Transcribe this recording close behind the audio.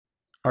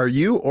Are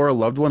you or a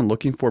loved one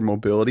looking for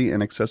mobility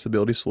and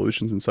accessibility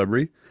solutions in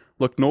Sudbury?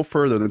 Look no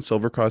further than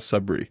Silvercross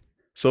Sudbury.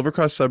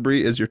 Silvercross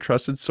Sudbury is your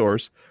trusted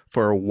source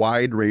for a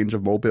wide range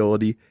of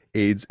mobility,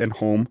 aids, and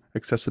home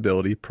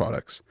accessibility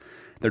products.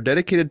 They're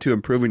dedicated to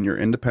improving your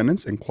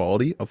independence and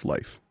quality of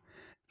life.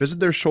 Visit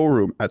their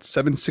showroom at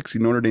 760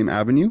 Notre Dame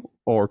Avenue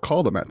or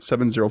call them at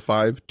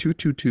 705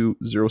 222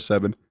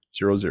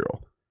 0700.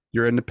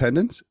 Your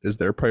independence is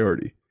their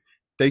priority.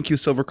 Thank you,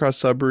 Silvercross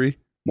Sudbury.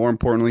 More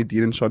importantly,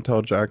 Dean and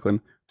Chantel Jacqueline,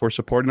 for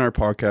supporting our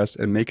podcast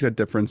and making a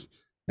difference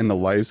in the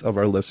lives of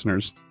our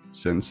listeners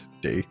since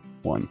day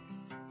one.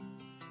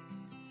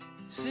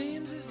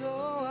 Seems as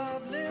though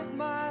I've lived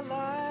my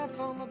life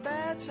on the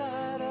bad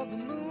side of the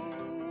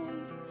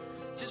moon.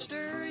 Just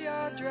stir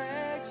your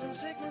dregs and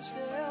sickness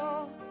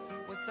still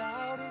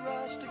without a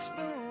rustic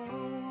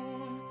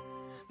spoon.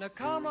 Now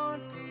come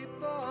on,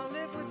 people,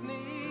 live with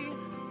me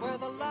where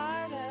the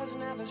light has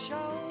never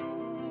shone.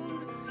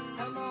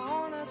 And the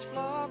hornets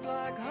flock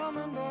like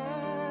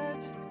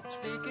hummingbirds,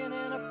 speaking in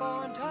a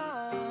foreign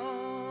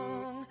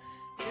tongue.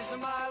 It's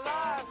my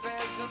life,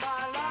 it's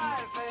my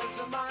life, it's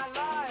my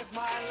life,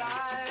 my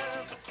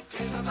life.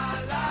 It's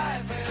my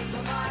life, it's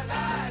my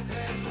life,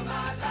 it's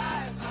my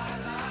life, my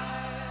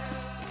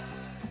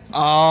life.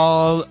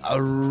 All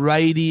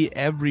righty,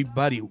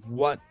 everybody.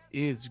 What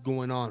is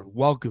going on?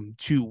 Welcome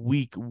to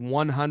week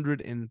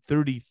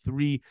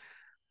 133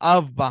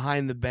 of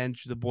Behind the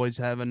Bench. The boys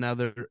have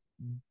another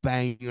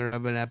banger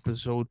of an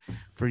episode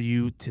for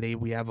you today.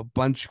 We have a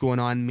bunch going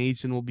on.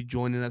 Mason will be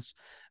joining us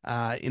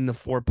in the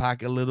four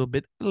pack a little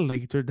bit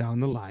later down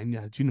the line.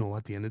 As you know,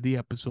 at the end of the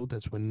episode,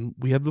 that's when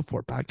we have the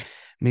four pack.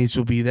 Mason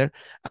will be there.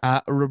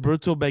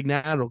 Roberto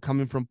Bagnano,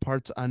 coming from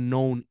parts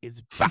unknown,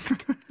 is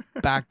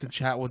back to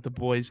chat with the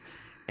boys.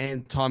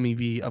 And Tommy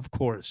V, of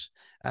course.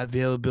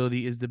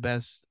 Availability is the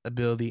best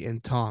ability,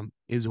 and Tom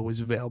is always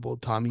available.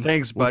 Tommy,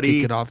 Thanks, we'll buddy.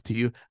 kick it off to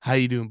you. How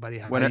you doing, buddy?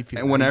 How you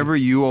feeling? Whenever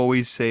you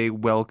always say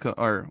welcome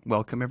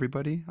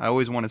everybody, I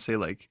always want to say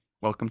like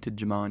welcome to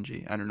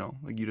Jumanji. I don't know,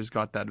 like you just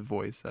got that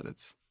voice that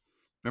it's.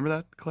 Remember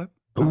that clip?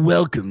 No?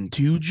 Welcome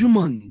to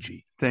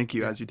Jumanji. Thank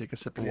you. As you take a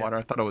sip of water,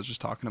 I thought I was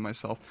just talking to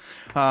myself.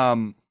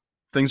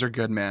 Things are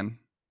good, man.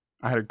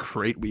 I had a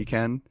great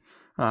weekend.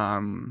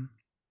 Let me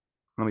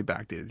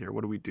backdate it here.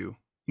 What do we do?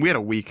 We had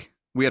a week.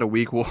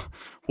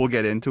 We'll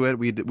get into it.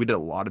 We did a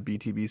lot of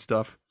BTB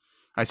stuff.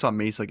 I saw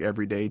Mace like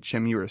every day.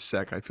 Chim, you were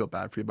sick. I feel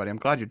bad for you, buddy. I'm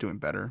glad you're doing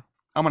better.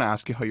 I'm gonna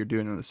ask you how you're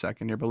doing in a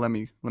second here, but let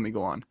me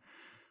go on.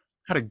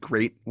 Had a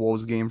great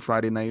Wolves game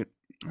Friday night.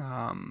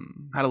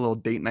 Had a little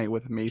date night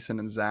with Mason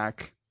and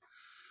Zach,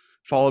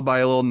 followed by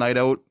a little night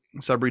out.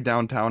 Sudbury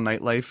downtown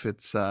nightlife.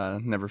 It's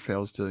never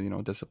fails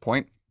to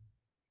disappoint.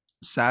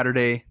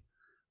 Saturday,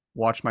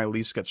 watch my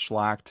Leafs get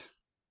shellacked.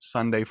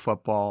 Sunday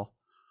football,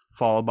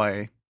 followed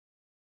by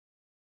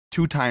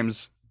 2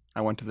 times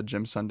I went to the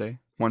gym Sunday.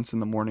 Once in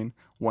the morning,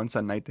 once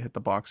at night to hit the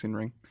boxing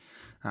ring.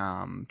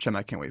 Chim,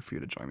 I can't wait for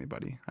you to join me,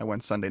 buddy. I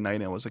went Sunday night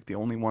and I was like the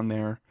only one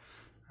there.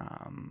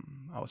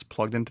 I was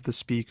plugged into the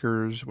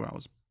speakers when I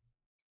was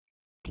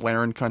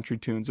blaring country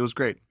tunes. It was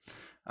great.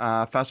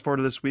 Fast forward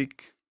to this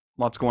week,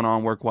 lots going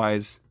on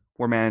work-wise.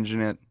 We're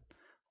managing it.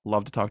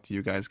 Love to talk to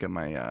you guys, get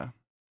my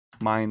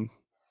mind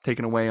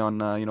taken away on,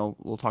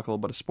 we'll talk a little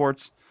bit of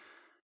sports.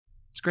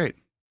 It's great.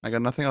 I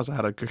got nothing else. I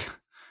had a good,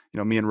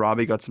 me and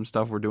Robbie got some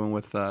stuff we're doing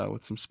with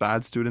some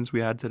SPAD students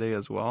we had today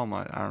as well.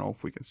 I don't know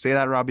if we can say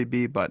that, Robbie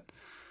B, but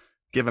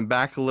giving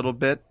back a little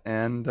bit,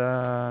 and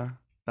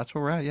that's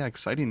where we're at. Yeah,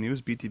 exciting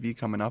news. BTB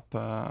coming up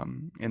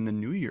in the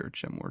new year,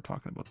 Jim. We were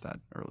talking about that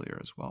earlier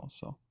as well.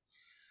 So,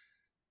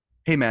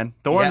 hey, man,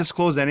 don't want to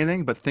disclose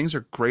anything, but things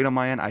are great on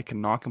my end. I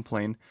cannot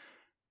complain.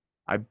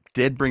 I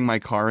did bring my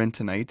car in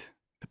tonight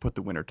to put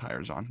the winter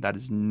tires on. That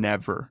is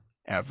never,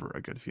 ever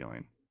a good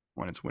feeling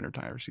when it's winter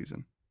tire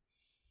season.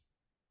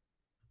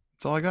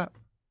 That's all I got.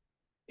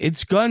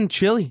 It's gone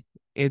chilly.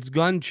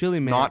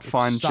 Man. Not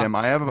fun, Jim.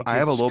 I have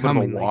a little bit of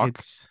a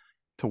walk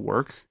to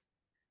work,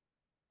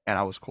 and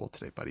I was cold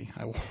today, buddy.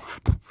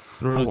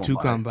 Throw the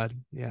toucan, buddy.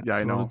 Yeah,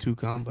 I know.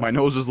 Toucan, my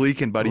nose was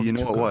leaking, buddy. You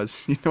know it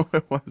was.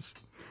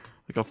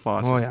 Like a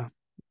faucet. Oh yeah.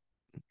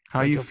 How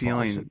are you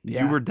feeling?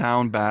 Yeah. You were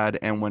down bad,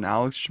 and when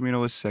Alex Chimino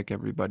was sick,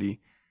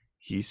 everybody,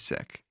 he's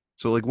sick.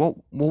 So like, what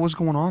was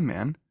going on,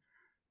 man?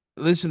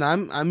 Listen,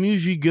 I'm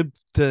usually good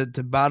to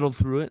battle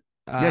through it.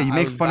 Yeah, you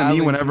make fun of me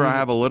whenever I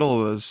have a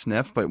little of a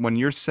sniff, but when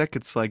you're sick,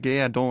 it's like,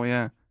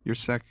 you're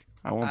sick.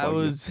 I won't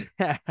bug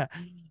you.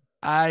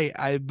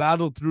 I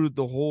battled through it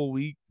the whole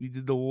week. We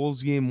did the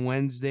Wolves game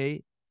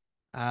Wednesday.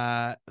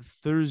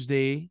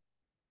 Thursday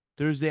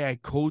I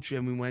coached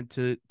and we went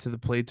to the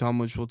play, Tom,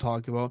 which we'll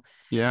talk about.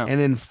 Yeah.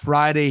 And then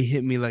Friday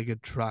hit me like a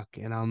truck,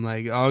 and I'm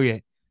like,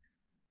 okay.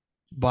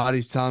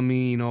 Body's telling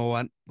me, you know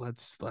what?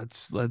 Let's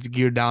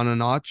gear down a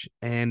notch.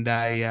 And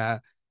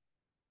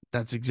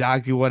that's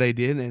exactly what I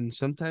did. And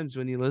sometimes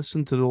when you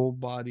listen to the old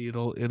body,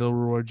 it'll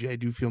reward you. I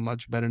do feel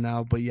much better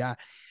now. But yeah,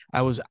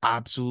 I was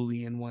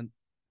absolutely in one.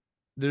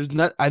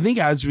 I think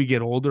as we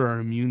get older, our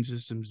immune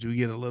systems do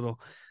get a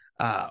little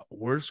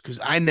worse, because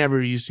I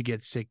never used to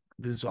get sick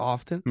this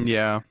often.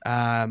 Yeah.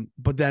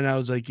 But then I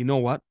was like, you know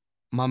what,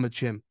 Mama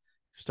Chim,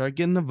 start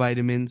getting the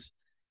vitamins.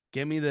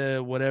 Get me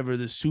the whatever,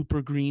 the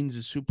super greens,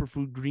 the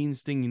superfood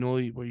greens thing,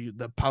 where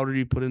the powder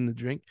you put in the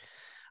drink.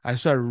 I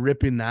started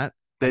ripping that.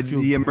 I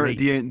feel great.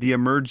 The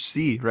Emerge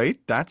C, right?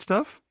 That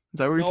stuff? Is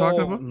that what you're talking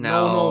No, about?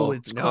 no. No,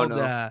 It's no, called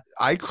no.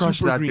 I crushed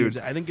super that, greens.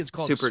 dude. I think it's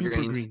called Super super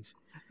greens. greens.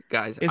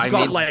 Guys, It's I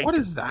got made What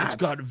is it's that?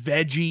 got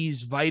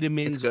veggies,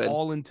 vitamins, good.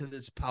 all into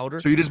this powder.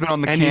 So you just been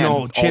on the And can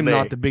all Chim, day.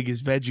 not the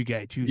biggest veggie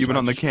guy too. You've been so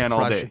on I the just can all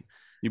crush day. it.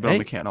 You've been on Hey?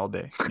 the can all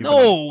day. You've been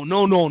No.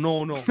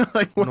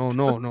 Like, what No.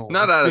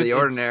 not It's out of good. the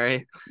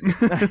ordinary.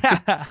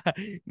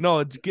 No,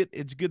 it's good.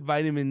 It's good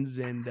vitamins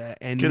and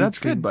Okay, that's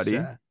good,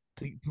 nutrients,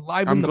 buddy. to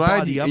liven I'm the glad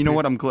body up. you know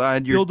what? I'm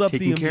glad you're build up the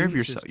taking care of immune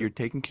yourself. system. You're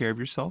taking care of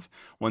yourself.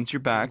 Once you're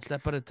One back,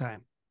 step at a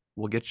time.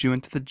 we'll get you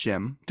into the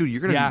gym. Dude,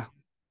 you're gonna Yeah.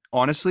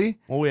 honestly,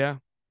 Oh yeah.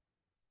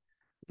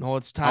 No,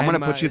 it's time. I'm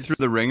gonna put you through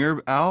the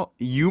ringer, Al.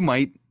 You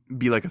might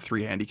be like a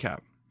 3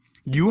 handicap.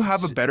 You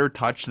have a better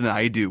touch than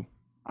I do.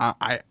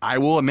 I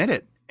will admit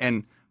it.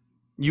 And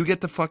you get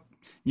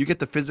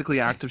the physically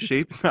active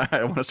shape.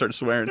 I want to start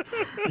swearing.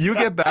 You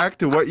get back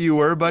to what you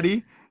were,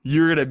 buddy.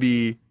 You're gonna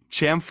be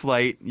champ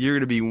flight. You're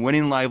gonna be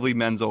winning Lively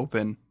Men's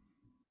Open.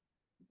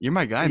 You're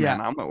my guy, Yeah.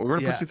 man. We're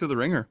gonna put you through the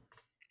ringer.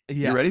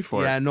 Yeah. You ready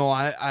for it? Yeah, no,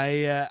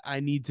 I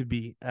need to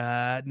be.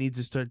 Need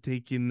to start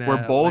taking.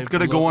 We're both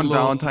gonna go on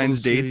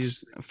Valentine's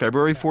dates, serious.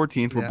 February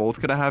 14th. We're Yeah.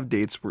 both gonna have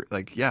dates. We're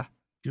like, yeah,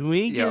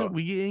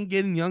 We ain't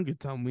getting younger,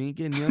 Tom. We ain't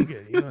getting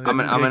younger. You know, I'm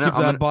gonna keep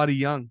that body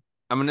young.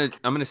 I'm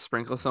gonna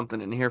sprinkle something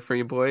in here for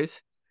you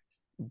boys.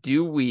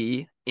 Do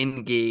we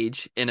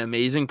engage an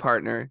amazing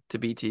partner to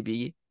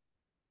BTB,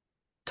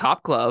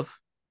 top glove,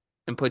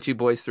 and put you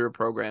boys through a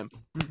program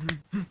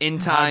in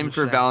time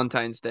for 100%.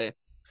 Valentine's Day?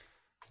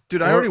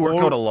 dude. I already work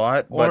out a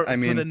lot, but I for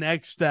mean, the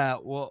next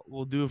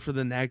we'll do it for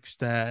the next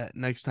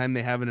time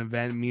they have an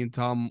event. Me and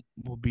Tom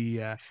will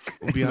be on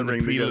the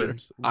ring together.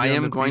 prelims. I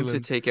am going to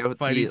take out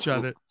fight each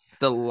other.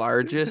 the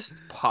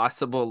largest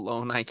possible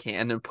loan I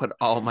can and put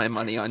all my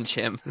money on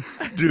Chim.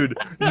 dude,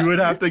 you would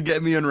have to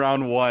get me in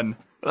round 1.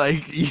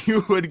 Like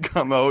you would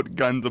come out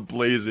guns a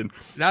blazing.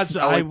 That's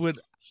I would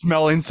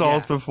smelling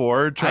salts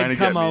before trying I'd to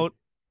come get me. out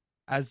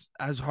as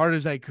hard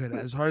as I could,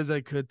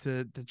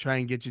 to try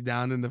and get you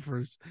down in the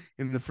first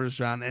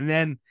round, and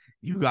then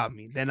you got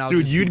me. Then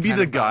Dude, you'd be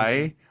the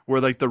guy where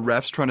like the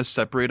refs trying to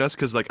separate us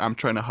because like I'm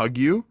trying to hug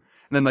you,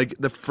 and then like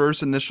the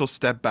first initial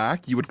step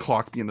back, you would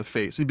clock me in the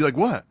face. You'd be like,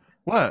 "What?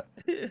 What?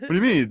 What do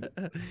you mean?"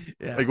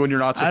 Yeah. Like when you're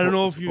not I don't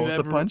know if supposed you've to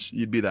ever punch,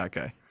 you'd be that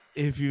guy.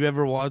 If you've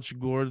ever watched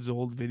Gord's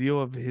old video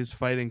of his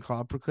fight in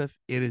Coppercliff,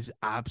 it is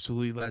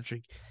absolutely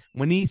electric.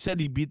 When he said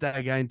he beat that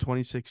guy in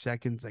 26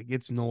 seconds, like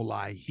it's no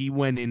lie. He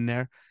went in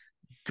there,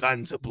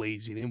 guns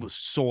a-blazing. It was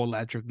so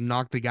electric.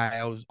 Knocked the guy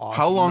out. It was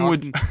awesome. How long knocked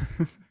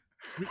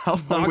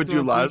would him you out 3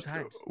 last?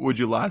 times. Would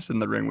you last in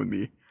the ring with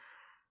me?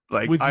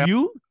 Like With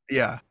you?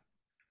 Yeah.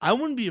 I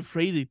wouldn't be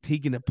afraid of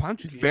taking a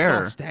punch with you.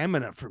 Fair. It's all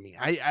stamina for me.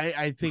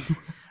 I think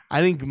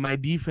my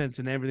defense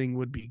and everything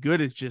would be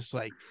good. It's just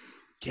like,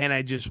 can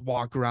I just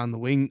walk around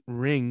the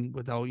ring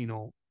without,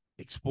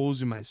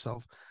 exposing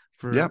myself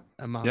for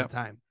amount of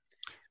time?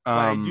 But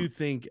I do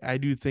think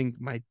I'd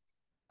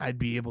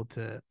be able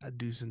to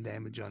do some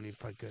damage on you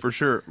if I could. For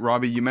sure.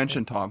 Robbie, you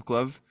mentioned Top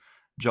Glove.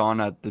 John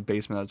at the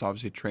basement that's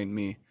obviously trained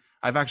me.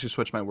 I've actually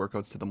switched my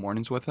workouts to the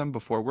mornings with him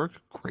before work.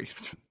 Great.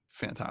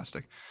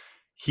 Fantastic.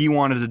 He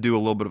wanted to do a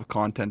little bit of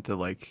content to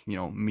like,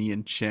 me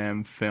and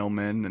Chim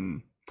filming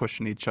and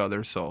pushing each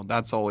other. So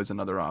that's always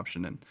another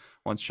option. And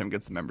once Chim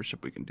gets the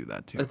membership, we can do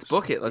that too. Let's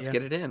book it. Let's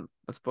get it in.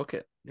 Let's book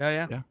it.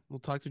 Yeah. We'll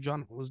talk to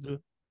John. Let's do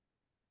it.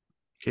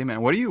 Okay,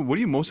 man. What are you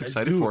most Let's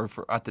excited do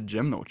for at the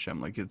gym though,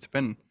 Chim? Like it's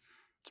been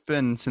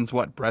since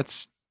what,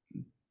 Brett's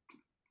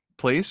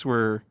place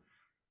where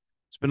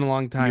it's been a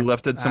long time. you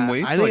lifted some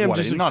weights? I think like, I'm what,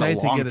 just not excited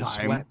a to long get a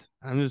time. sweat.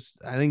 I'm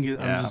just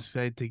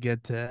excited to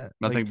get to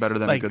Nothing better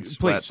than a good play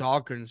sweat.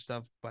 soccer and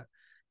stuff, but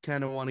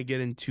kind of want to get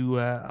into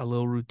a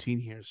little routine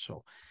here.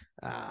 So,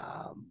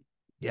 I'll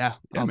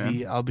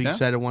be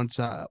excited once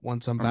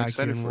I'm back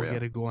here and we'll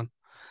get it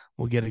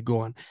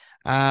going.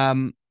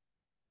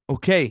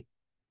 Okay,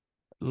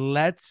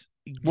 let's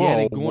get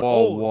it going.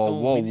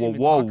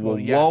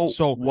 Whoa.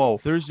 So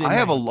Thursday I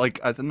have night.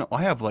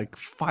 I have like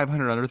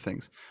 500 other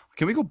things.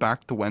 Can we go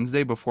back to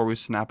Wednesday before we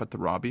snap at the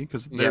Robbie?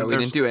 Because we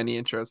didn't do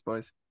any intros,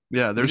 boys.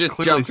 Yeah, we just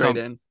jumped right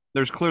in.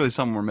 There's clearly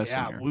something we're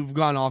missing here. We've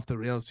gone off the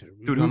rails here.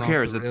 Dude, who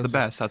cares? It's the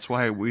best. That's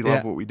why we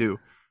love what we do.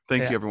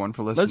 Thank you everyone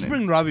for listening. Let's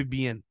bring Robbie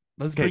B in.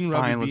 Let's do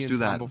that.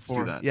 Let's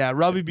do that. Yeah,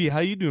 Robbie B, how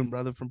you doing,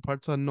 brother? From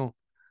Parts Unknown.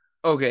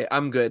 Okay,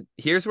 I'm good.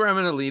 Here's where I'm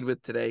going to lead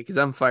with today because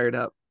I'm fired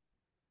up.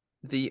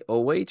 The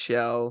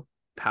OHL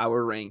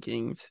power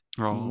rankings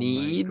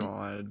need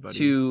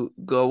to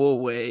go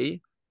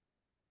away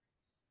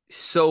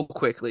so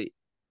quickly.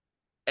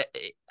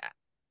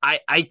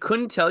 I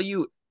couldn't tell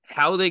you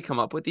how they come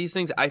up with these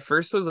things. I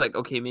first was like,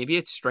 okay, maybe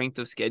it's strength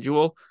of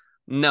schedule.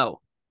 No.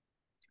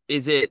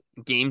 Is it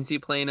games you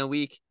play in a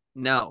week?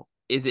 No.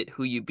 Is it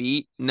who you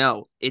beat?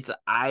 No. It's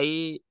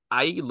I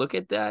look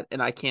at that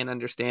and I can't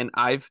understand.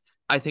 I've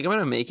I think I'm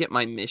gonna make it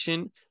my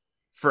mission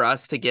for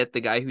us to get the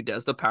guy who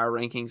does the power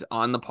rankings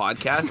on the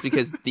podcast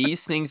because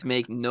these things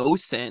make no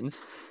sense.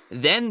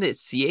 Then the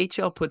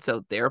CHL puts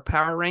out their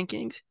power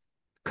rankings,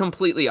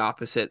 completely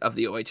opposite of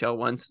the OHL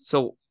ones.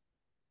 So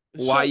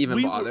why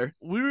even bother?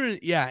 We were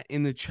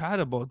in the chat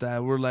about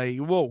that. We're like,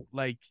 whoa,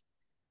 like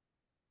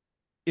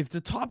if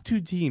the top 2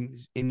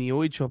 teams in the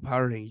OHL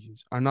power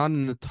rankings are not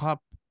in the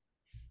top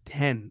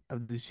 10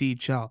 of the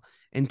CHL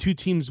and 2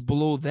 teams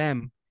below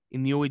them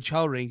in the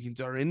OHL rankings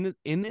are in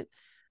it,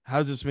 how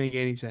does this make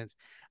any sense?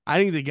 I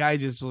think the guy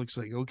just looks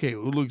like, okay,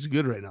 who looks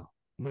good right now?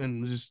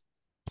 And just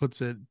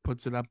puts it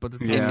up at the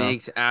top. It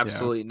makes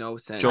absolutely no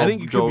sense. I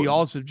think it could be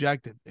all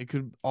subjective. It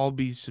could all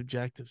be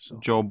subjective. So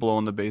Joe Blow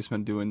in the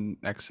basement doing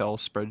Excel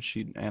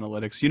spreadsheet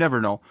analytics. You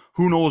never know.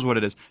 Who knows what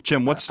it is?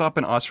 Jim, what's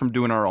stopping us from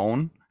doing our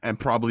own and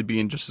probably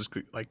being just as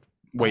good, like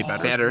way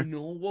better? You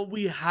know what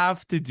we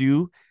have to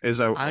do is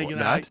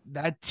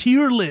that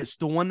tier list,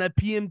 the one that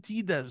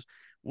PMT does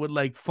with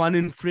like fun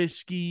and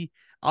frisky.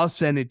 I'll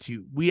send it to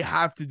you. We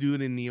have to do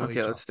it in the OHL.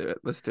 Okay,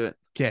 let's do it.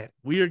 Okay,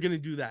 we are gonna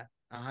do that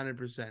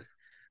 100%.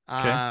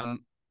 Okay.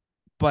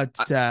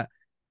 But I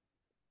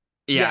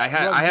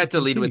had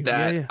to lead with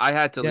that. Yeah. I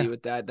had to lead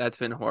with that. That's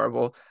been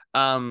horrible.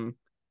 We're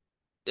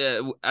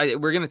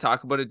gonna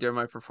talk about it during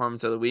my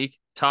performance of the week.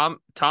 Tom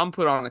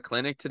put on a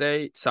clinic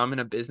today, so I'm in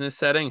a business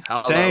setting.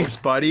 Hello. Thanks,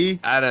 buddy.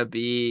 At a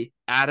B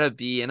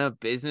in a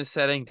business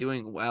setting,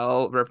 doing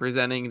well,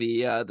 representing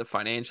the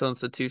financial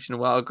institution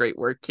well. Great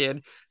work,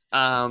 kid.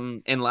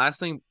 And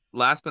last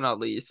but not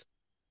least,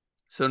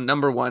 so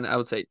number one, I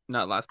would say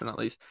not last but not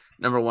least,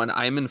 number one,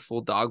 I'm in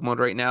full dog mode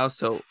right now.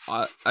 So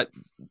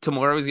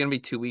tomorrow is gonna be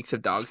 2 weeks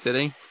of dog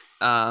sitting.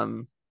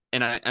 And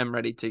I'm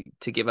ready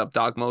to give up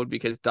dog mode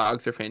because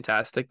dogs are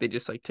fantastic. They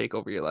just like take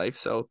over your life.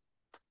 So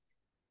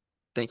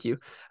thank you.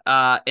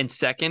 And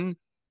second,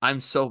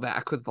 I'm so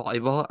back with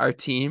volleyball. Our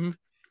team,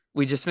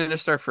 we just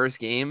finished our first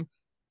game.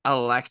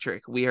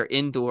 Electric. We are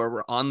indoor.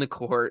 We're on the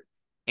court.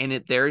 And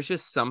there's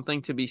just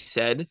something to be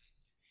said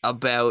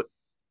about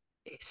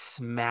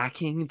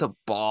smacking the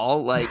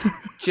ball, like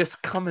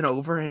just coming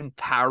over and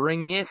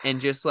powering it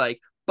and just like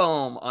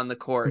boom on the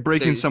court.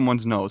 Breaking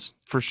someone's nose,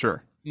 for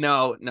sure.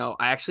 No.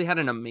 I actually had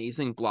an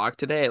amazing block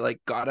today. I like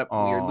got up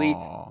weirdly.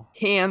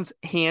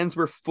 Hands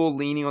were full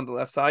leaning on the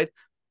left side.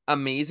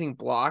 Amazing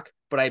block,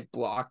 but I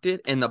blocked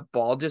it and the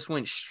ball just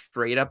went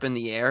straight up in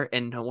the air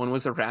and no one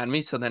was around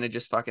me. So then it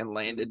just fucking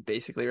landed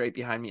basically right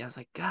behind me. I was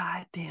like,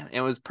 God damn.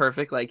 It was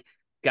perfect. Like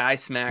guy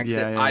smacks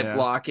it. I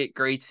block it.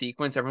 Great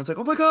sequence. Everyone's like,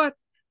 oh my God.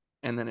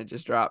 And then it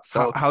just dropped.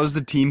 So how's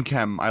the team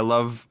chem? I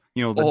love,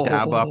 the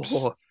dab ups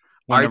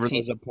whenever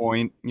there's a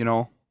point,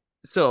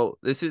 So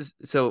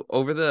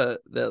over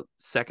the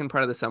second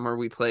part of the summer,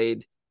 we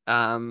played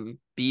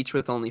beach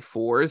with only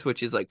 4s,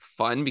 which is like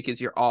fun because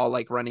you're all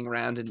like running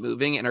around and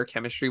moving, and our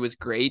chemistry was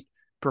great.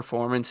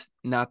 Performance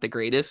not the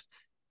greatest.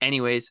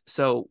 Anyways,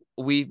 so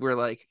we were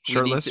like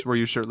shirtless. Were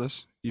you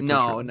shirtless?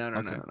 No.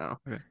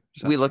 Okay.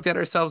 We looked at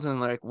ourselves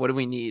and like, what do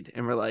we need?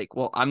 And we're like,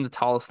 well, I'm the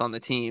tallest on the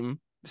team,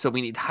 so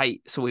we need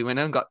height. So we went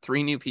out and got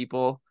 3 new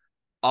people.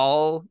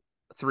 All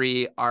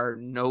 3 are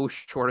no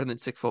shorter than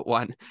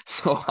 6'1".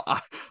 So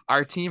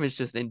our team is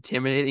just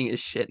intimidating as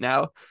shit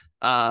now.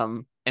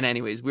 And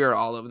anyways, we were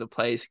all over the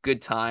place.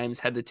 Good times,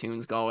 had the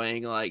tunes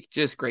going, like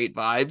just great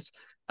vibes.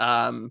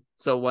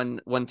 So one,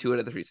 2 out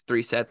of the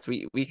 3 sets,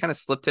 we kind of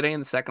slipped today in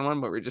the second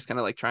one, but we're just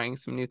kind of like trying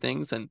some new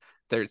things. And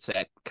third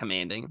set,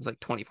 commanding. It was like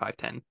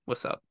 25-10.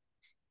 What's up?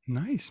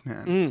 Nice,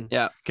 man.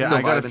 Yeah. Okay, so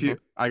I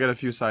got a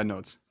few side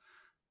notes.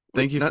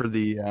 Thank you for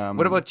the.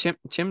 What about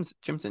Chim's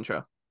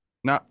intro?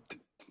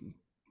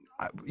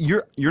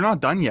 You're not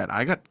done yet.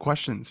 I got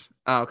questions.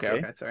 Oh,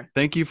 okay. Sorry.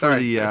 Thank you for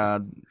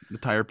the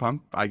tire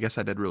pump. I guess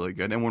I did really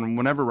good. And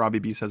whenever Robbie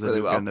B says really I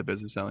do good in the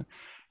business selling,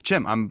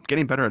 Jim, I'm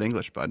getting better at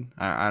English, bud.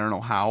 I don't know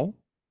how,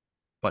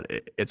 but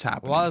it's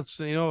happening. Well, it's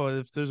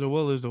if there's a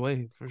will, there's a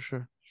way for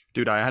sure.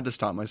 Dude, I had to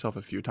stop myself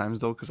a few times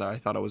though because I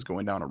thought I was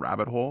going down a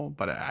rabbit hole,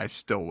 but I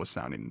still was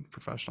sounding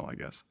professional, I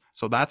guess.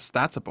 So that's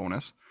a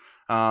bonus.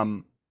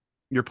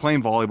 You're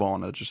playing volleyball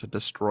on just a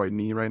destroyed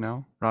knee right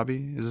now,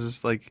 Robbie. Is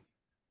this like,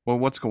 well,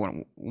 what's going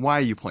on? Why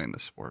are you playing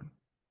this sport?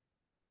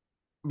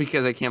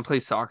 Because I can't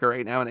play soccer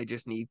right now, and I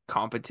just need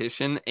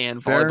competition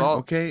and Fair. volleyball.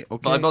 Okay.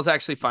 Volleyball's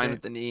actually fine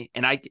with the knee,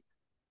 and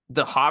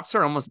the hops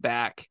are almost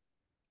back.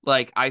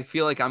 Like I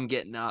feel like I'm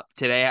getting up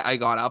today. I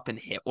got up and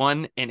hit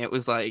one, and it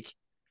was like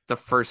the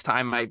first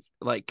time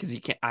because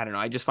you can't. I don't know.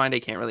 I just find I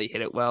can't really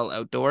hit it well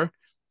outdoor,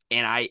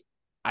 and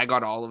I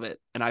got all of it,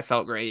 and I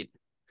felt great.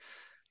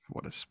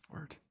 What a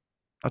sport!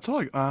 That's all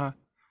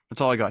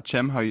I got.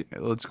 Chim,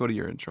 let's go to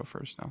your intro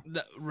first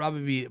now.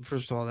 Robbie B,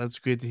 first of all, that's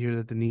great to hear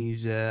that the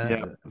knee's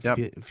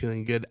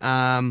feeling good.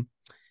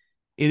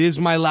 It is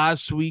my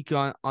last week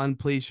on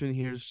placement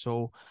here,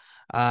 so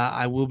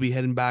I will be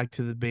heading back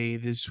to the Bay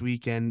this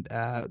weekend.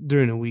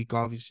 During the week,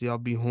 obviously, I'll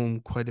be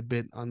home quite a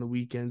bit on the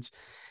weekends,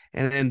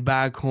 and then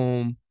back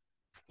home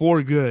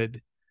for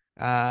good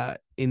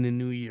in the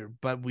new year.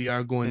 But we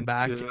are going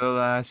back until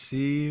I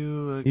see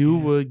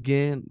you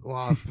again.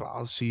 Well,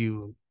 I'll see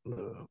you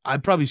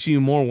I'd probably see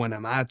you more when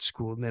I'm at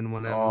school than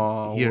when I'm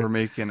Oh, we're here.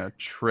 making a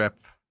trip.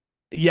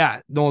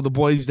 Yeah, no, the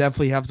boys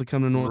definitely have to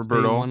come to North Bay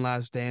Roberto. one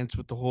last dance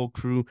with the whole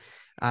crew.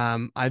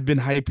 I've been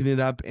hyping it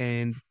up,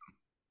 and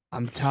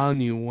I'm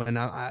telling you, when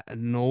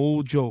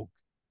no joke,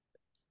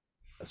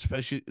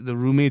 especially the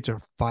roommates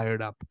are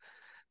fired up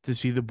to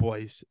see the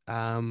boys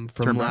Turn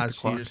back the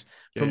clock. Yeah,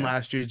 from yeah.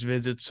 last year's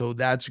visit. So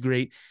that's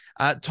great.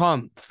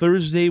 Tom,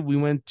 Thursday we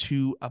went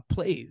to a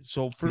play.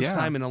 So first Yeah,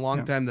 time in a long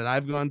yeah. time that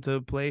I've gone to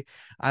a play.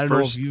 I don't know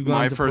if you've gone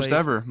My to first play.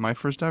 ever. My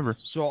first ever.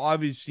 So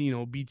obviously,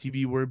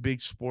 BTB, we're a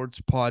big sports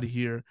pod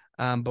here,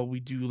 but we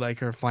do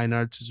like our fine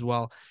arts as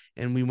well.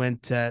 And we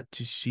went to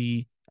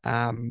see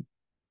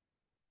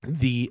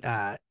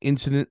the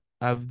incident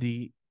of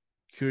the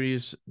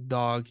curious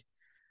dog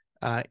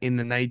in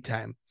the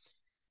nighttime.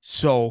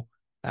 So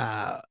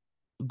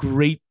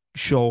great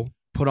show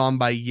put on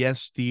by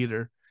Yes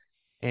Theater.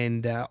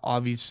 And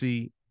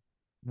obviously,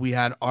 we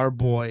had our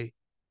boy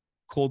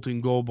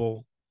Colton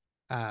Gobo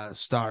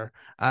star.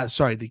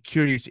 Sorry, the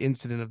curious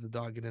incident of the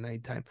dog in the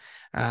nighttime.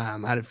 I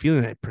had a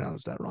feeling I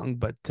pronounced that wrong,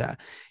 but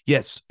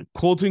yes,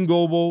 Colton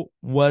Gobo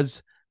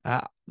was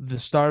the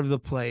star of the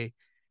play,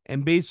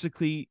 and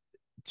basically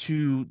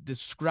to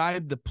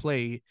describe the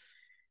play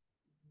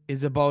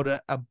is about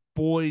a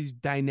boy's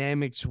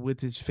dynamics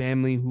with his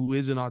family, who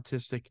is an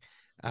autistic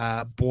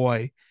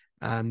boy,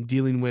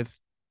 dealing with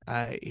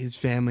his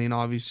family, and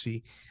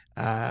obviously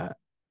uh,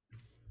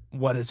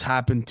 what has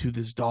happened to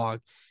this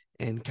dog,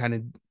 and kind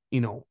of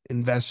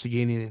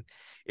investigating it.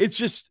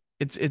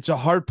 It's a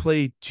hard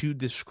play to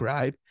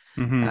describe.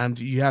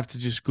 Mm-hmm. You have to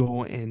just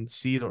go and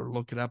see it or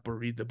look it up or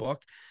read the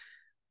book.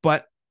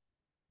 But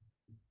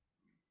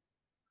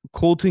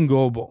Colton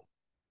Gobo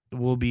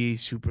will be a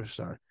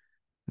superstar.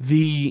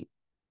 The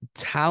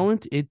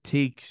talent it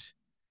takes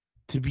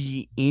to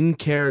be in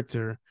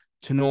character,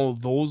 to know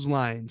those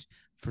lines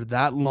for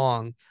that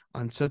long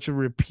on such a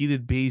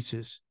repeated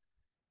basis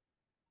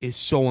is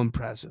so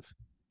impressive.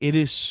 It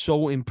is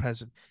so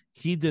impressive.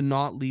 He did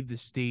not leave the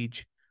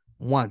stage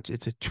once.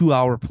 It's a 2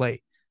 hour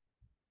play.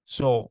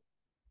 So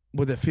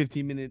with a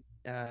 50-minute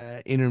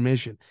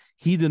intermission,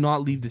 he did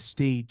not leave the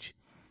stage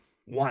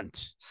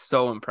once.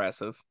 So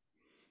impressive.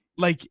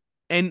 Like,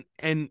 and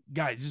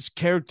guys, this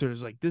character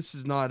is like, this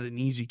is not an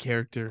easy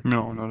character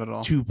No, not at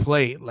all. to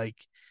play. Like,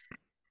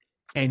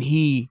 and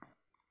he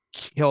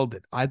killed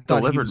it. I thought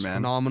he Delivered, was man.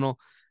 phenomenal.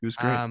 He was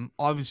great.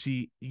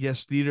 Obviously,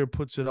 Yes Theater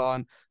puts it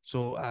on.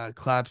 So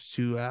claps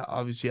to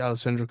obviously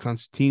Alessandro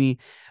Constantini,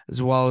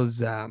 as well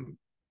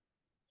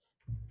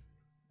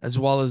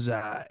as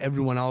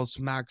everyone else,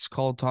 Max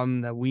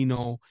Colton that we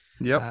know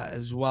Yep.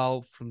 as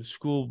well from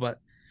school. But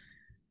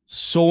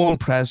so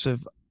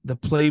impressive. The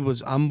play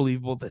was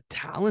unbelievable. The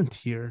talent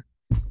here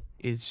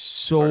is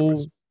Sorry, so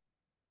boys.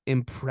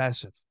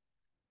 impressive.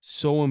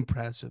 So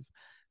impressive.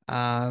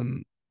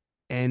 Um,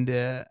 and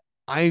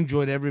I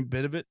enjoyed every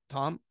bit of it,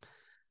 Tom.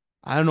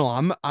 I don't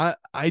know.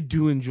 I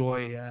do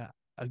enjoy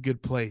a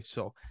good play,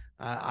 so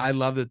I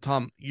love it.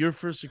 Tom, your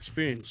first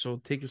experience, so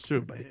take us through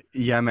it, buddy.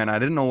 Yeah, man. I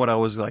didn't know what I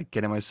was like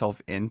getting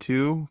myself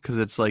into because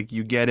it's like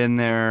you get in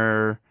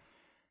there,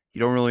 you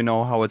don't really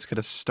know how it's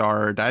gonna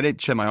start. I didn't,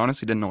 Chim. I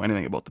honestly didn't know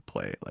anything about the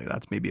play. Like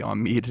that's maybe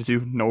on me to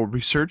do no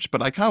research,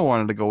 but I kind of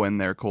wanted to go in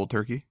there cold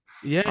turkey.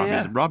 Yeah,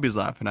 yeah. Robbie's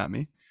laughing at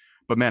me,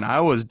 but man,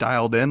 I was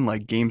dialed in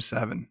like game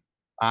 7.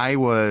 I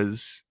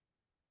was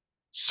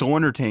so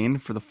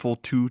entertained for the full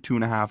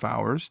 2.5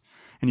 hours.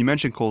 And you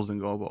mentioned Coles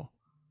and Gobo.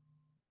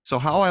 So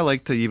how I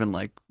like to even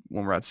like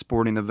when we're at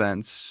sporting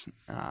events,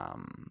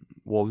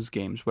 Wolves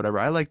games, whatever,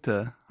 I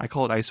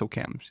call it ISO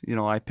cams.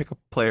 I pick a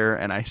player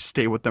and I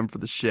stay with them for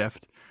the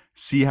shift,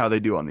 see how they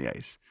do on the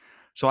ice.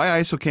 So I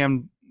ISO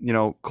cam,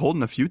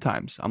 Colton a few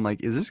times. I'm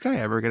like, is this guy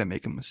ever going to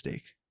make a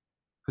mistake?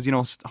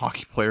 Because,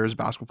 hockey players,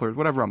 basketball players,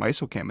 whatever, I'm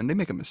ISO cam and they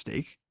make a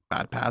mistake.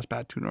 Bad pass,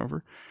 bad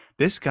turnover.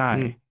 This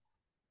guy,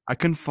 I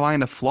couldn't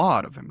find a flaw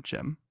out of him,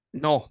 Jim.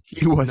 No.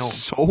 He was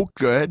so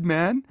good,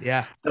 man.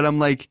 Yeah. That I'm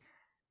like,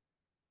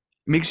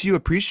 makes you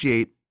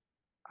appreciate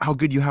how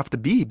good you have to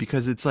be,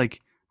 because it's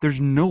like, there's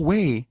no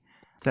way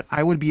that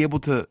I would be able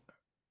to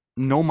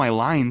know my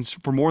lines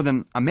for more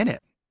than a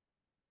minute.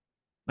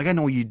 Like, I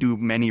know you do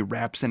many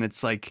reps and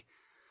it's like,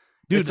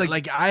 dude, it's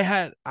like I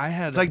had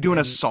it's like doing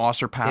a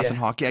saucer pass in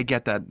hockey. I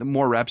get that. The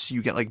more reps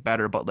you get, like,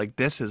 better, but like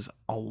this is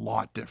a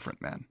lot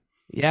different, man.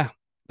 Yeah.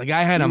 Like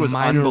I had a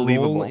minor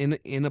role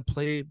in a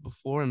play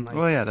before, and like,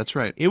 oh yeah, that's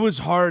right. It was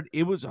hard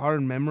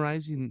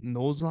memorizing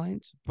those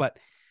lines, but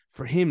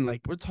for him,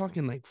 like, we're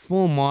talking like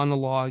full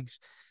monologues,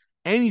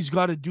 and he's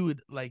got to do it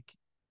like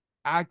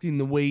acting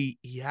the way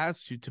he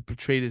has to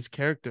portray his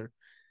character.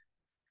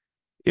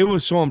 It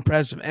was so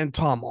impressive. And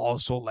Tom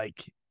also,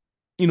 like,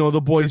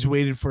 the boys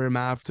waited for him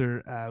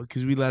after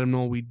because we let him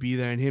know we'd be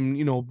there, and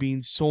him,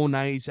 being so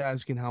nice,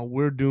 asking how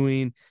we're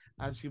doing,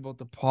 asking about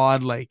the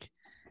pod. Like,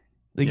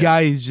 the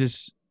guy is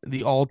just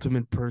the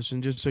ultimate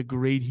person, just a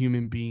great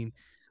human being.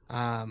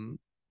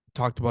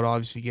 Talked about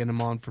obviously getting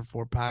him on for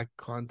 4-pack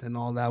content and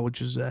all that,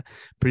 which was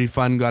pretty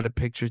fun. Got a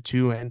picture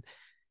too, and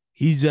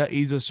He's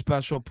a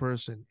special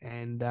person,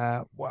 and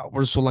well,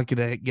 we're so lucky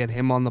to get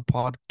him on the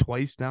pod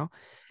twice now,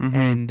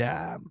 and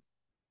to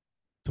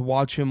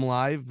watch him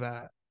live,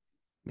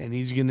 and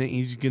he's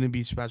gonna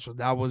be special.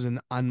 That was an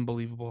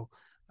unbelievable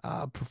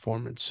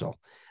performance. So,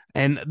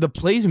 and the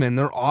plays, man,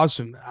 they're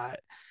awesome.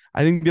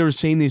 I think they were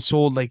saying they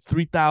sold like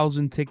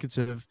 3,000 tickets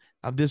of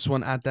this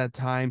one at that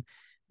time.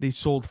 They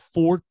sold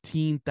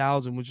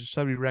 14,000, which is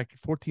Sudbury record.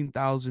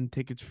 14,000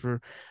 tickets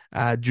for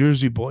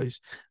Jersey Boys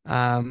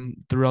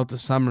throughout the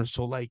summer.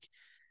 So like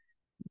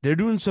they're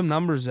doing some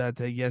numbers at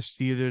the Yes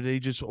Theater. They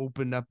just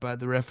opened up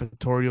the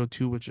Refectorio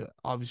too, which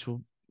obviously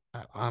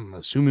I'm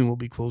assuming will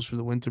be closed for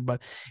the winter,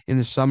 but in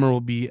the summer will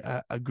be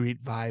a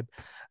great vibe.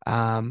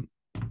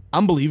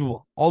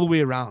 Unbelievable all the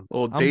way around.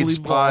 Well, date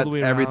Unbelievable all spot, the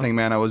way everything, around.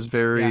 man. I was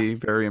very, Yeah.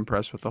 very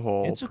impressed with the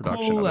whole It's a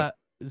production cool of it.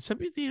 the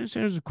Sudbury Theater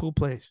Center is a cool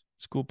place.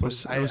 It's a cool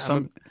place. It was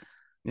some,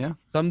 yeah,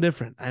 some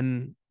different,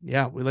 and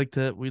yeah, we like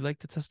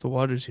to test the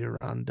waters here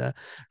around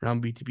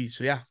BTB.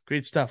 So yeah,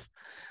 great stuff.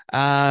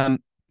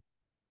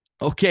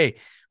 Okay,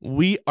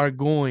 we are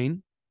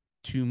going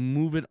to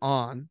move it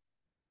on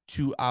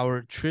to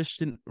our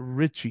Tristan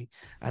Ritchie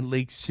at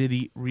Lake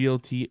City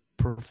Realty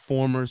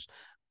Performers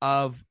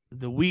of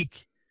the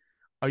Week.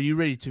 Are you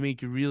ready to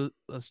make your real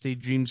estate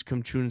dreams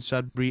come true in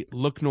Sudbury?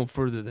 Look no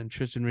further than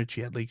Tristan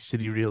Ritchie at Lake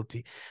City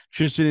Realty.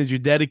 Tristan is your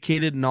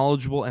dedicated,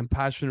 knowledgeable, and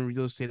passionate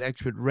real estate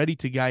expert, ready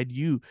to guide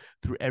you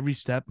through every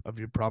step of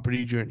your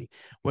property journey.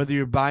 Whether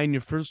you're buying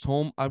your first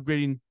home,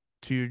 upgrading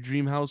to your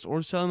dream house,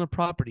 or selling a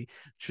property,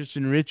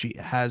 Tristan Ritchie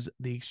has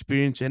the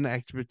experience and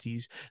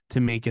expertise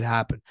to make it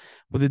happen.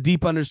 With a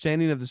deep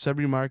understanding of the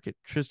Sudbury market,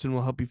 Tristan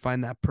will help you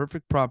find that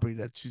perfect property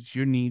that suits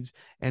your needs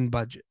and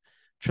budget.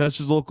 Trust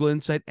his local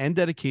insight and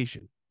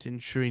dedication to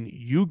ensuring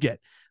you get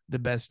the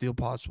best deal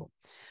possible.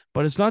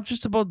 But it's not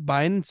just about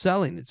buying and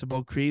selling. It's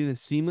about creating a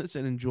seamless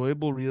and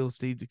enjoyable real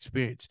estate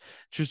experience.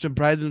 Tristan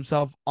prides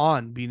himself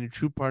on being a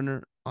true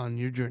partner on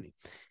your journey.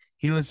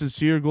 He listens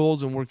to your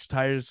goals and works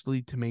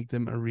tirelessly to make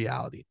them a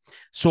reality.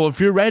 So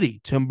if you're ready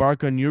to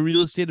embark on your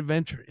real estate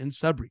adventure in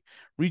Sudbury,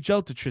 reach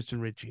out to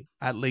Tristan Ritchie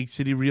at Lake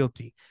City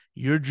Realty.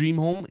 Your dream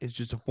home is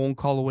just a phone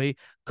call away.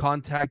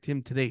 Contact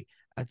him today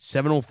at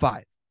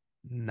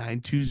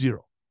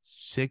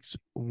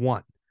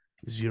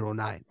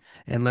 705-920-6109.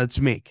 And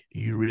let's make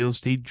your real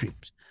estate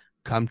dreams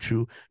come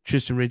true.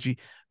 Tristan Ritchie,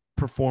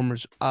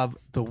 Performers of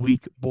the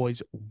Week.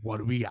 Boys, what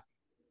do we got?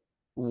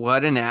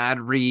 What an ad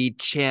read,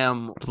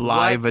 Chim.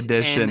 Live What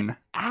edition. An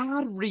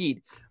ad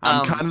read.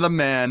 I'm kind of the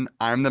man.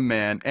 I'm the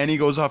man. And he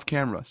goes off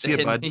camera. See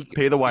it, bud.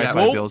 Pay the Wi-Fi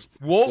Whoa, bills.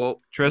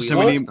 Whoa. Tristan,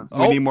 we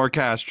need more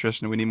cash.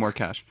 Tristan, we need more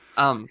cash.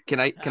 Can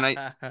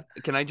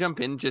I jump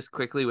in just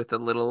quickly with a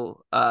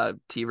little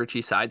T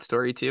Richie side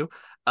story too?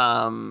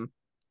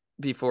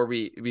 Before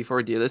we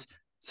do this.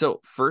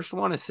 So first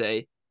want to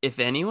say, if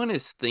anyone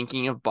is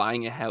thinking of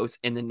buying a house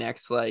in the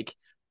next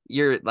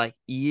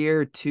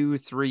year, 2,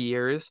 3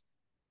 years,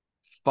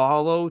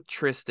 follow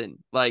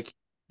Tristan. Like,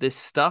 the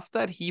stuff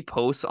that he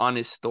posts on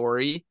his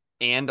story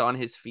and on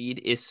his feed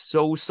is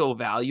so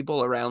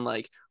valuable around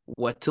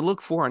what to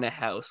look for in a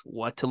house,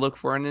 what to look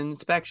for in an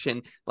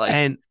inspection,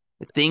 and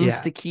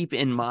things to keep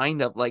in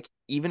mind of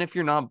even if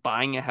you're not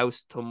buying a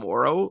house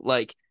tomorrow,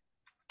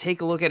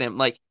 take a look at him.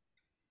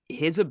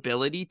 His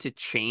ability to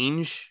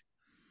change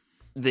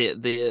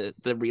the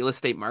real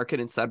estate market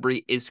in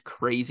Sudbury is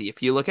crazy.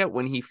 If you look at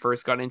when he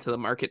first got into the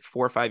market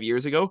 4 or 5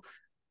 years ago,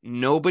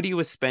 nobody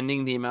was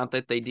spending the amount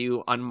that they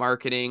do on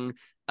marketing,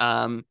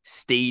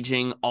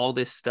 staging, all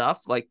this stuff.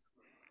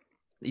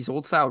 These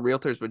old style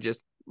realtors would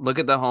just look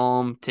at the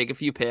home, take a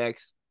few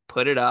pics,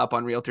 put it up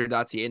on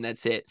realtor.ca, and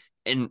that's it.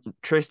 And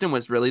Tristan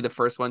was really the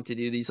first one to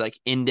do these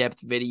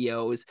in-depth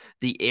videos,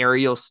 the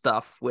aerial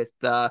stuff with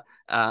he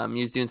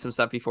was doing some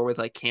stuff before with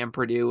Cam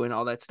Purdue and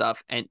all that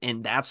stuff.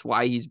 And that's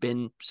why he's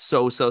been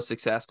so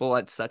successful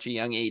at such a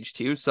young age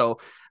too. So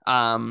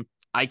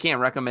I can't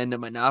recommend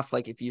him enough.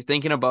 If you're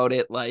thinking about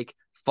it,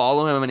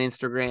 follow him on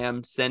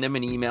Instagram, send him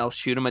an email,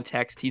 shoot him a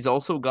text. He's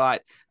also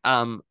got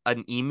an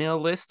email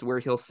list where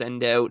he'll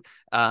send out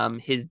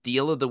his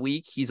deal of the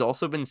week. He's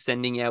also been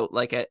sending out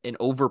an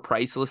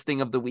overpriced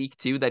listing of the week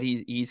too that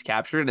he's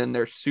captured, and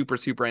they're super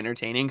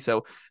entertaining.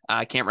 So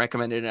I can't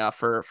recommend it enough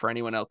for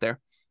anyone out there.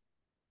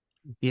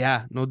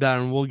 Yeah, no doubt,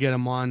 and we'll get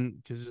him on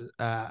because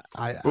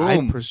I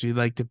personally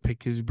like to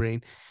pick his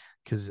brain.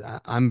 Because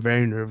I'm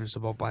very nervous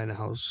about buying a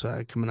house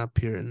coming up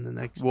here in the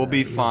next. We'll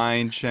be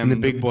fine, Chim. The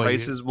big boy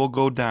prices years. will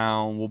go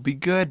down. We'll be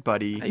good,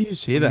 buddy. You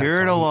say that.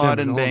 Hear it a lot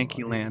in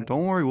Banky land.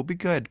 Don't worry, we'll be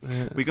good.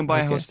 We can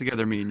buy a house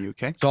together, me and you.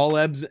 Okay. It's all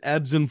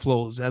ebbs and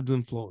flows.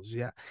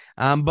 Yeah.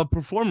 But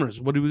Performers,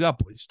 what do we got,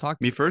 boys?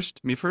 Talk. Me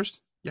first.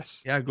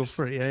 Yes. Yeah, go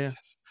for it. Yeah.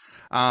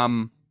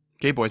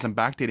 Okay, boys. I'm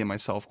backdating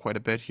myself quite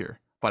a bit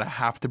here, but I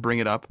have to bring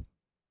it up.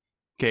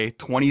 Okay,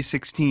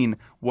 2016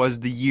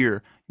 was the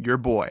year your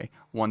boy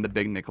won the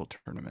Big Nickel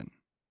tournament.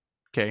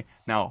 Okay,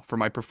 now for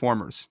my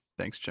Performers,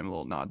 thanks, Jim, a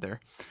little nod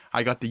there.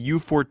 I got the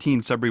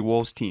U14 Sudbury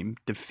Wolves team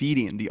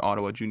defeating the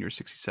Ottawa Junior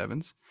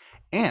 67s,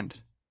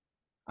 and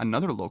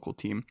another local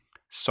team,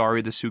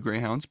 sorry the Sioux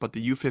Greyhounds, but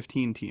the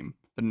U15 team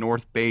the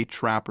North Bay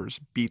Trappers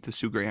beat the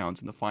Sioux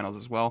Greyhounds in the finals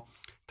as well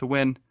to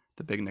win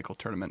the Big Nickel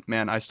tournament.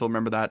 Man, I still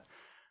remember that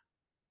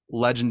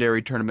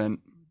legendary tournament.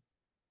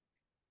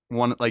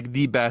 One like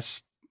the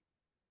best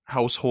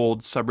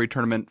household Sudbury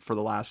tournament for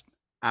the last,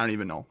 I don't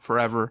even know,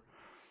 forever.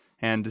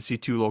 And to see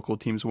two local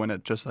teams win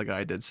it just like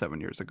I did 7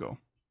 years ago.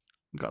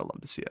 Gotta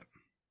love to see it.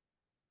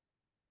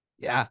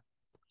 Yeah.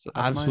 So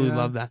Absolutely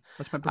love that.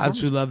 That's my performance.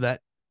 Absolutely love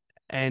that.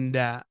 And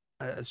a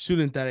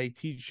student that I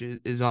teach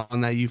is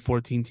on that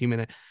U14 team,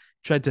 and I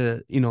tried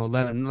to,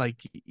 let him,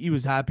 like, he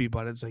was happy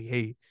about it. It's like,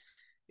 hey,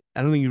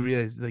 I don't think you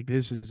realize, like,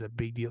 this is a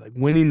big deal. Like,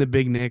 winning the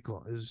Big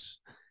Nickel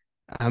is,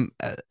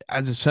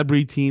 as a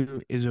Sudbury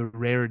team, is a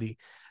rarity.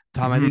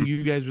 Tom, I think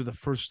you guys were the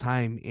first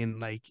time in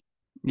like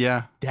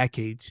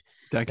decades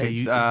that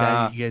you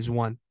guys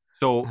won.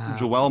 So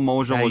Joel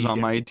Mojo was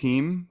on my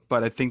team,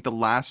 but I think the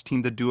last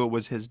team to do it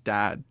was his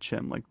dad,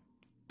 Chim, like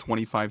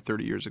 25,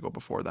 30 years ago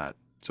before that.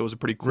 So it was a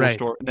pretty cool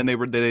story. And then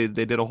they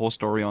did a whole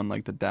story on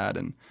like the dad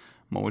and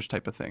Moj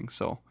type of thing.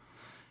 So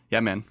yeah,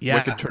 man. Yeah.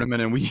 Wicked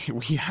tournament, and we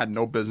had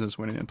no business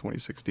winning in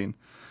 2016.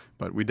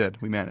 But we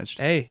did. We managed.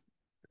 Hey,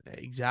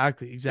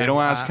 exactly. They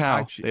don't ask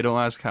how. They don't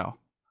ask how.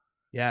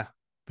 Yeah.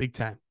 Big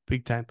time.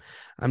 Big time.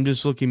 I'm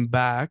just looking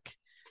back.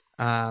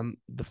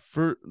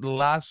 The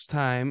last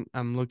time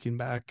I'm looking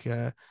back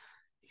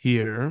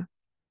here,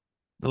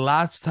 the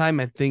last time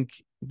I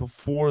think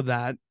before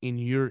that in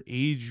your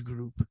age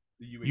group,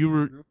 you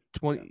were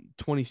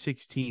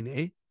 2016,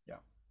 eh? Yeah.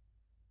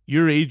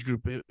 Your age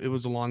group, it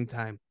was a long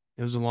time.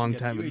 It was a long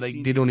time.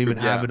 Like they don't even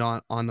have it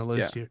on the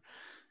list here.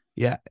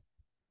 Yeah.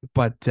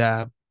 But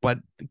a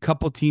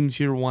couple teams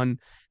here won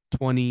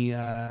 20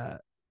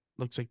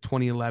 looks like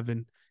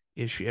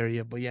 2011-ish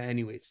area. But yeah,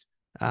 anyways.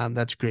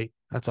 That's great.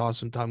 That's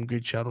awesome, Tom.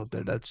 Great shout out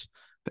there. That's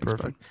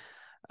perfect.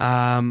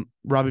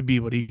 Robbie B,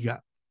 what do you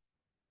got?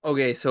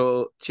 Okay,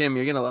 so Jim,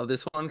 you're gonna love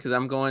this one because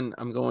I'm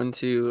going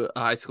to a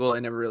high school I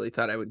never really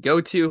thought I would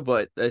go to,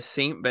 but the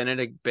St.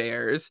 Benedict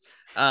Bears.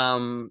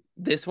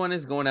 This one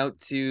is going out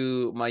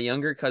to my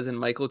younger cousin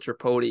Michael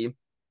Tripodi,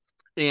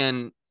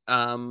 and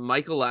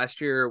Michael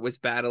last year was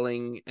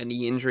battling a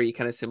knee injury,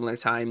 kind of similar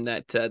time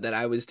that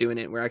I was doing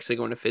it. We're actually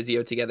going to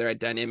physio together at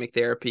Dynamic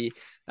Therapy.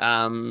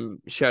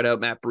 Shout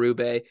out Matt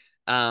Brube.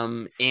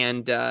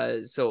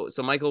 So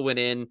Michael went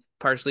in,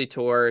 partially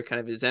tore kind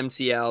of his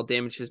MCL,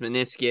 damaged his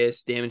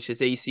meniscus, damaged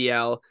his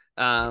ACL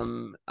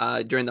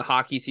during the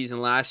hockey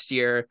season last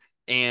year.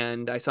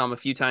 And I saw him a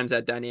few times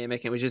at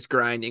Dynamic and was just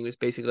grinding. It was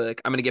basically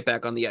like, I'm going to get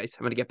back on the ice.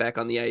 I'm going to get back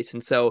on the ice.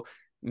 And so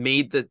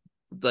made the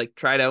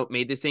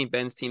St.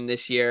 Ben's team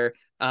this year.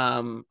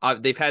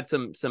 They've had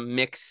some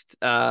mixed,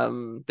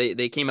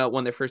 they came out,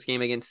 won their first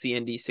game against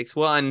CND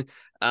 6-1,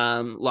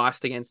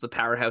 lost against the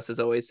powerhouse as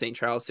always, St.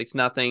 Charles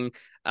 6-0,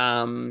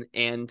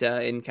 and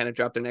kind of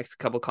dropped their next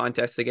couple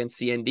contests against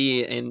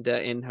CND and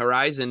in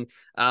Horizon.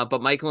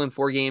 But Michael in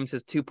 4 games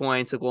has 2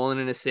 points, a goal and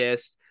an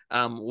assist.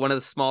 One of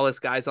the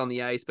smallest guys on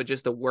the ice, but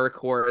just a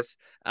workhorse,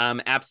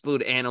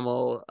 absolute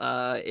animal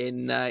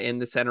in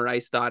the center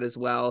ice dot as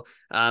well.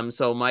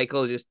 So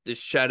Michael just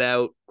shut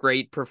out,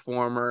 great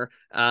performer,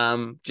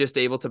 just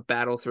able to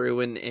battle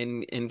through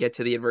and get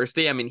to the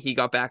adversity. I mean, he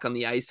got back on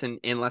the ice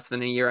in less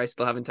than a year. I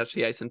still haven't touched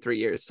the ice in 3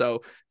 years.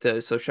 So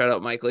shout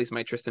out Michael. He's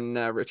my Tristan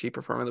Ritchie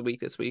performer of the week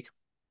this week.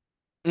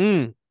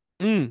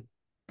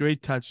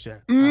 Great touch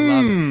there.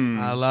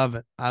 I love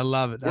it.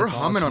 That's We're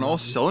humming on all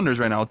cylinders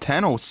right now.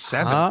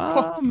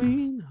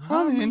 10:07.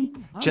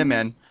 Humming. Jim,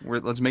 man,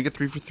 let's make it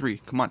 3 for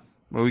 3. Come on.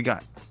 What do we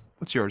got?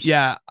 What's yours?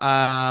 Yeah.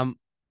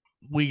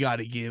 We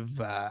gotta give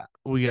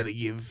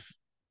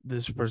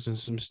this person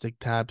some stick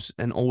taps.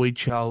 An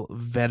OHL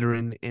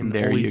veteran and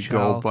there OHL you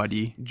go,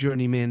 buddy.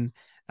 Journeyman,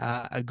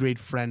 a great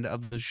friend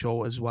of the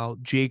show as well.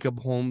 Jacob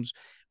Holmes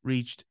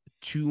reached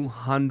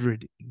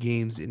 200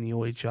 games in the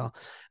OHL.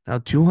 Now,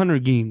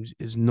 200 games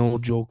is no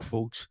joke,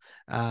 folks.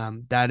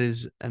 That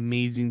is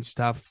amazing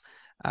stuff.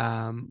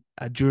 A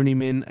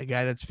journeyman, a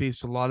guy that's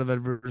faced a lot of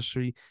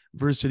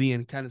adversity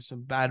and kind of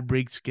some bad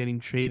breaks getting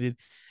traded,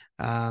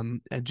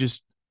 and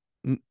just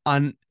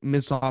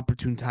missed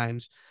unopportune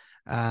times.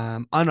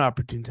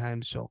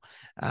 So,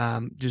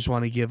 just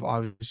want to give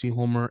obviously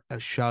Homer a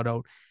shout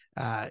out.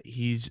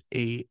 He's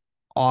a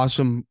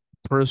awesome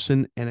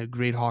person and a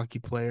great hockey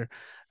player.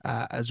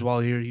 As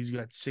well here. He's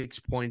got 6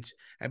 points.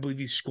 I believe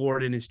he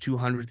scored in his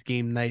 200th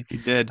game night. He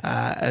did.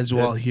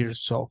 Well here.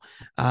 So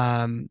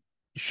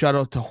shout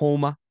out to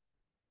Homa.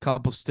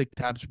 Couple stick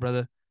taps,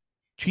 brother.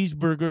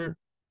 Cheeseburger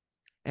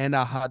and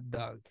a hot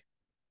dog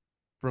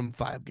from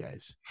Five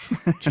Guys.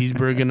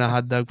 Cheeseburger and a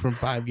hot dog from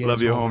Five Guys.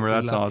 Love you, Homer.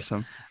 That's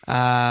awesome.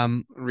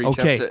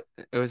 Okay.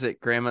 Was it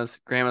Grandma's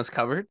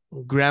Cupboard?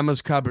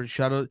 Grandma's Cupboard.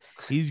 Shout out.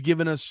 He's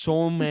given us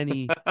so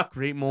many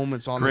great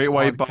moments on Great this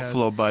White podcast.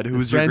 Buffalo, bud.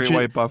 Who's your Great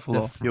White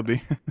Buffalo? You'll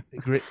be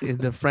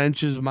the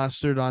French's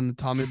mustard on the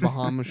Tommy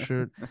Bahama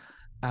shirt.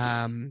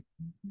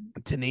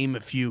 To name a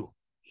few.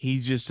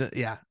 He's just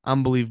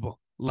unbelievable.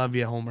 Love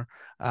you, Homer.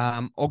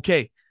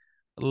 Okay.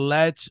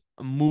 Let's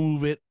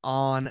move it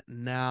on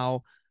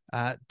now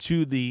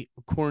to the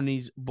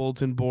Corny's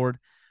bulletin board.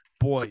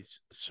 boys,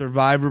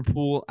 Survivor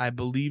pool. I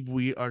believe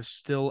we are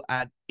still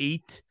at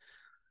 8.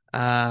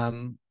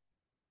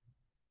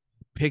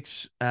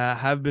 Picks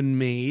have been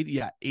made.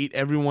 Yeah, 8.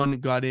 Everyone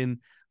got in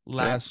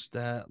last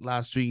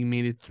week and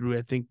made it through.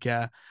 I think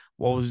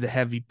what was the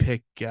heavy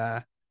pick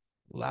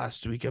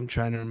last week? I'm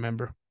trying to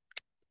remember.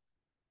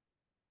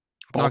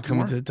 Baltimore? Not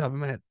coming to the top of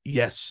my head.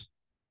 Yes.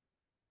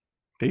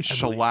 They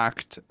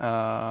shellacked.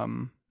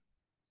 No,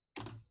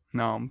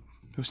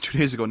 it was 2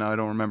 days ago now. I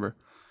don't remember.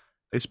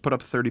 They just put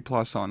up 30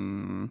 plus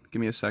on. Give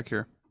me a sec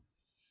here.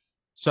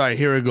 Sorry,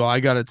 here we go. I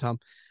got it, Tom.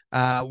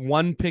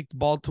 1 picked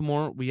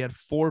Baltimore. We had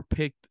 4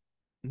 picked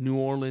New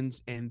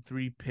Orleans and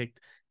 3 picked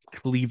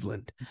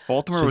Cleveland.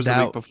 Baltimore was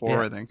the week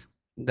before, I think.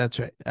 That's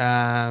right.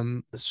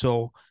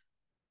 So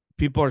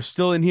people are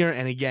still in here,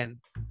 and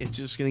again, it's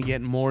just gonna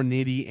get more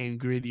nitty and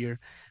grittier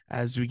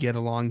as we get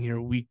along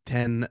here. Week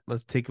 10.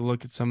 Let's take a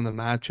look at some of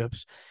the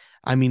matchups.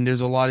 I mean,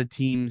 there's a lot of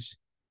teams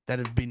that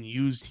have been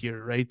used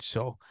here, right?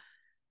 So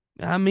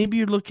maybe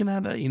you're looking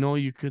at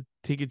you could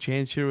take a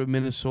chance here with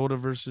Minnesota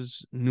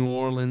versus New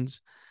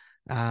Orleans.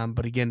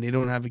 But again, they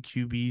don't have a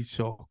QB,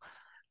 so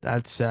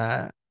that's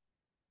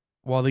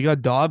well, they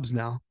got Dobbs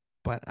now,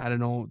 but I don't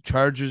know.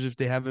 Chargers, if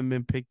they haven't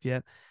been picked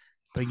yet.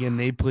 But again,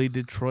 they play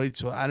Detroit,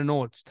 so I don't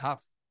know. It's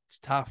tough. It's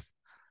tough.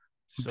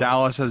 So,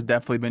 Dallas has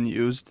definitely been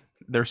used.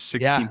 They're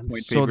 16-point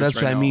favorites so that's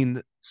right what now. I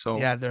mean. So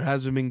yeah, there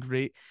hasn't been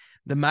great.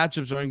 The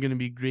matchups aren't going to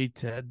be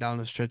great down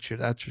the stretch here.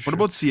 That's for sure. What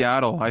about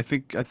Seattle? I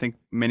think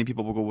many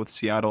people will go with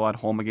Seattle at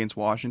home against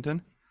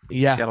Washington.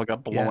 Yeah, Seattle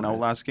got blown out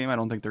last game. I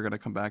don't think they're going to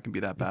come back and be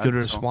that bad. Good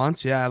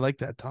response. Yeah, I like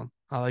that, Tom.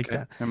 I like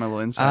that. I'm a little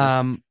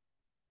insider.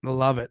 I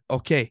love it.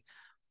 Okay,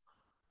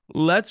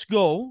 let's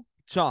go,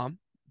 Tom,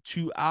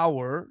 to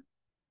our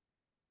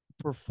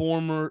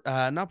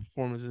not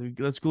performers.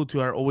 Let's go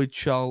to our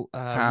OHL.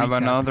 Have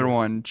another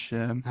one,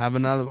 Jim. Have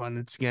another one.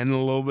 It's getting a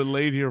little bit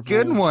late here.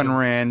 Good one,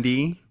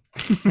 Randy.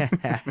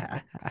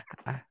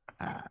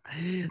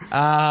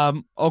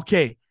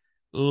 Okay,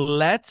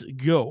 let's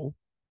go.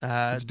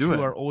 Let's do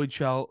our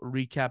OHL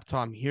recap.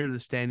 Tom, here are the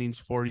standings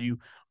for you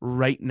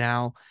right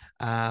now.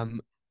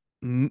 In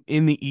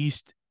the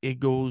East, it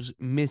goes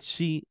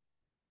Missy,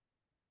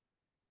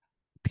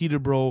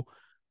 Peterborough,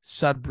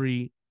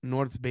 Sudbury,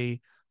 North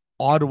Bay,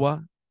 Ottawa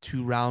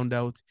to round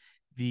out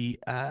the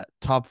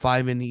top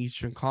 5 in the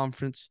Eastern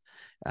Conference.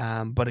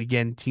 But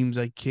again, teams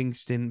like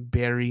Kingston,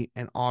 Barrie,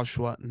 and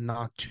Oshawa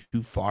not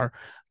too far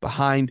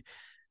behind.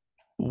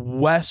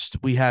 West,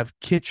 we have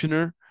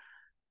Kitchener,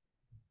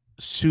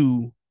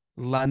 Sioux,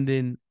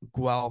 London,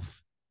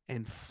 Guelph,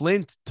 and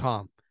Flint,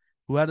 Tom,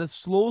 who had a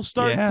slow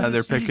start. Yeah,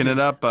 they're picking it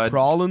up, but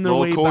crawling their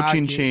way back little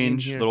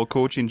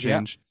coaching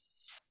change.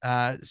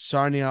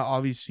 Sarnia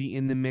obviously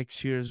in the mix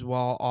here as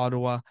well.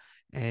 Ottawa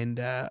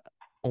and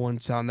Owen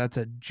Sound. That's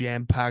a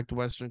jam-packed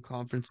Western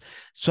Conference.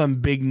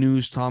 Some big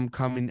news, Tom,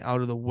 coming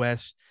out of the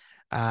West.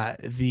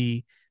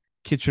 The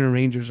Kitchener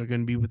Rangers are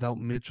going to be without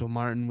Mitchell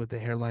Martin with a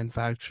hairline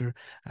fracture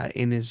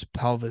in his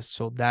pelvis.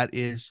 So that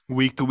is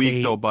week to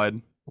week, though,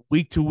 bud.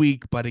 Week to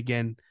week, but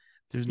again,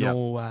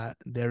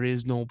 there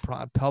is no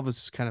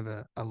pelvis is kind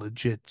of a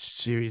legit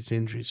serious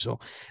injury, so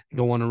you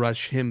don't want to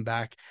rush him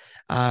back.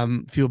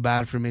 Feel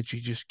bad for Mitch.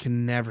 He just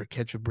can never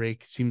catch a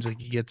break. Seems like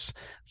he gets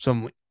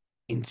some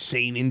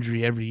insane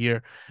injury every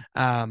year.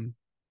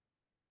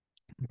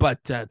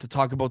 But to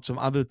talk about some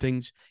other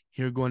things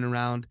here going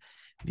around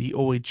the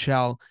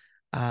OHL,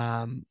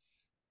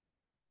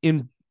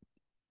 in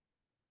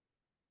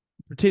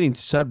pertaining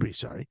to Sudbury,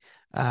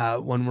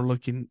 when we're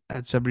looking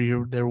at Sudbury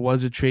here, there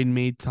was a trade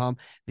made, Tom.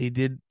 They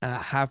did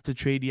have to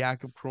trade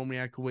Jakub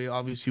Kromiak away,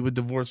 obviously, with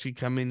Dvorsky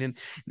coming in.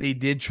 They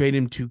did trade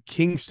him to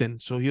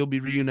Kingston, so he'll be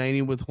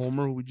reuniting with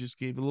Homer, who we just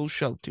gave a little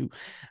shout to.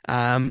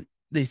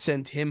 They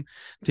sent him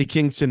to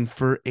Kingston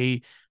for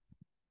a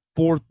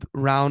 4th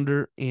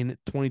rounder in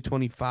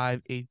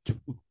 2025, a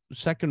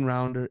 2nd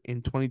rounder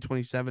in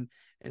 2027,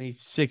 and a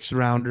 6th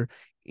rounder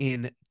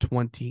in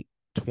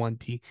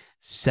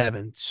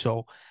 2027.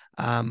 So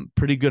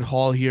pretty good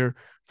haul here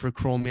for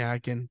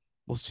Kromiak, and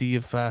we'll see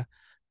if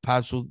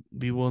Pats will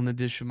be willing to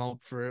dish him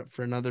out for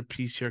another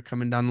piece here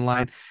coming down the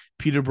line.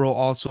 Peterborough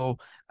also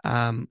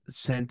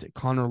sent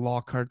Connor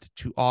Lockhart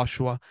to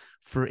Oshawa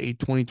for a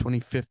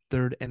 2025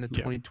 3rd and a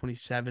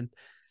 2027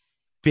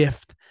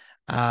 5th.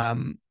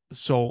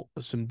 So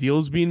some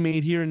deals being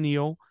made here in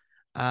Neo.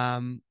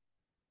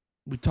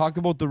 We talk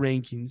about the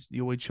rankings, the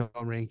OHL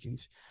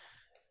rankings.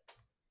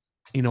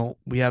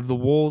 We have the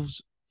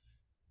Wolves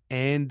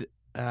and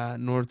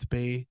North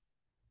Bay,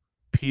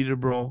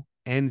 Peterborough,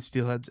 and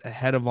Steelheads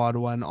ahead of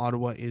Ottawa, and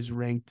Ottawa is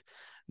ranked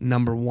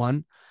number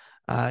 1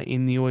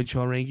 in the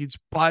OHL rankings.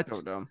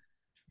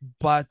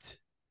 But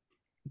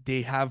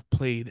they have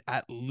played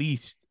at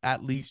least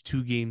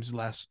 2 games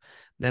less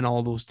than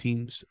all those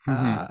teams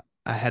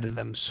ahead of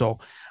them. So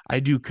I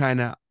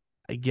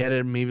get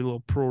it, maybe a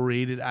little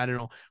prorated. I don't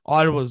know.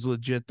 Ottawa's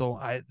legit though.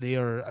 They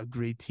are a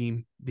great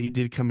team. They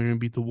did come here and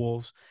beat the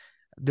Wolves.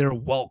 They're a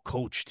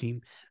well-coached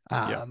team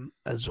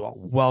as well.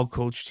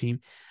 Well-coached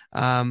team.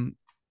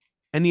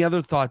 Any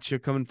other thoughts here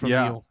coming from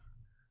you?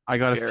 I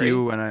got a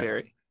few,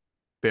 and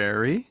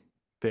Barry.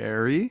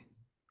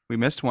 We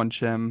missed one,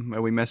 Chim.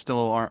 We missed a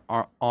little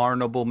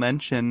honorable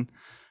mention.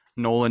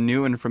 Nolan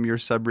Newton from your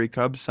Sudbury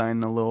Cubs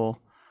signed a little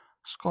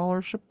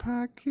scholarship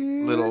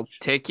package. Little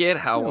ticket.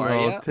 How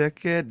are you?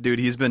 Ticket. Dude,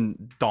 he's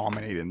been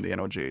dominating the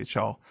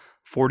NOJHL.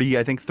 40,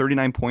 I think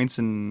 39 points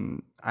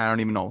in, I don't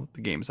even know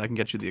the games. I can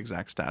get you the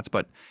exact stats,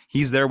 but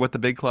he's there with the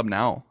big club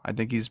now. I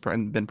think he's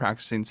been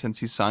practicing since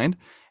he signed,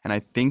 and I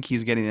think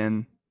he's getting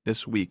in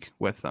this week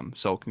with them.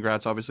 So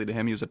congrats, obviously, to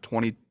him. He was a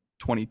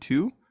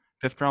 2022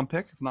 fifth-round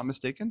pick, if I'm not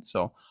mistaken.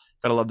 So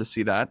gotta love to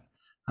see that.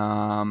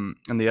 And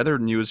the other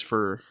news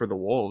for the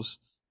Wolves,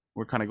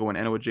 we're kind of going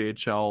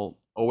NOJHL,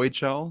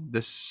 OHL.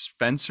 This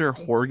Spencer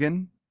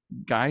Horgan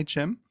guy,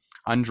 Chim,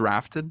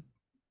 undrafted,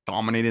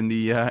 dominating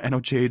the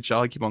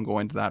NOJHL. I keep on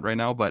going to that right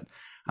now, but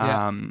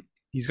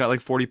he's got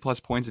like 40 plus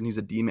points and he's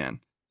a D-man.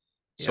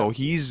 So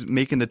he's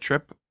making the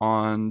trip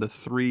on the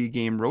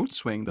 3-game road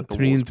swing that the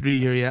 3 Wolves. and 3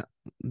 here, yeah.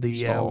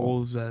 The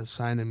Wolves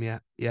sign him,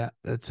 yeah.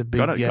 That's a big.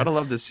 Gotta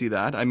love to see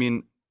that. I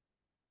mean,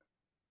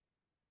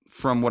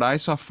 from what I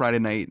saw Friday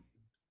night,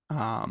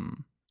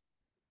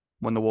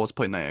 when the Wolves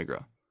played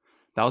Niagara,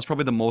 that was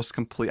probably the most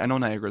complete. I know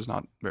Niagara's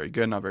not very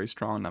good, not very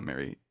strong,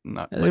 They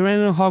ran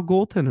in a hot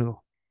goaltender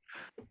though.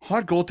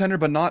 Hot goaltender,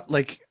 but not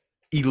like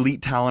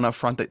elite talent up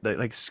front that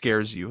like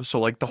scares you. So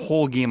like the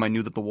whole game, I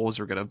knew that the Wolves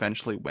were gonna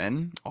eventually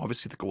win.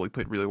 Obviously, the goalie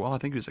played really well. I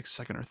think he was like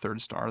second or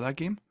third star of that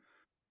game.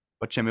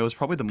 But Jim, it was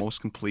probably the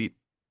most complete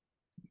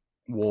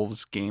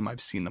Wolves game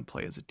I've seen them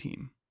play as a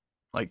team.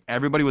 Like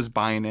everybody was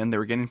buying in. They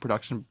were getting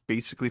production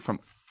basically from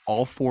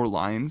all 4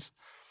 lines.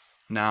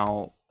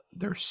 Now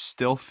they're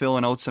still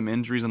filling out some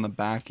injuries on the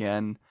back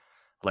end.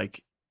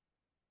 Like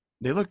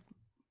they look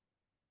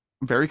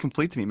very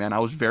complete to me, man. I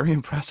was very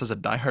impressed as a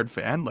diehard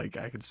fan. Like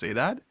I could say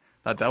that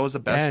was the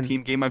best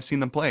team game I've seen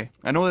them play.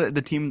 I know that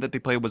the team that they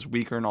played was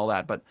weaker and all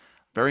that, but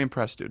very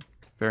impressed, dude.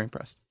 Very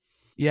impressed.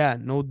 Yeah,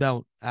 no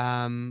doubt.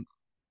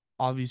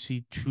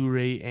 Obviously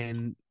Toure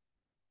and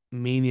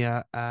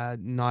Mania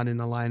not in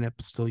the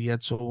lineup still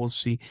yet, so we'll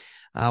see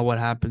what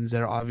happens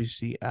there.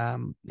 Obviously,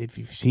 if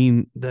you've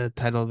seen the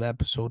title of the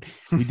episode,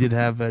 we did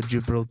have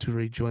Djibril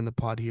Toure join the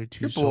pod here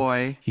too. Good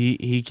boy. So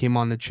he came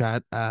on the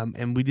chat,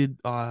 and we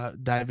did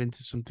dive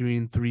into some 3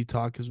 and 3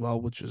 talk as well,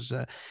 which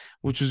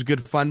was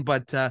good fun.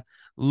 But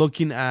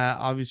looking at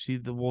obviously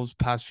the Wolves'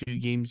 past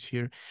few games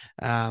here,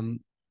 on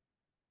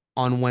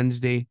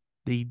Wednesday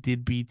they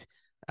did beat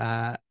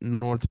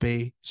North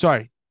Bay.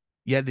 Sorry.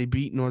 Yeah, they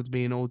beat North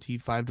Bay in OT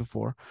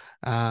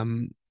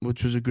 5-4,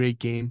 which was a great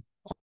game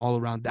all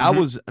around. That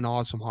was an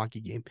awesome hockey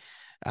game.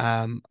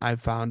 I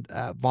found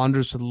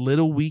Vonder's a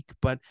little weak,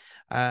 but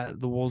the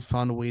Wolves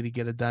found a way to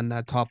get it done.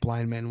 That top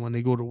line, man, when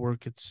they go to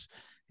work, it's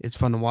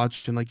fun to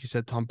watch. And like you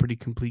said, Tom, pretty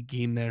complete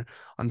game there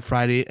on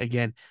Friday.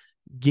 Again,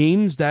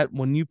 games that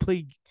when you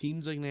play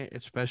teams like that,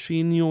 especially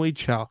in the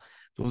OHL,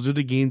 those are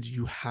the games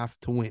you have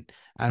to win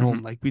at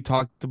home. Like we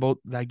talked about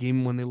that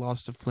game when they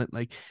lost to Flint.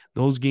 Like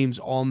those games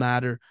all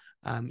matter.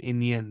 In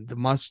the end,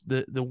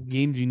 the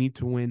games you need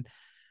to win,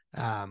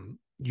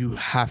 you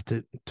have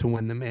to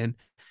win them. And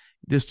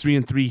this 3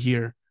 and 3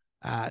 here,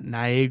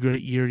 Niagara,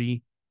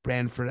 Erie,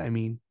 Brantford. I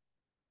mean,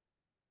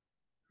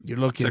 you're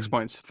looking 6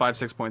 points,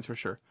 6 points for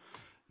sure.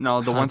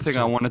 Now, the 100%. One thing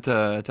I wanted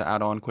to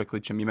add on quickly,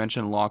 Jim, you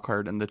mentioned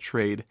Lockhart and the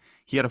trade.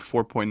 He had a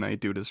 4-point night,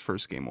 dude, his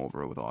first game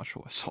over with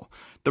Oshawa. So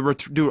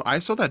dude, I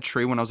saw that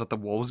trade when I was at the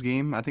Wolves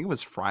game. I think it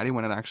was Friday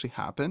when it actually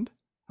happened.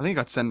 I think it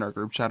got sent in our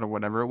group chat or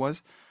whatever it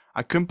was.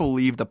 I couldn't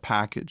believe the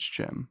package,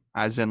 Jim.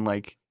 As in,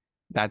 like,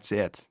 that's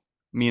it.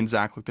 Me and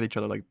Zach looked at each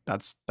other like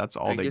that's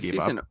all they gave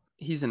up.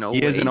 He's an OA.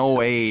 He is an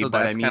OA, so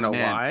but that's kind of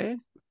why.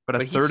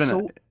 But a third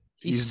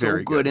he's so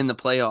very good in the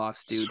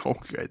playoffs, dude. So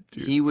good,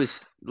 dude. He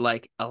was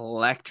like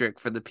electric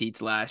for the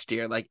Petes last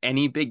year. Like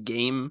any big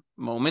game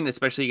moment,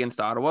 especially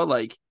against Ottawa,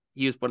 like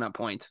he was putting up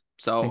points.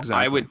 So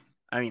exactly.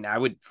 I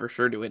would for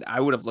sure do it. I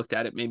would have looked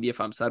at it maybe if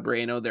I'm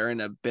Sudbury. I know they're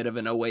in a bit of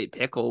an OA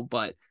pickle,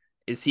 but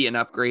is he an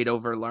upgrade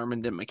over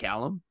Larmond and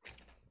McCallum?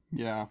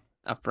 Yeah.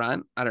 Up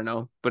front? I don't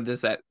know. But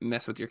does that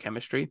mess with your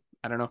chemistry?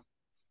 I don't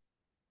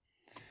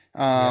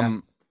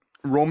know.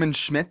 Roman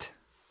Schmidt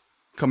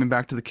coming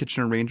back to the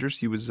Kitchener Rangers.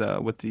 He was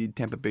with the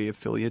Tampa Bay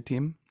affiliate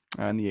team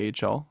in the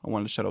AHL. I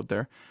wanted to shout out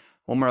there.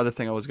 One more other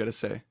thing I was going to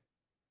say.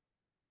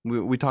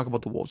 We talk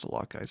about the Wolves a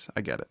lot, guys.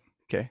 I get it.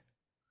 Okay.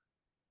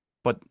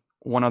 But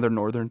one other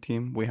Northern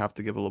team we have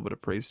to give a little bit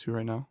of praise to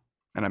right now.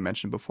 And I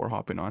mentioned before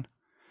hopping on.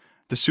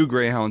 The Sioux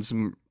Greyhounds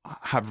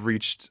have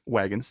reached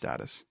wagon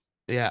status.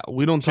 Yeah,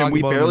 we don't talk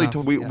about them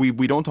enough.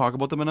 We don't talk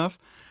about them enough.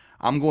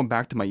 I'm going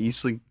back to my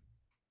East League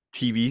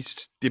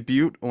TV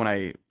debut when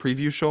I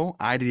preview show.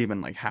 I didn't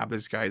even like have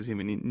this guys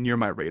even near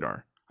my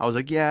radar. I was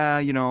like,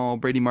 yeah,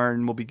 Brady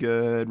Martin will be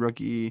good,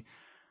 rookie.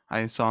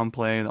 I saw him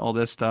play and all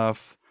this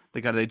stuff.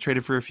 They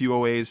traded for a few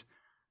OAs,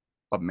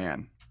 but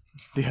man,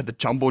 they had the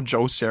Jumbo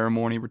Joe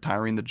ceremony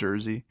retiring the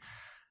jersey.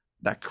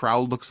 That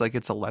crowd looks like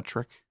it's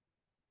electric.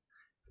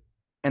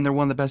 And they're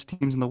one of the best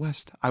teams in the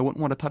West. I wouldn't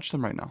want to touch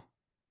them right now.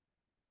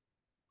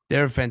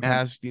 They're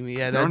fantastic team.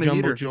 Yeah, they're that on a Jumbo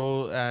heater.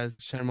 Joe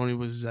ceremony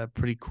was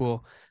pretty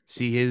cool.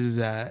 See his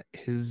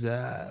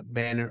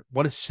banner.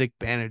 What a sick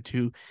banner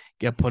to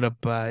get put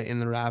up in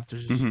the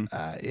rafters. Mhm.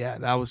 Yeah,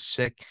 that was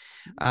sick.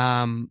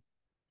 Um,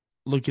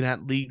 Looking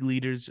at league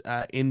leaders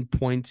in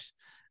points,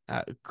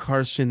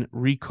 Carson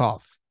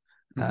Rieckhoff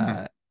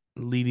Mhm.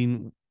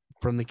 leading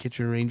from the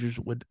Kitchen Rangers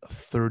with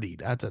 30.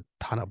 That's a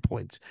ton of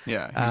points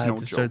Yeah, he's no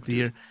to start joke, the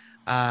dude.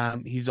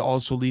 year. He's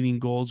also leading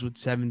goals with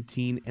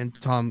 17. And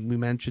Tom, we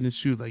mentioned his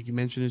suit, like you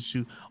mentioned his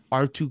suit.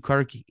 R2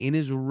 Karki in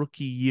his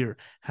rookie year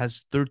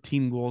has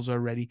 13 goals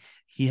already.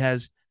 He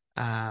has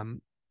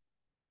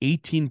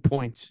 18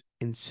 points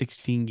in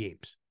 16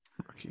 games.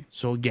 Rookie.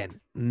 So again,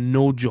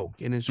 no joke.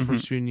 In his Mhm.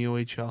 first year in the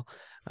OHL,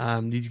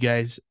 these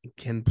guys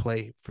can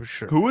play for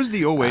sure. Who was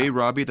the OA,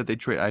 Robbie, that they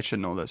trade? I should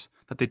know this.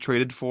 That they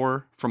traded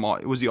for from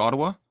was the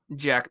Ottawa?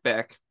 Jack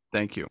Beck.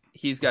 Thank you.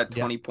 He's got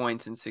 20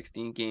 points in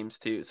 16 games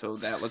too, so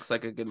that looks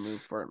like a good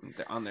move for him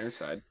on their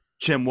side.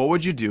 Jim, what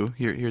would you do?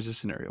 Here's a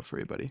scenario for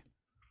you, buddy.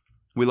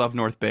 We love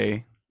North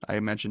Bay. I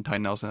mentioned Ty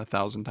Nelson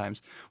 1,000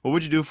 times. What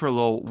would you do for a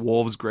little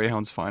Wolves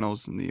Greyhounds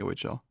finals in the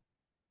OHL?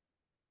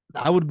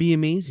 That would be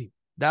amazing.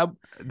 That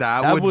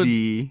would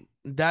be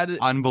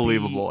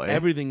unbelievable. Be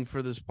everything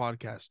for this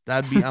podcast.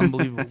 That'd be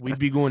unbelievable. We'd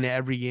be going to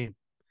every game.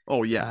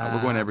 Oh yeah,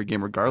 we're going to every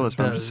game regardless.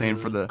 But I'm just saying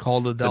for the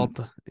call the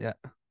Delta. Yeah.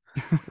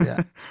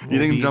 Yeah. You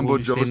think Jumbo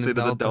Joe stayed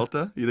at the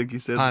Delta? You think he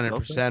stayed at the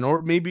Delta? 100%.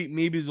 Or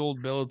maybe his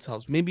old billet's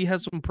house. Maybe he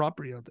has some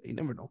property out there. You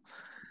never know.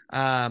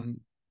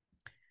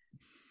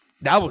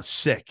 That was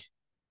sick.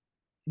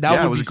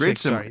 That would be sick.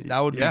 Sorry. That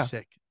would be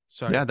sick.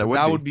 Sorry. Yeah, that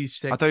would be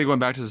sick. I thought you were going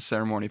back to the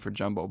ceremony for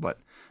Jumbo, but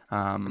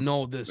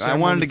no, I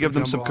wanted to give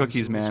them some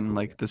cookies, man. Cool.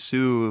 Like the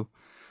Sioux,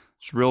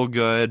 it's real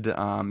good.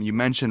 You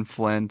mentioned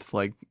Flint.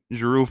 Like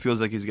Giroux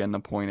feels like he's getting a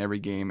point every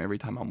game, every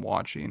time I'm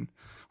watching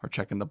or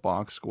checking the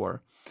box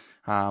score.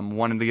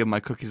 Wanted to give my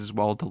cookies as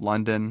well to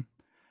London.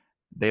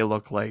 They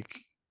look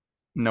like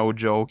no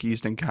joke.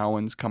 Easton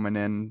Cowan's coming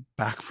in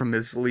back from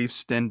his Leaf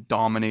stint,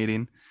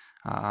 dominating.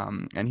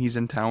 And he's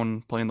in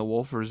town playing the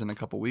Wolfers in a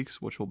couple weeks,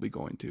 which we'll be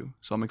going to.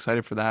 So I'm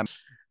excited for that.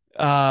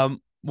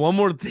 One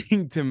more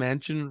thing to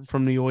mention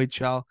from the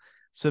OHL.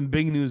 Some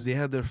big news. They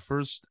had their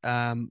first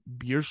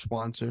beer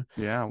sponsor.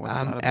 Yeah, what's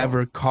that about?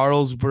 Ever.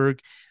 Carlsberg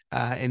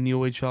and the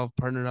OHL have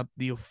partnered up,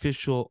 the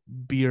official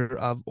beer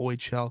of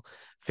OHL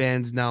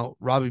fans. Now,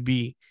 Robbie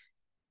B,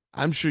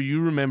 I'm sure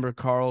you remember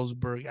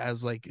Carlsberg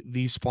as like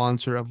the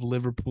sponsor of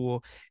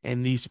Liverpool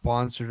and the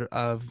sponsor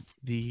of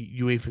the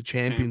UEFA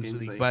Champions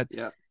League. But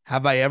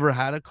have I ever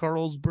had a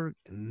Carlsberg?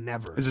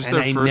 Never. Is this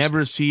their first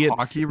never see it.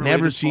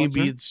 Never see it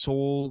be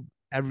sold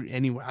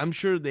anywhere. I'm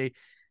sure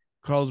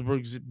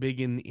Carlsberg's big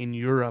in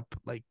Europe,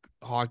 like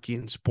hockey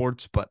and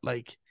sports, but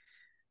like,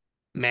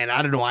 man,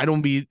 I don't know. I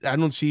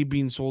don't see it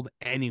being sold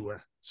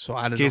anywhere. So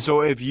I don't know. Okay,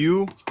 so if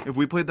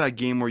we played that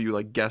game where you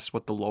like guess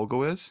what the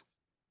logo is,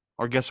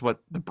 or guess what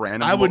the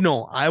brand is, I would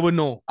know. I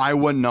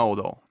wouldn't know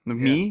though.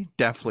 Me,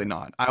 definitely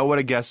not. I would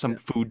have guessed some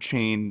food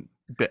chain,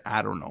 but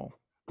I don't know.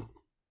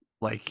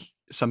 Like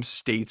some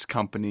States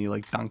company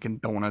like Dunkin'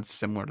 Donuts,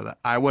 similar to that.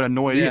 I would have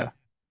no idea. Yeah.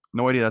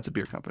 No idea that's a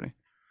beer company.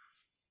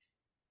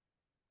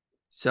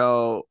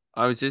 So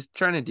I was just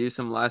trying to do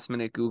some last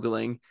minute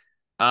Googling.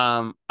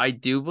 I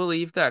do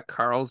believe that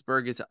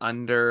Carlsberg is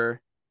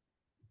under,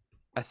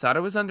 I thought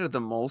it was under the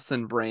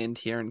Molson brand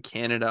here in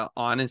Canada,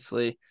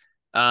 honestly.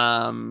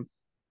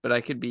 But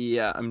I could be,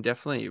 I'm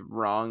definitely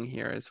wrong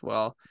here as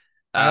well.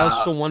 I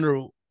also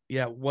wonder,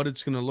 what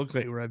it's going to look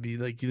like, Rebby.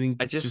 Like, you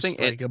think I just think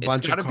like a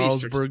bunch of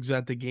Carlsbergs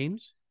at the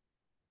games?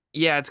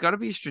 Yeah, it's got to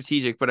be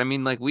strategic. But I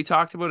mean, like we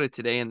talked about it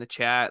today in the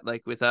chat,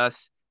 like with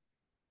us,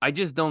 I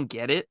just don't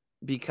get it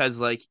because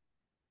like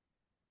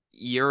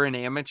you're an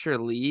amateur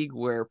league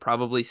where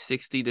probably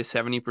 60 to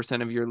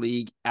 70% of your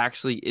league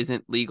actually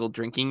isn't legal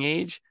drinking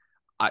age.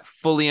 I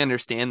fully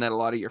understand that a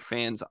lot of your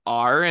fans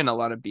are and a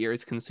lot of beer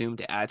is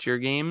consumed at your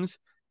games.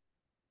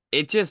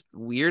 It just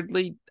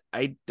weirdly,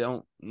 I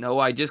don't know.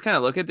 I just kind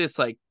of look at this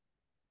like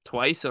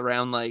twice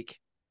around, like,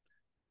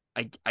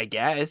 I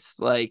guess,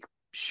 like,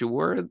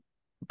 sure,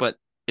 but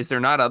is there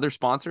not other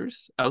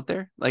sponsors out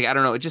there? Like, I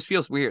don't know. It just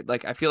feels weird.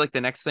 Like, I feel like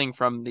the next thing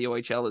from the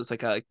OHL is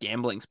like a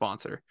gambling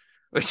sponsor.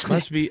 Which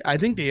must be. I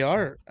think they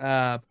are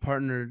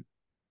partnered.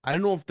 I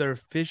don't know if they're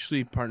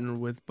officially partnered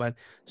with, but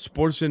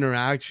Sports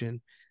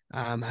Interaction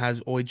has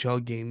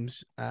OHL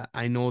games.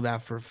 I know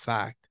that for a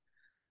fact.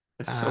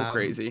 It's so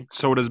crazy.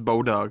 So does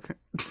Bodog,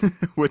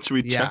 which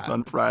we checked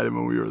on Friday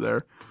when we were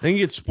there. I think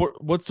it's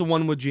What's the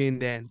one with Jay and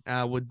Dan?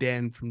 With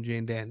Dan from Jay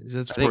and Dan? Is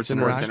that Sports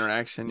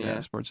Interaction? Yeah,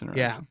 Sports Interaction.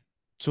 Yeah.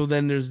 So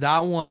then there's that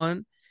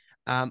one.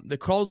 The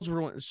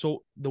Carlsberg one.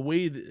 So the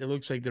way that it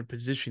looks like they're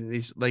positioned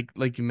is like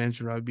you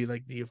mentioned, it would be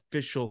like the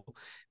official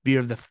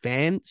beer of the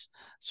fans.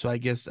 So I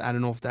guess I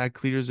don't know if that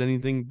clears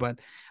anything, but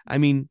I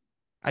mean,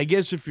 I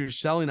guess if you're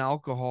selling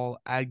alcohol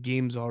at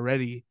games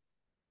already,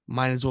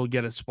 might as well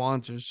get a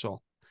sponsor.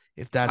 So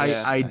if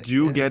that's I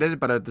do get it,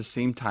 but at the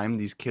same time,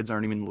 these kids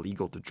aren't even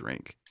legal to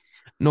drink.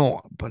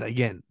 No, but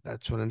again,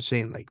 that's what I'm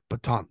saying. Like,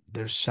 but Tom,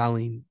 they're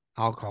selling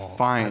alcohol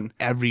at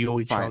every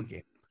OHL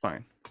game.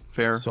 Fine.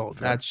 Fair. So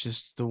that's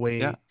just the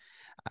way.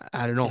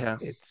 I don't know. Yeah.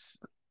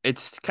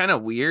 It's kind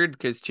of weird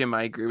because Jim,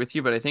 I agree with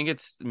you, but I think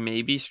it's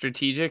maybe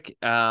strategic.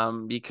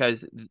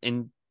 Because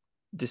in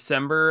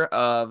December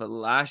of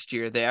last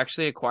year, they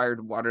actually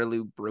acquired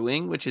Waterloo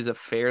Brewing, which is a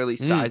fairly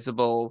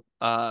sizable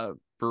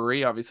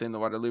brewery, obviously in the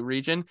Waterloo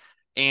region.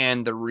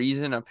 And the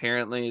reason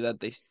apparently that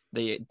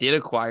they did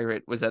acquire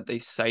it was that they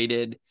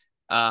cited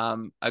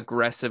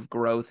aggressive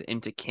growth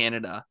into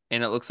Canada.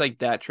 And it looks like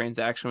that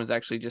transaction was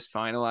actually just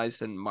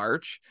finalized in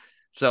March.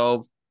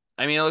 So,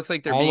 I mean, it looks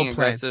like they're All being a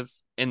plan. aggressive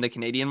in the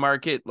Canadian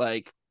market.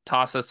 Like,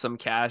 toss us some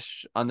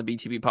cash on the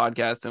BTB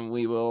podcast and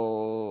we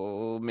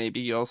will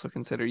maybe also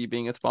consider you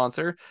being a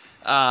sponsor.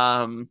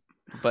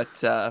 But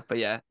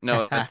yeah,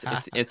 no,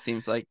 it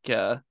seems like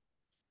yeah,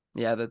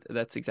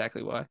 that's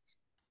exactly why.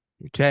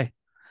 Okay.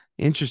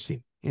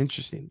 Interesting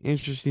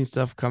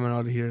stuff coming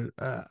out of here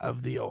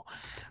of the O.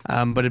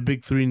 But a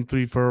big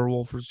 3-3 for our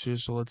Wolfers here.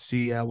 So let's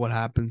see what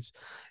happens.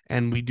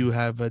 And we do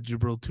have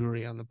Djibril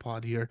Toure on the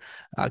pod here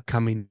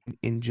coming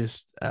in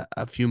just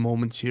a few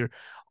moments here.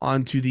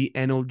 On to the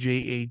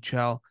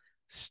NOJHL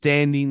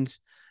standings.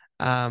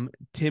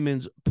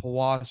 Timmins,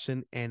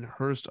 Powassan, and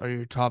Hearst are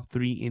your top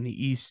three in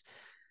the East.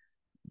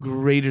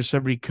 Greater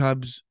Sudbury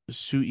Cubs,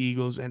 Sioux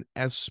Eagles, and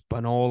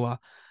Espanola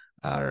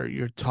are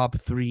your top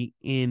three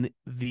in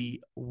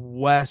the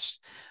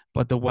West,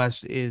 but the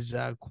West is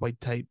quite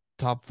tight.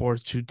 Top four,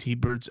 two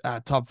T-Birds,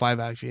 top five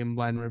actually in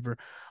Blind River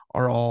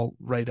are all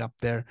right up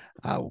there,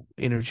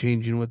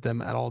 interchanging with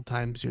them at all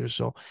times here.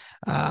 So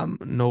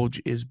Noj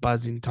is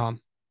buzzing, Tom.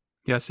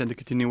 Yes, and to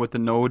continue with the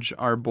Noj,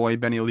 our boy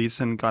Benny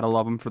Leeson, gotta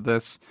love him for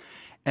this.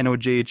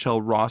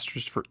 NOJHL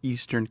rosters for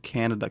Eastern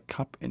Canada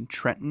Cup in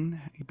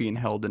Trenton, being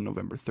held in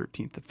November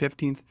 13th to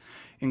 15th,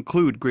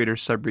 include Greater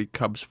Sudbury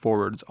Cubs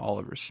forwards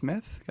Oliver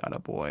Smith, got a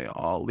boy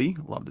Ollie,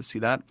 love to see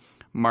that,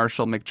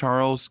 Marshall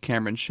McCharles,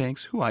 Cameron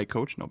Shanks, who I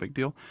coach, no big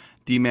deal,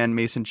 D-man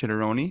Mason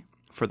Chitteroni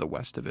for the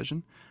West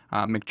Division,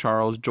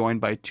 McCharles joined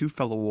by two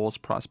fellow Wolves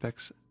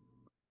prospects,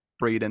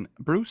 Braden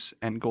Bruce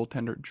and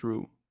goaltender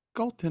Drew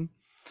Galton.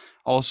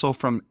 Also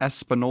from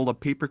Espanola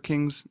Paper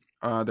Kings,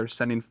 they're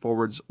sending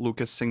forwards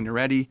Lucas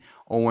Signoretti,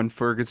 Owen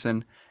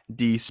Ferguson,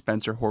 D.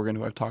 Spencer Horgan,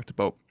 who I've talked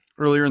about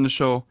earlier in the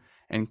show,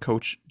 and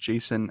coach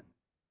Jason,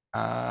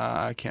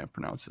 I can't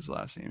pronounce his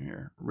last name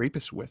here,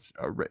 Rapeswitz?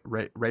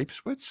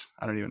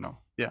 I don't even know.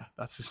 Yeah,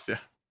 that's just,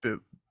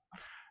 you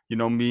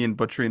know me and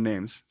butchering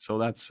names. So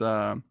that's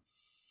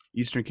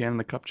Eastern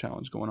Canada Cup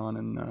Challenge going on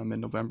in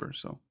mid-November.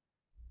 So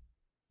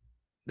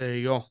there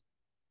you go.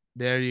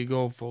 There you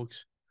go,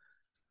 folks.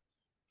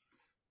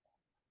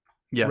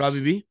 Yes.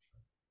 Robbie B?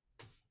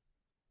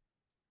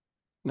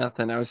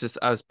 Nothing. I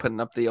was putting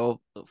up the old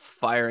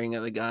firing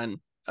of the gun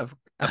of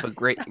a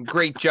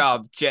great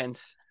job,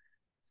 gents.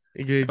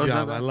 Great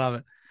job. I love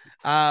it.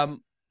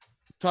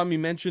 Tom, you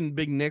mentioned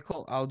Big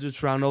Nickel. I'll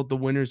just round out the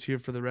winners here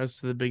for the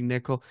rest of the Big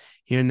Nickel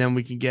here, and then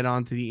we can get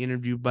on to the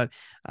interview. But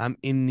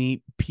in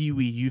the Pee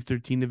Wee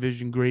U13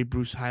 division, Grey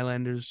Bruce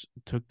Highlanders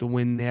took the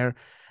win there.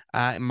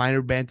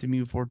 Minor Bantam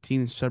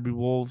U14 Sudbury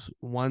Wolves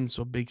won,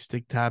 so big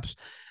stick taps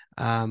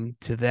to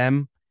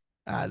them.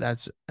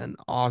 That's an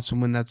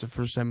awesome win. That's the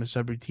first time a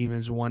Sudbury team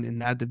has won in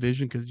that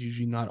division because it's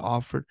usually not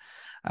offered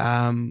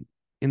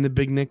in the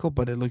Big Nickel,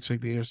 but it looks like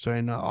they are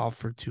starting to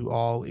offer to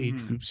all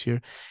age groups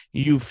here.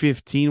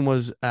 U15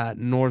 was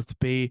North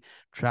Bay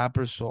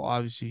Trappers, so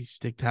obviously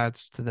stick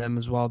tats to them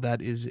as well.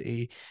 That is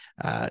a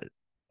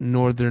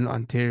Northern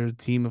Ontario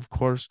team, of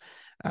course.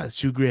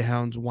 Sioux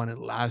Greyhounds won it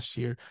last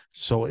year,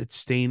 so it's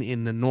staying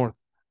in the North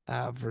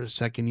for a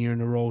second year in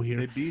a row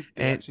here. They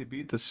actually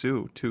beat the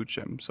Sioux too,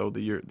 Jim. So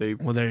the year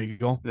well, there you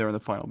go. They're in the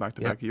final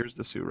back-to-back years,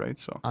 the Sioux, right?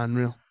 So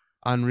unreal.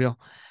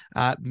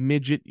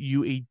 Midget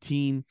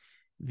U18,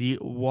 the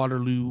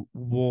Waterloo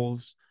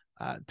Wolves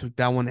took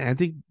that one. And I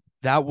think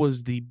that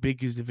was the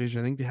biggest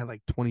division. I think they had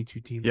like 22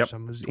 teams or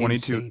something. It was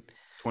 22. insane.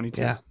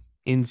 22. Yeah,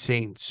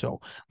 insane.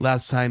 So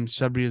last time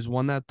Sudbury has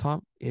won that,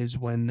 Tom, is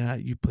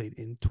when you played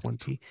in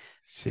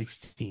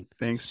 2016.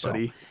 Thanks,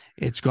 buddy.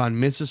 It's gone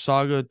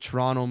Mississauga,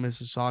 Toronto,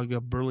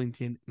 Mississauga,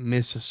 Burlington,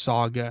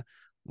 Mississauga,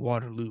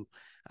 Waterloo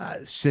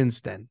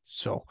since then.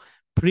 So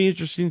pretty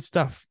interesting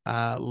stuff.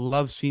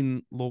 Love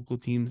seeing local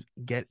teams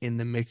get in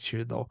the mix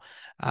here, though.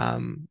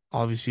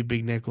 Obviously,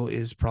 Big Nickel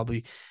is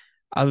probably,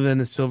 other than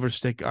the Silver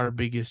Stick, our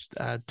biggest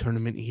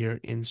tournament here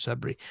in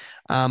Sudbury.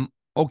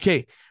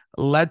 Okay,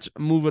 let's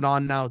move it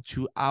on now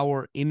to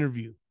our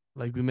interview,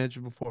 like we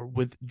mentioned before,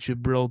 with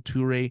Djibril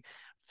Toure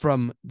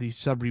from the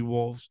Sudbury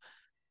Wolves.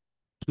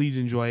 Please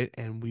enjoy it,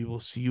 and we will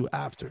see you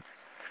after.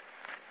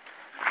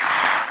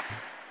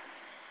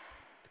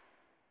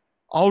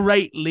 All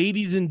right,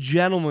 ladies and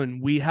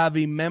gentlemen, we have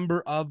a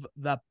member of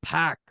the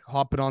pack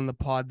hopping on the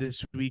pod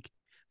this week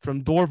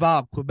from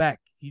Dorval, Quebec.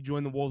 He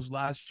joined the Wolves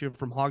last year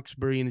from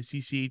Hawkesbury in the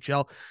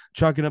CCHL,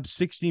 chalking up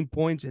 16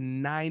 points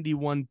and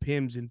 91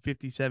 PIMs in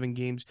 57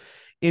 games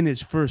in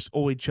his first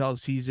OHL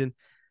season.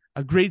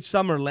 A great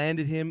summer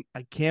landed him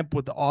a camp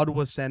with the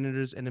Ottawa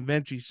Senators and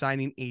eventually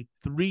signing a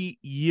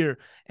 3-year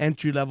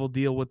entry-level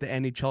deal with the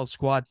NHL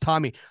squad.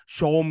 Tommy,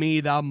 show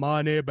me the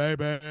money,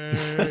 baby.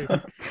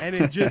 And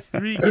in just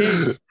 3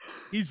 games,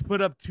 he's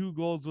put up 2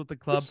 goals with the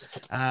club,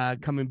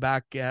 coming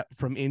back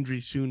from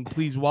injury soon.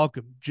 Please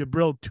welcome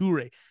Djibril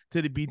Toure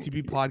to the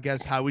BTB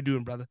podcast. How we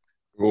doing, brother?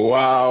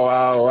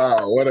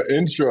 Wow. What an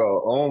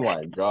intro. Oh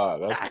my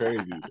God. That's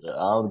crazy.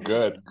 I'm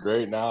good.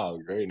 Great now.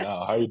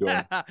 How you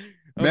doing?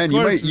 Man,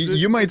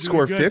 you might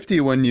score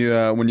 50 when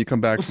you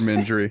come back from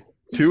injury.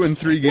 2 and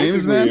 3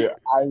 games, Basically, man.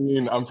 I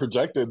mean, I'm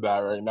projected that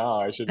right now.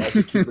 I should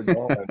keep it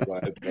going,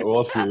 but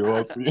we'll see.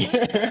 That's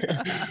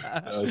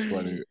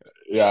funny.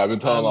 Yeah, I've been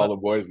telling all the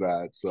boys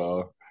that.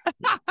 So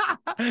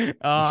oh,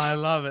 I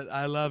love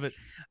it.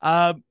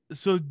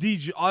 So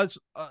DJ,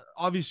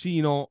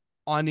 obviously,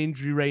 on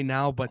injury right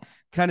now, but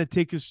kind of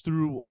take us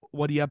through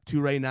what are you up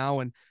to right now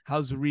and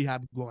how's the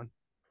rehab going?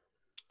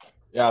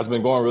 Yeah, it's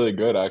been going really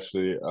good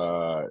actually.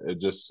 It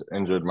just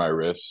injured my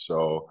wrist,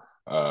 so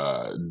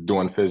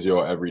doing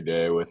physio every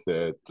day with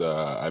it.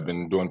 I've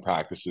been doing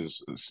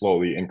practices,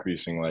 slowly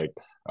increasing like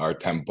our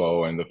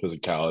tempo and the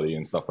physicality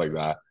and stuff like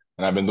that.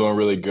 And I've been doing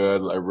really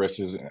good. My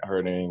wrist isn't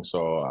hurting,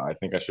 so I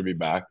think I should be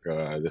back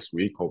this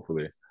week,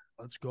 hopefully.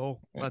 Let's go.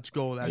 That's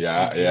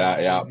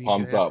yeah.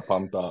 Pumped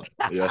up.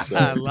 Yes, sir.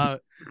 I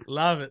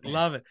love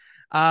it.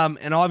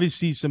 And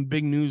obviously some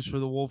big news for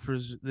the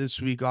Wolfers this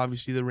week.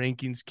 Obviously the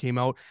rankings came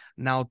out,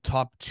 now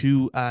top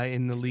 2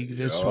 in the league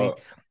this week.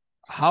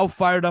 How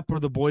fired up are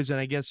the boys?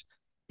 And I guess,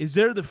 is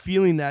there the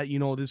feeling that,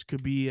 this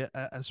could be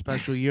a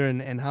special year,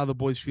 and how the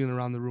boys feeling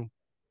around the room?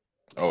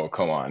 Oh,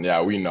 come on.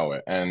 Yeah, we know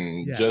it.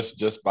 And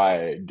just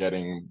by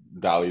getting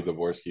Dali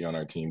Dvorsky on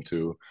our team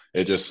too,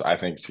 it just, I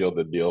think, sealed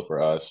the deal for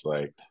us.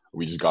 Like,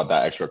 we just got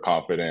that extra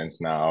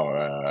confidence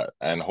now.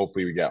 And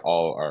hopefully we get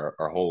all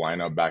our whole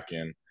lineup back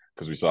in,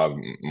 because we still have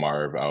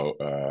Marv out,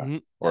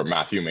 or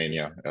Matthew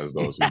Mania, as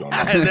those who don't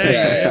know.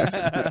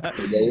 yeah.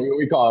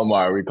 We call him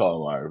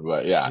Marv.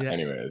 But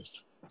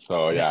anyways.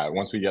 So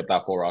once we get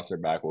that full roster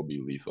back, we'll be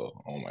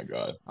lethal. Oh my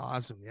God.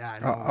 Awesome. Yeah.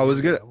 I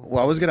was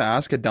gonna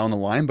ask it down the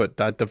line, but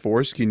that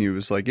Dvorsky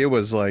news, like, it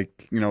was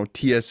like,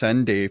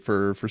 TSN day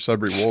for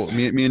Sudbury Wolves.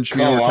 Me and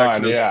Shmino were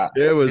texting.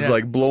 It was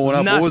like blowing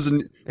up. Nuts.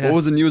 What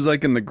was the news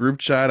like in the group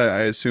chat?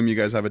 I assume you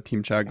guys have a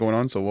team chat going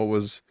on. So what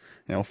was,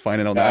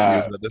 finding out that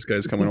news that this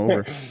guy's coming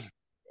over?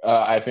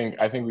 I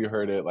think we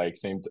heard it like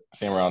same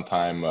around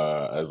time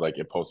as like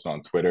it posted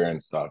on Twitter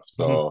and stuff.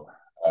 So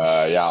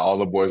all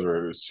the boys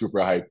were super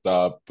hyped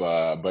up,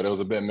 but it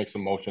was a bit mixed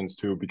emotions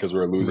too, because we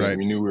were losing. Right.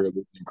 We knew we were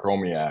losing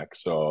Chromiak,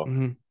 so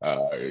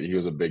he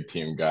was a big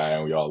team guy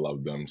and we all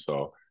loved him.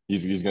 So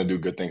he's gonna do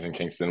good things in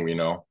Kingston, we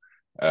know.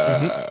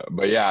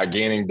 But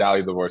gaining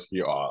Dali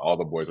Dvorsky, all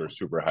the boys were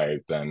super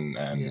hyped, and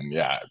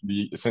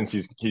since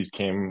he's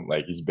came,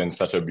 like, he's been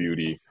such a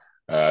beauty.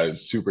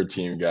 Super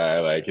team guy.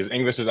 Like, his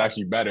English is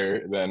actually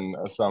better than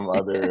some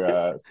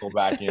other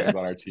Slovakians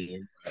on our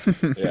team.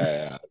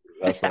 Yeah.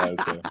 That's what I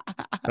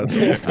would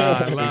say.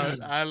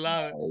 I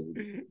love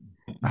it.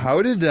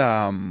 How did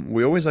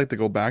we always like to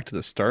go back to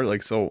the start?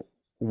 Like, so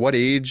what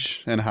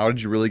age and how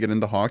did you really get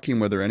into hockey,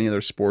 and were there any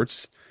other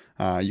sports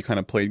you kind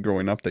of played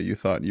growing up that you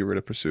thought you were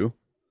to pursue?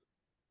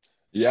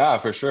 Yeah,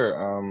 for sure.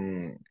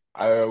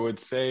 I would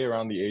say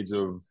around the age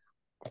of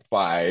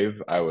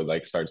 5, I would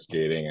like start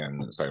skating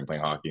and starting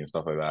playing hockey and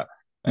stuff like that.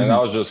 And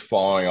that was just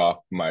following off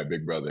my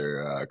big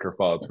brother,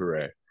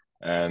 Toure.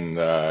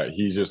 And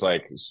he's just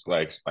like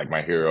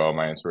my hero,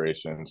 my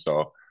inspiration.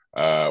 So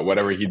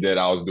whatever he did,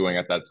 I was doing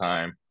at that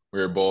time. We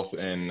were both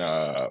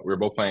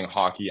playing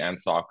hockey and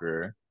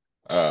soccer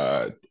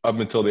up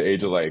until the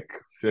age of like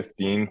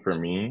 15 for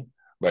me,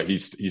 but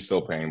he's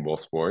still playing both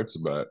sports.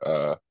 But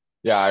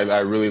I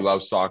really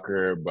love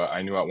soccer, but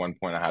I knew at one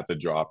point I had to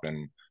drop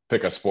and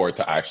pick a sport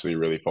to actually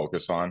really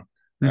focus on.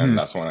 And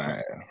that's when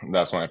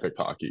I picked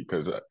hockey,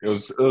 because it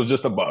was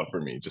just above for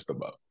me, just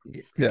above.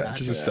 Yeah,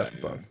 just a step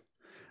above.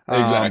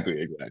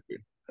 Exactly.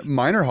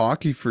 Minor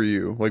hockey for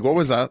you, like, what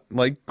was that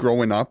like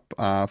growing up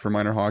for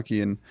minor hockey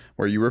and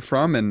where you were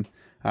from? And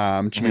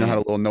Chimino had a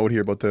little note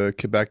here about the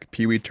Quebec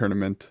Pee Wee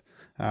tournament.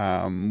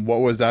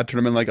 What was that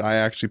tournament like? I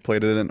actually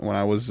played it when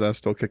I was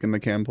still kicking the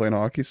can playing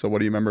hockey. So what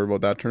do you remember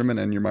about that tournament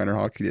and your minor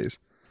hockey days?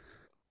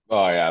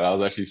 Oh yeah, that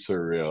was actually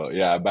surreal.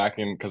 Yeah,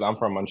 because I'm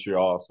from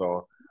Montreal,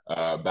 so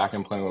back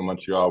in playing with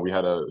Montreal, we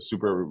had a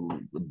super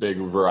big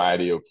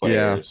variety of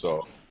players.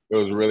 So it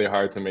was really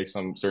hard to make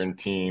some certain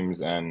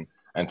teams and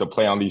to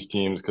play on these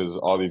teams, because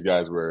all these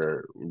guys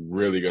were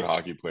really good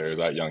hockey players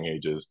at young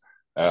ages.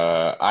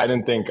 I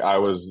didn't think I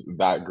was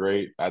that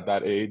great at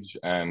that age,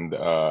 and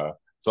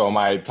so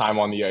my time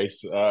on the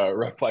ice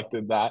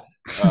reflected that.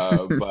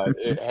 But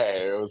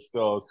it was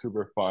still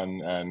super fun,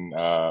 and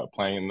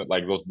playing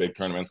like those big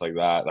tournaments like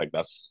that, like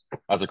that's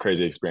a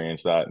crazy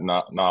experience that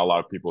not a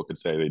lot of people could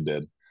say they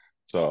did.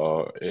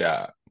 So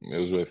yeah, it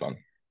was really fun.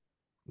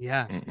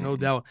 Yeah, no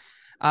doubt.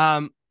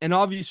 And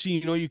obviously,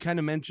 you kind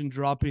of mentioned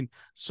dropping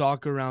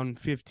soccer around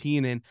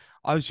 15, and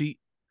obviously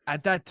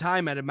at that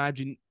time, I'd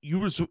imagine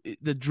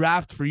the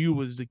draft for you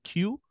was the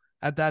Q.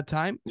 at that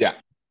time? Yeah.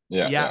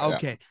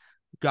 Okay.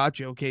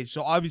 Gotcha. Okay.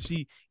 So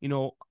obviously,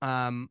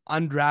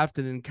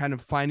 undrafted and kind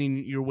of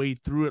finding your way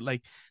through it.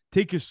 Like,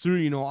 take us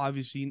through,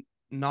 obviously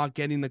not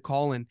getting the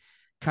call and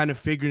kind of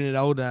figuring it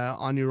out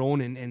on your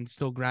own and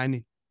still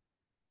grinding.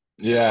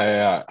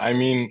 Yeah. I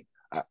mean,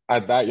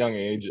 at that young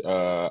age,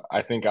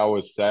 I think I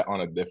was set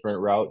on a different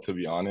route, to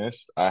be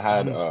honest. I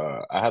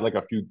had like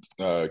a few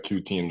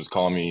Q teams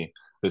call me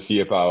to see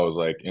if I was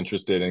like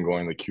interested in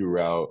going the Q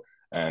route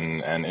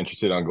and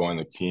interested on going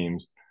the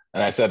teams.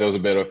 And I said it was a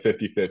bit of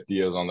 50-50.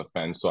 It was on the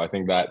fence. So I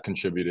think that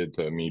contributed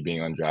to me being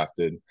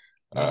undrafted,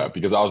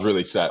 because I was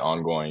really set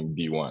on going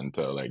D1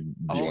 to like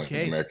D1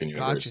 Okay. American Gotcha.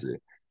 University.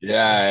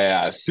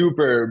 Yeah.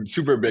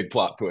 Super big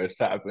plot twist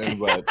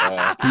happened, but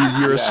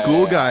you're a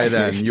school guy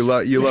then. You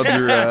love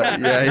your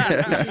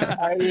yeah.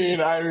 I mean,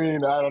 I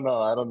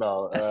don't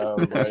know.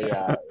 But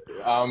yeah,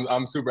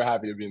 I'm super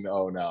happy to be in the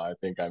O now. I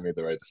think I made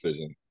the right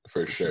decision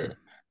for sure.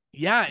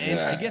 Yeah, and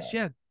I guess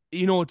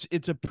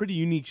it's a pretty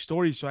unique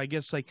story. So I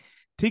guess like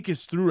take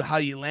us through how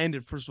you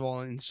landed first of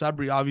all in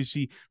Sudbury.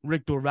 Obviously,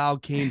 Rick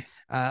Dorval came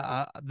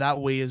that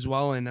way as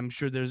well, and I'm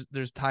sure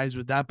there's ties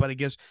with that. But I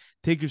guess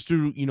take us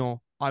through,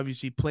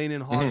 obviously playing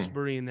in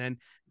Hawkesbury and then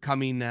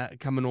coming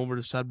over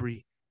to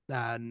Sudbury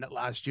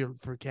last year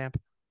for camp.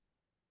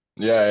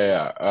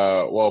 Yeah.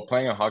 Well,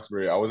 playing in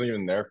Hawkesbury, I wasn't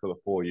even there for the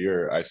full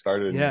year. I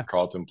started in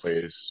Carleton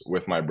Place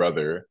with my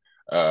brother,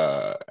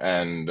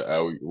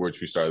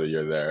 which we started the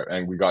year there,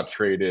 and we got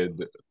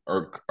traded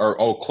or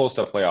close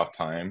to playoff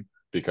time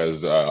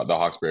because the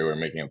Hawkesbury were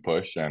making a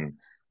push, and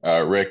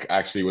Rick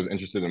actually was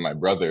interested in my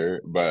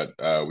brother, but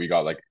we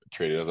got like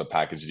traded as a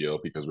package deal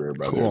because we were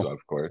brothers,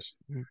 of course.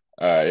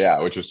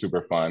 Which was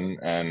super fun,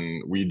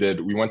 and we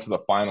went to the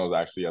finals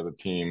actually as a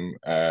team,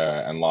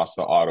 and lost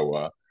to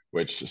Ottawa,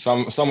 which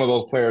some of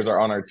those players are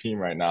on our team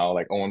right now,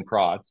 like Owen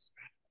Protz.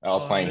 I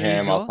was playing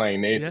him. I was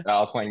playing Nathan. Yeah. I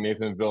was playing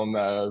Nathan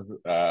Villeneuve.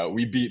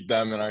 We beat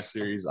them in our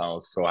series. I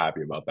was so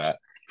happy about that.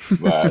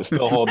 But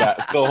still hold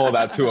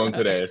that to him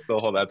today.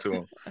 Still hold that to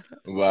him.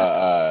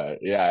 But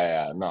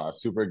no,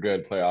 super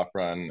good playoff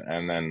run.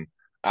 And then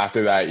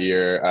after that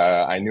year,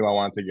 I knew I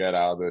wanted to get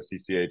out of the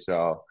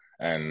CCHL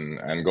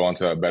and go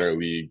into a better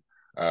league.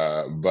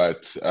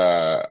 But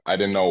I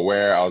didn't know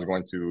where. I was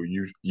going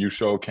to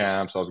show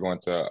camps. I was going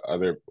to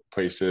other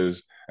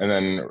places. And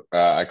then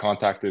I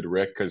contacted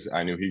Rick because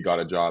I knew he got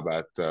a job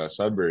at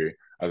Sudbury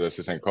as an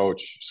assistant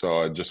coach.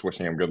 So just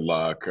wishing him good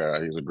luck.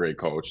 He's a great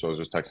coach. So I was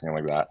just texting him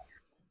like that.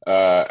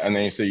 And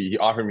then he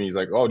offered me, he's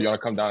like, "Oh, do you want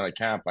to come down to the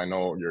camp? I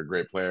know you're a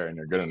great player and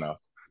you're good enough.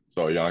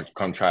 So you want to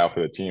come try out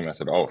for the team?" I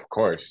said, "Oh, of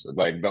course."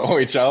 Like the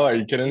OHL? Are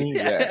you kidding me?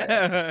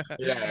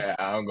 Yeah,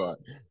 I'm going.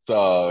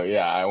 So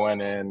yeah, I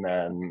went in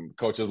and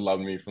coaches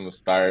loved me from the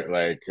start.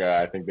 Like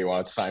I think they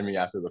wanted to sign me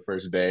after the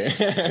first day.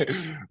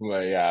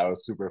 But yeah, it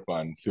was super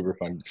fun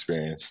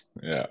experience.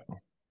 Yeah.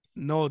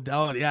 No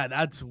doubt. Yeah,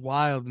 that's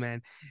wild,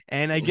 man.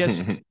 And I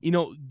guess,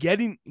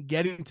 getting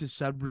to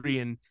Sudbury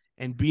and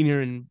being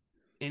here and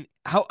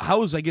how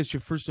was, I guess, your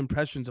first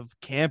impressions of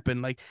camp,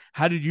 and like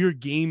how did your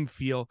game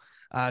feel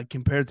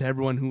compared to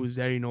everyone who was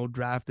there,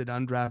 drafted,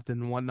 undrafted,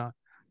 and whatnot?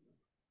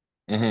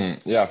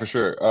 Yeah, for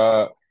sure.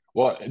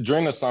 Well,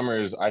 during the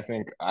summers, I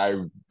think I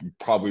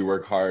probably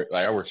work hard.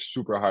 Like I work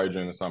super hard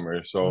during the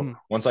summers. So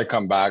once I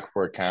come back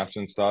for camps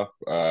and stuff,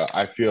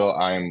 I feel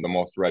I'm the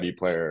most ready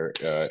player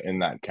in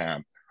that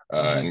camp.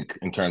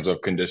 In terms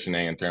of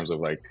conditioning, in terms of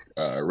like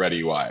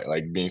ready,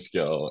 like being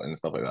skilled and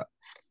stuff like that.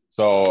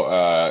 So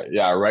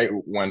right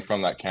when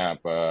from that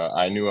camp,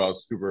 I knew I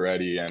was super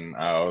ready and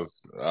I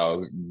was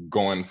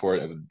going for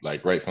it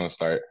like right from the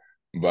start.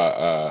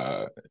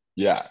 But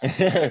yeah.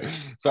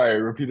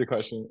 Sorry, repeat the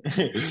question.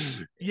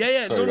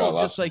 Yeah,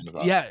 no, just like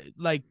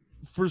like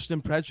first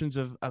impressions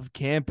of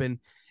camp and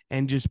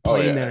just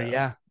playing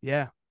there.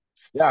 Yeah.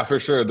 Yeah, for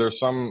sure. There's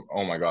some,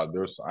 oh my God,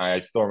 I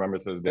still remember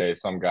to this day,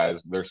 some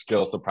guys, their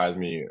skill surprised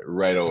me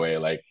right away.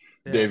 Like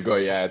Dave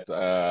Goyette,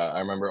 I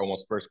remember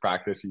almost first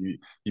practice,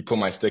 he put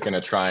my stick in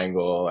a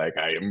triangle. Like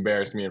I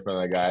embarrassed me in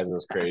front of the guys. It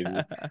was crazy.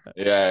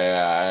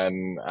 Yeah.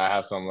 And I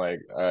have some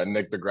like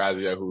Nick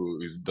DeGrazia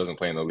who doesn't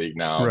play in the league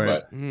now,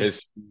 but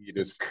his speed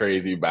is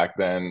crazy back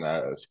then.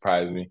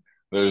 Surprised me.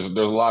 There's a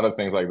lot of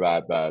things like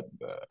that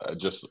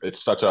just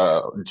it's such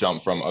a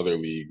jump from other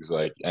leagues,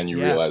 like, and you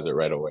realize it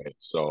right away.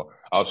 So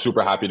I was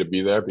super happy to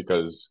be there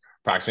because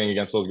practicing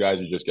against those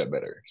guys, you just get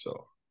better.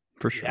 So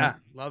for sure, yeah,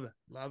 love it.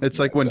 It's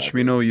like when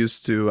Chimino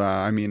used to,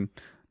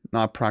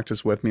 not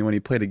practice with me. When he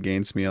played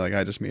against me, like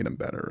I just made him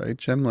better, right,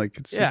 Jim? Like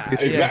it's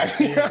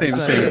exactly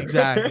same.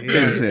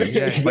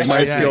 Like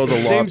my skills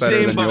a lot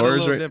better than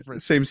yours, right?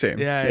 Different. Same.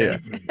 Yeah.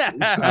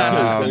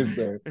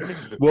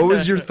 What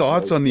was your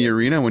thoughts on the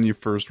arena when you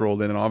first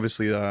rolled in? And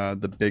obviously,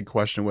 the big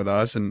question with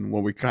us and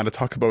what we kind of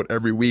talk about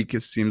every week,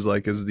 it seems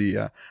like, is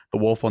the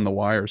wolf on the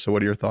wire. So,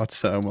 what are your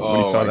thoughts when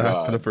you saw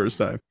that for the first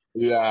time?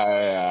 Yeah,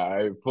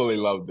 I fully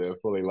loved it.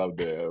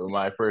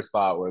 My first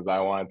thought was I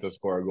wanted to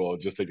score a goal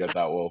just to get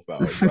that wolf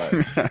out.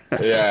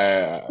 But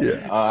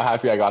yeah.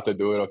 Happy I got to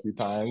do it a few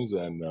times,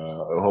 and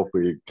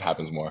hopefully it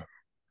happens more.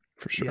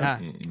 for sure. Yeah,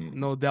 Mm-hmm.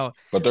 no doubt.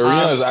 But the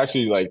arena is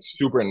actually like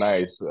super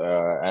nice,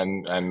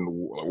 and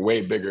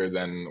way bigger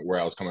than where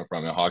I was coming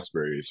from in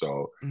Hawkesbury.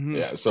 So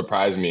yeah, it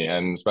surprised me,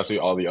 and especially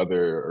all the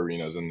other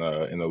arenas in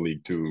the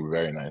league too.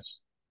 Very nice.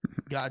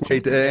 Gotcha.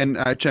 Wait, and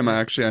Chim,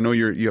 actually, I know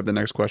you have the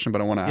next question,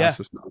 but I want to ask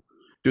this now.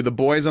 Do the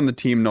boys on the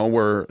team know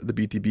where the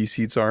BTB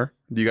seats are?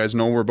 Do you guys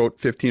know we're about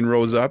 15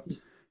 rows up?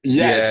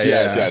 Yes. You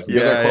guys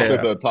are closer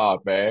to the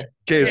top, eh?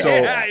 Okay, so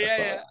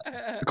yeah.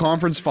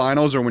 conference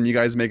finals, or when you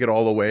guys make it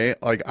all the way,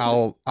 like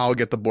I'll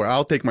get the boy.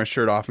 I'll take my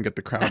shirt off and get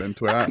the crowd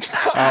into it.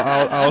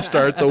 I'll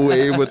start the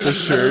wave with the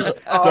shirt.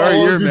 It's our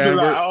year, man.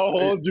 I'll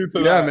hold you to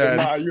that. Man.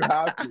 Nah, you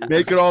have to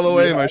make it all the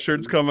way. My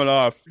shirt's coming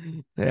off.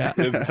 Yeah,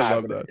 it's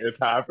happening. It's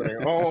happening.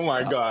 Oh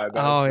my god,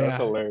 that's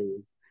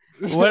hilarious.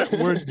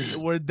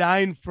 We're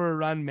dying for a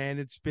run, man.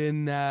 It's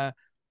been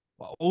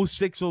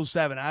 06,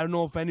 07. I don't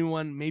know if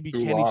anyone, maybe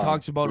Kenny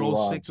talks about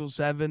 06,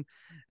 07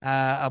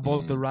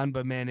 about the run,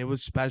 but man, it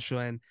was special,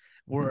 and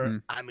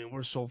we're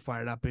so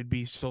fired up. It'd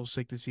be so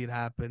sick to see it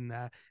happen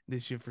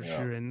this year for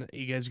sure, and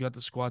you guys got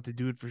the squad to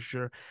do it for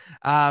sure.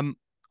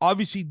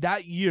 Obviously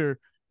that year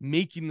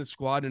making the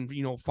squad and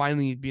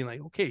finally being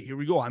like, okay, here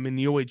we go, I'm in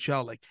the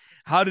OHL. Like,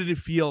 how did it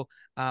feel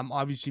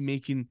obviously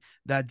making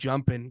that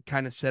jump and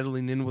kind of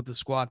settling in with the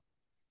squad?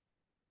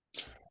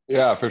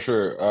 Yeah, for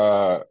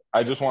sure.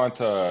 I just wanted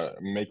to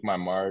make my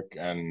mark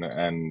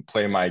and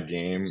play my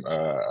game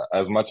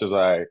as much as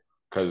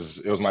because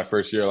it was my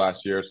first year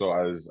last year, so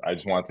I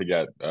just wanted to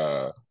get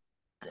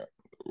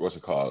what's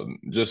it called?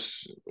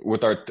 Just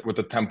with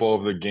the tempo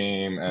of the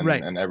game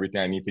and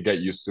everything, I need to get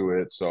used to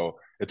it. So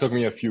it took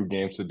me a few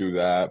games to do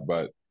that,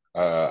 but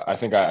I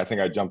think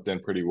I jumped in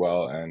pretty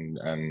well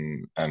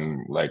and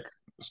like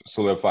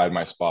solidified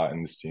my spot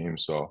in this team.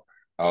 So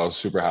I was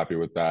super happy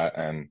with that,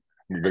 and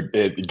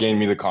it gained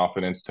me the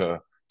confidence to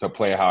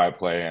play how I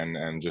play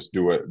and just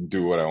do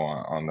what I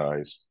want on the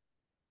ice.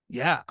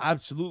 Yeah,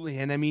 absolutely.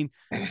 And I mean,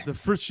 the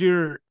first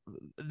year,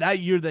 that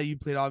year that you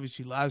played,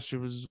 obviously last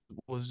year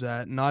was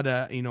not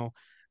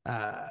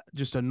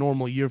just a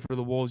normal year for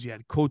the Wolves. You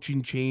had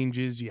coaching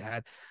changes, you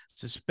had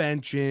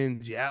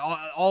suspensions,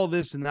 all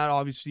this and that.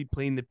 Obviously,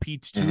 playing the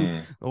Pete's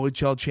too,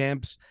 OHL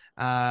champs,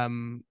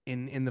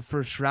 in the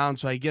first round.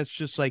 So I guess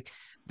just like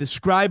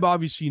describe,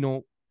 obviously,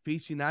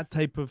 facing that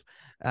type of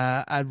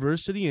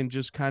adversity and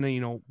just kind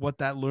of what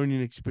that learning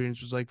experience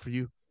was like for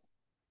you.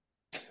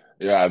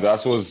 Yeah,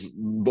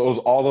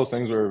 all those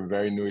things were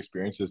very new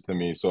experiences to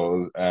me. So it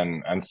was,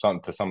 and some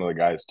to some of the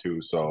guys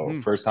too. So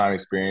first time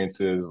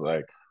experiences,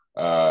 like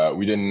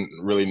we didn't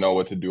really know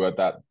what to do at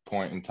that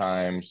point in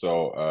time.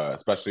 So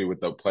especially with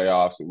the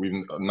playoffs,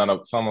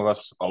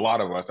 a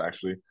lot of us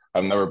actually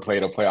have never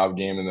played a playoff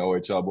game in the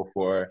OHL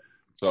before.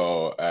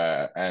 So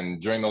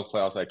and during those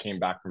playoffs, I came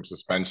back from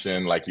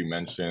suspension, like you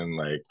mentioned,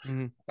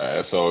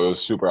 so it was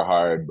super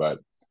hard, but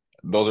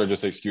those are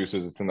just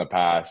excuses. It's in the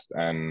past,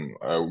 and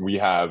we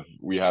have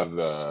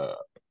the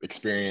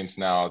experience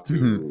now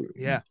to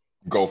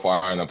go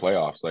far in the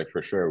playoffs. Like,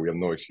 for sure, we have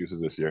no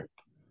excuses this year.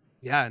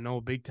 Yeah,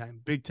 no, big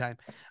time.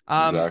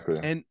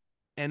 Exactly.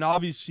 And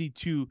obviously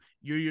too,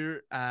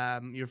 your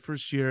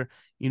first year,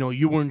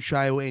 you weren't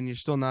shy away, and you're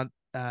still not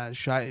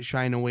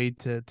shying away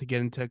to get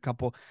into a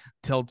couple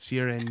tilts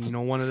here,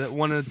 and one of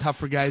the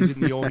tougher guys in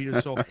the O here.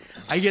 So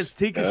I guess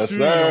take us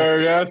through.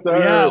 Yes, sir.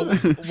 Yeah,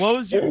 what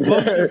was your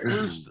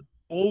first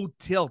O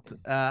tilt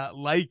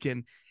like,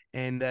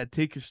 and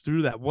take us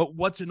through that.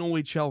 What's an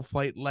OHL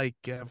fight like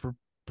for a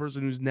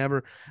person who's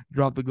never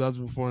dropped the gloves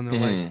before in their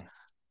life?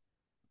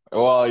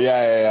 Well,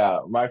 yeah.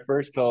 My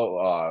first tilt,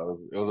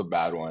 it was a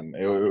bad one.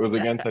 It was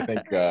against, I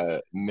think,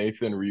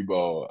 Nathan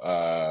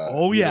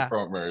Rebo. He's a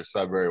former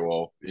Sudbury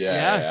Wolf.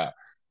 Yeah.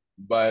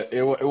 But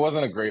it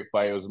wasn't a great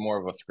fight. It was more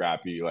of a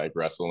scrappy, like,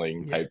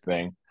 wrestling type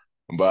thing.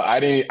 But I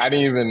didn't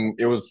even.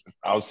 I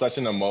was such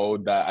in a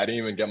mode that I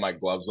didn't even get my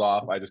gloves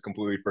off. I just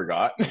completely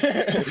forgot.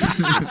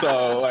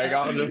 So like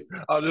I was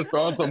just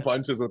throwing some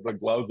punches with the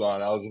gloves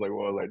on. I was just like,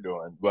 what was I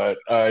doing? But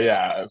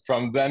yeah,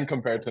 from then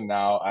compared to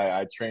now,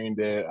 I trained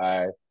it.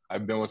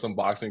 I've been with some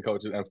boxing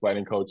coaches and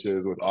fighting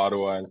coaches with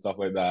Ottawa and stuff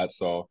like that.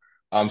 So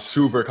I'm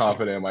super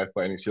confident in my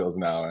fighting skills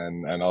now,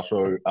 and I'll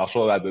show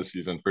that this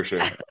season for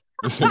sure.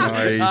 Nice,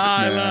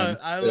 man.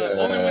 I love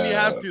only when you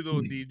have to,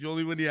 though, Deej.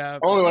 Only when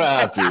I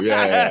have to.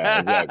 Yeah,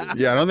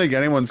 exactly. Yeah, I don't think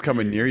anyone's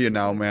coming near you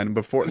now, man.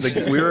 Before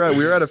we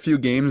were at a few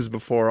games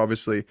before,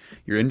 obviously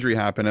your injury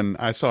happened, and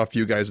I saw a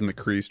few guys in the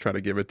crease try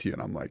to give it to you,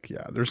 and I'm like,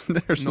 yeah, there's no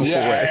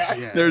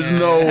way. There's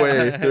no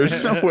way.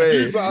 There's no way.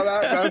 You saw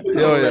that? That's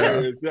so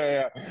hilarious.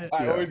 Yeah.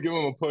 I always give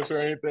them a push or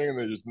anything, and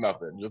they're just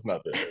nothing.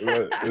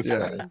 It's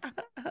funny.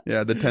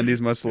 Yeah, the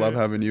attendees must love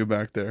having you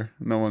back there.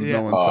 No one's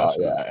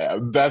touching. Yeah.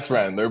 Best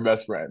friend. They're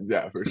best friends.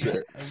 Yeah, for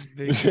sure.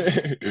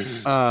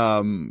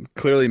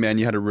 Clearly, man,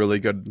 you had a really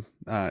good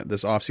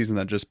this offseason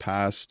that just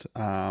passed,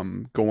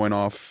 going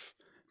off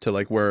to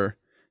like where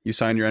you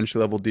signed your entry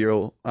level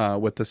deal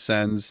with the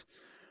Sens.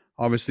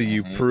 Obviously,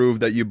 you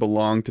proved that you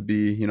belong to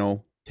be,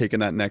 taking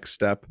that next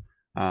step.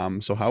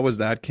 So how was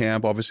that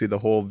camp? Obviously, the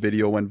whole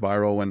video went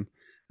viral when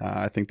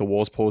I think the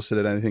Wolves posted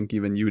it. I think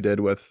even you did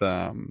with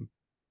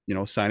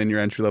signing your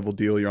entry level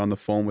deal. You're on the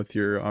phone or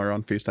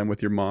on FaceTime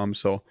with your mom.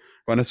 So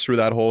run us through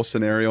that whole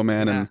scenario,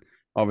 man. Yeah. And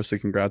obviously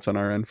congrats on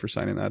our end for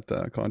signing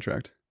that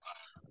contract.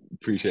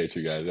 Appreciate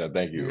you guys. Yeah,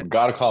 thank you.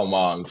 Gotta call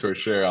moms for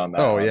sure on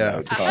that. Oh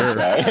yeah, for sure.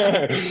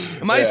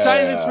 Am I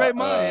signing this right,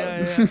 Mom?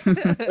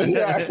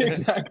 Yeah,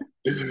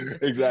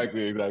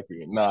 exactly.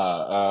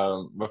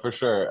 But for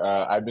sure,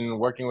 I've been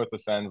working with the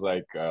Sens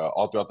like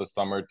all throughout the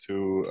summer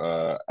too.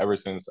 Ever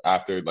since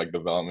after like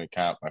development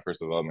camp, my first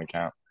development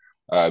camp.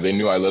 They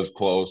knew I lived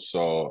close,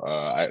 so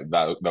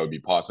that would be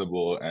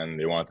possible, and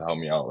they wanted to help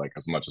me out like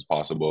as much as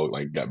possible,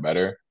 like get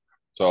better.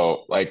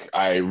 So like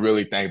I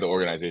really thank the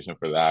organization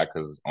for that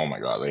because oh my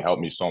god, they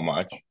helped me so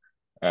much,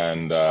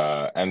 and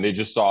they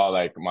just saw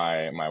like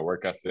my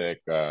work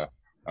ethic,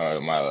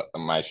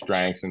 my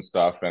strengths and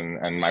stuff,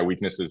 and my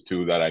weaknesses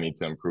too that I need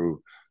to improve.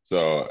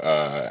 So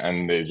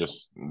and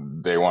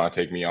they want to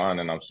take me on,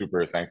 and I'm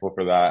super thankful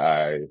for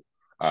that.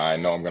 I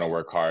know I'm gonna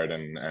work hard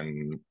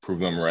and prove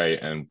them right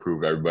and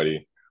prove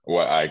everybody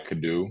what I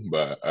could do.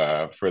 But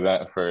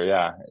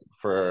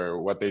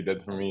for what they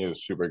did for me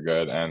is super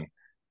good. And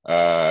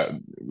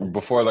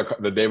before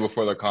the day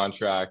before the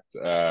contract,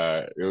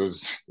 it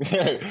was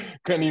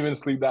couldn't even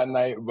sleep that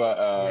night. But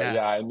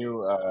I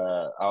knew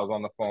I was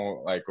on the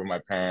phone like with my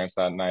parents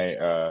that night.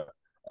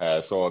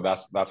 So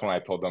that's when I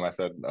told them. I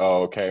said,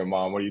 "Oh, okay,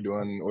 Mom, what are you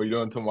doing? What are you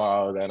doing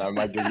tomorrow? Then I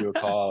might give you a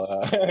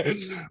call.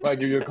 Might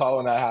give you a call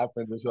when that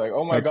happens." And she's like,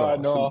 "Oh my That's God,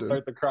 awesome, no!" I'll dude.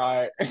 start to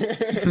cry.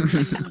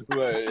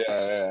 But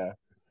yeah.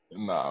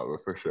 Nah,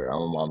 but for sure,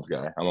 I'm a mom's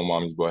guy. I'm a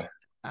mommy's boy.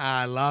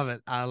 I love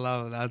it.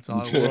 That's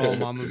all. We're all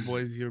mama's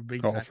boys here,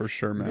 big time. Oh, for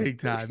sure, man.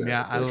 Big time. Sure,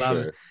 yeah, I love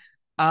it.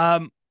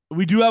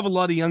 We do have a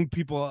lot of young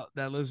people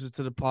that listens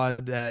to the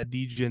pod,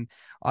 DJ. And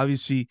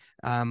obviously,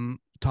 Tom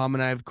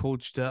and I have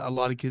coached a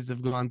lot of kids that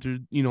have gone through,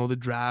 the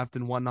draft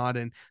and whatnot,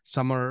 and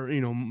some are,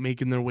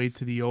 making their way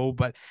to the O.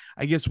 But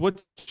I guess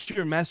what's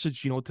your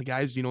message, to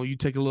guys? You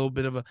take a little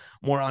bit of a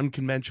more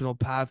unconventional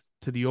path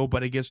to the O,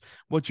 but I guess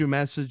what's your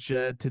message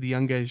to the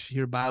young guys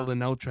here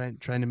battling out, trying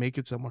to make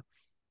it somewhere?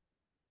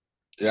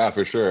 Yeah,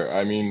 for sure.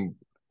 I mean,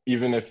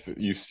 even if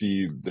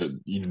you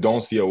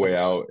don't see a way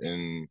out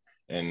in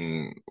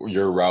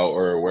your route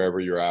or wherever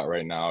you're at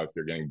right now, if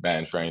you're getting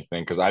benched or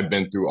anything, because I've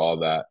been through all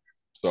that.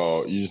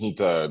 So you just need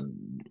to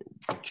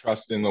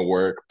trust in the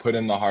work, put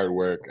in the hard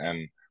work,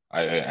 and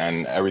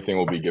everything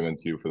will be given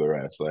to you for the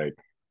rest. Like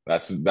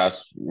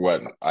that's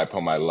what I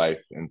put my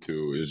life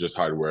into is just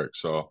hard work.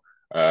 So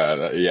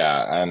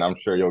and I'm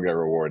sure you'll get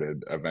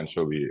rewarded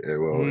eventually. It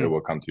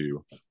will come to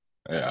you.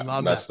 Yeah,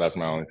 that's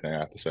my only thing I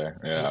have to say.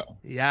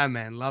 Yeah,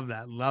 man, love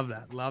that.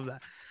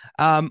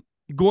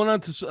 Going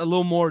on to a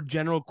little more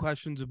general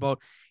questions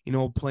about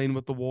playing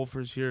with the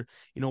Wolfers here.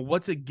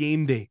 What's a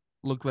game day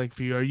look like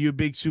for you? Are you a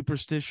big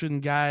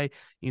superstition guy?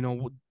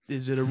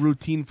 Is it a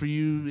routine for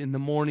you in the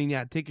morning?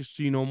 Yeah, take us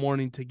to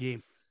morning to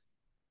game.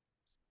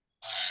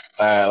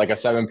 Like a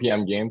 7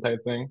 p.m. game type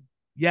thing.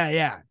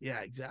 Yeah,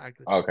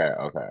 exactly. Okay.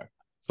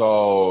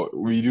 So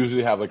we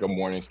usually have like a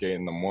morning skate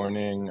in the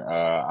morning.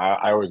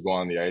 I always go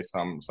on the ice.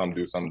 Some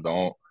do, some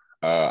don't.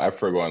 I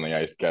prefer going on the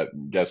ice, get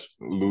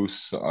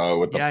loose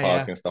with the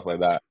puck and stuff like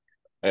that.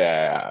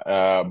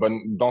 But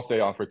don't stay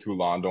on for too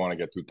long. Don't want to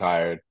get too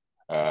tired.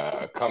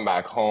 Come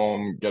back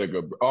home, get a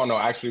good. Oh no,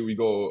 actually, we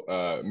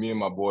go. Me and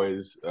my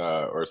boys,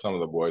 or some of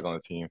the boys on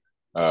the team.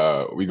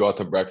 We go out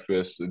to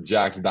breakfast.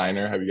 Jack's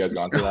Diner. Have you guys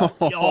gone to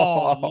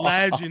that?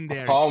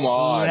 Legendary! Come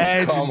on,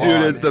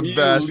 dude! It's the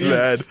best,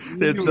 man.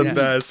 It's the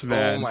best,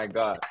 man. Oh my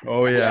god!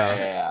 Oh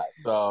yeah.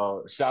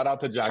 So shout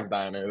out to Jack's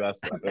Diner. That's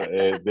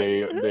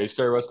they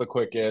serve us the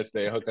quickest.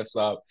 They hook us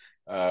up.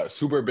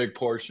 Super big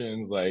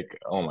portions. Like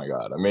oh my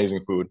god,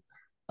 amazing food.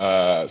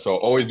 So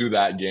always do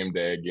that game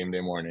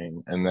day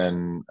morning, and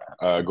then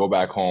go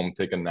back home,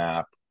 take a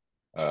nap,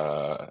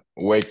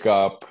 wake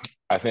up.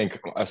 I think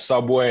a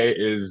Subway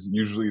is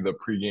usually the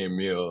pregame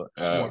meal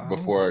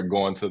before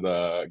going to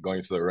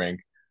the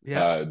rink.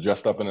 Yeah.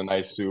 Dressed up in a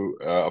nice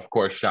suit, of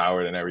course,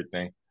 showered and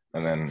everything,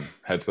 and then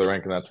head to the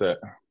rink, and that's it.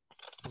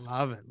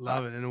 Love it.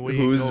 And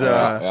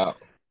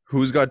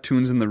who's got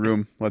tunes in the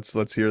room?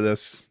 Let's hear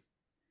this.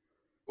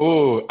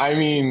 Oh, I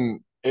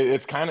mean,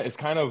 it's kind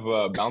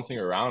of bouncing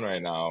around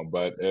right now,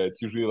 but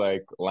it's usually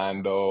like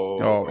Lando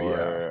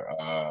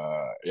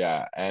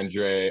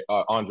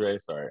Andre,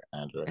 sorry,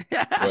 Andre.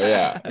 But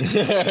yeah.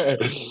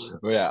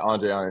 But yeah,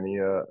 Andre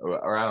Arnia,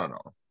 or I don't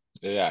know.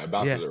 Yeah, it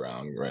bounces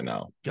around right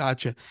now.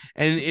 Gotcha.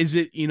 And is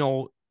it,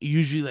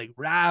 usually like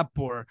rap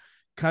or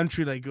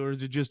country, like, or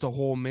is it just a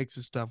whole mix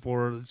of stuff,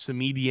 or some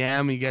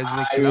EDM? You guys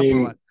mixing up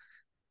or what?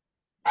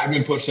 I've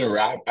been pushing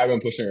rap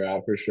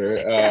for sure.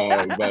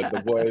 But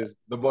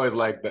the boys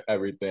like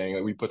everything.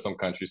 Like, we put some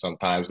country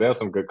sometimes. They have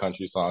some good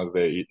country songs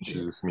they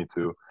introduced me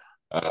to.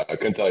 I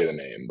couldn't tell you the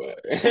name, but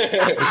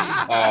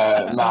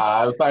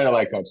I'm starting to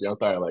like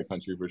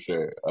country for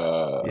sure.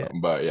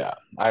 But yeah,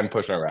 I'm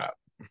pushing rap.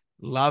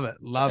 Love it.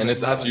 And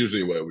that's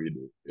usually what we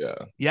do.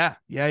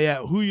 Yeah.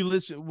 Who you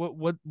listen?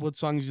 What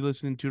songs you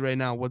listening to right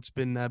now? What's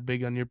been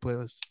big on your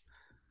playlist?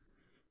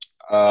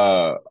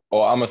 I'm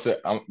gonna say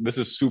this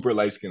is super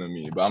light skin of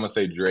me, but I'm gonna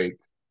say Drake.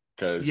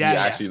 because he's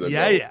actually the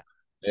GOAT.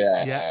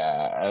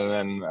 Yeah. And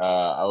then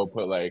I would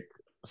put like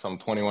some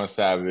 21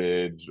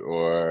 Savage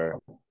or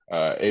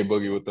A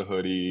Boogie with the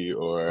hoodie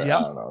or I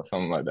don't know,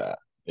 something like that.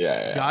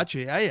 Yeah. Gotcha.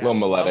 Yeah. Little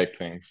melodic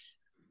things.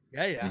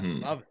 Yeah.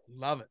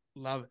 Love it.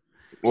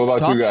 What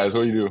about you guys?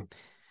 What do you do?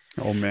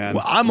 Oh man,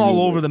 well, I'm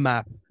all over the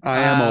map. I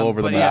am all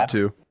over the map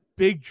too.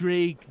 Big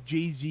Drake,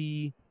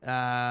 Jay-Z.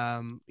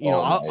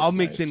 I'll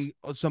mix in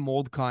some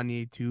old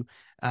Kanye too.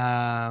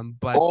 But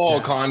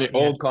Kanye,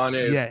 old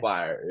Kanye is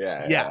fire.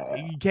 Yeah.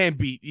 You can't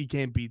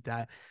beat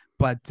that.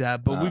 But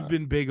we've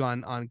been big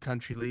on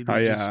country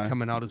lately, just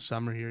coming out of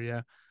summer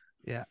here.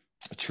 Yeah.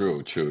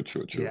 True.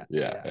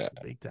 Yeah.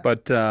 Big time.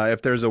 But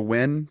if there's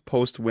a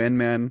post-win,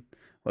 man,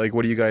 like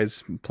what are you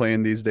guys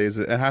playing these days?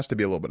 It has to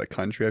be a little bit of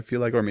country, I feel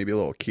like, or maybe a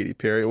little Katy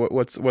Perry.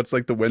 What's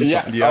like the win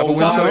song? Do you have a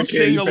win song?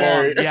 Sing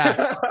along.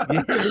 Yeah.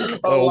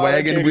 A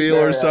wagon wheel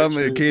or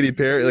something. Katy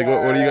Perry. Like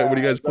what are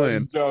you guys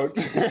playing?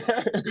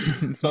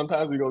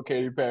 Sometimes we go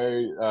Katy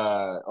Perry.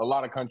 A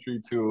lot of country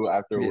too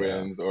after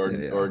wins,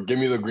 or Give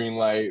Me the Green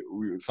Light.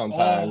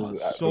 Sometimes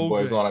the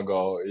boys want to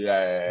go.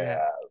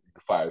 Yeah.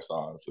 5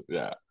 songs.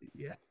 Yeah.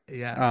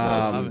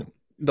 I love it.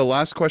 The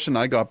last question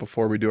I got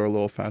before we do our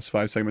little Fast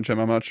Five segment, Jim,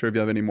 I'm not sure if you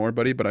have any more,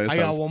 buddy, but I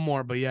got one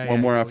more, but one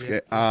more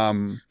after.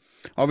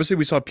 Obviously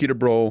we saw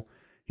Peterborough,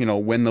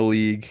 win the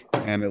league,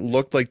 and it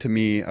looked like to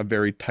me a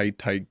very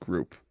tight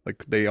group.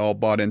 Like they all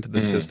bought into the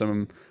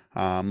system.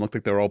 Looked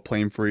like they were all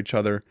playing for each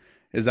other.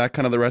 Is that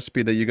kind of the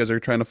recipe that you guys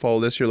are trying to follow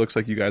this year? Looks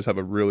like you guys have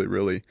a really,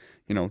 really,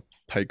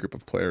 tight group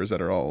of players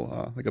that are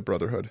all like a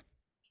brotherhood.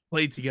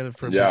 Played together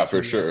for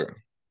for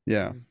sure.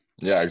 Yeah.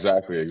 Yeah,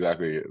 exactly.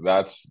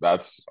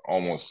 That's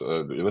almost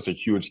that's a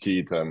huge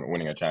key to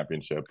winning a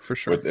championship. For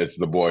sure, it's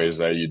the boys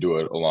that you do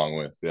it along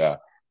with. Yeah,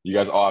 you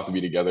guys all have to be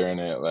together in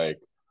it.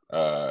 Like,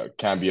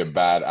 can't be a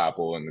bad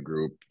apple in the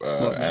group.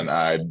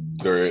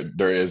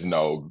 There is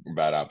no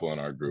bad apple in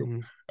our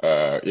group.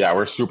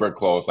 We're super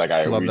close. Like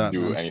we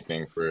do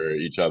anything for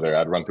each other.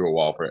 I'd run through a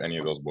wall for any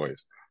of those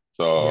boys.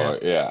 So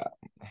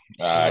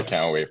I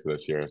can't wait for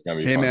this year. It's gonna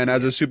be. Hey fun. Man,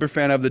 as a super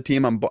fan of the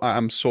team,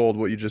 I'm sold.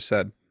 What you just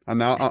said. And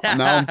now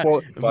I'm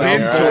fully bought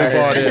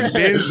in.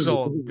 Been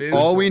sold.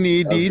 All we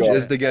need, Deej,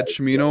 is to get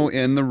Chimino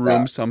in the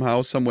room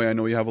somehow, some way. I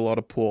know you have a lot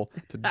of pull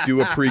to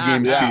do a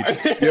pregame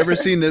speech. You ever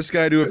seen this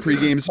guy do a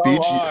pregame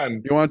speech?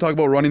 You want to talk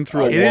about running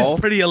through a wall? It is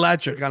pretty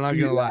electric. I'm not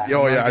gonna lie.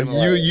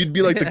 You'd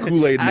be like the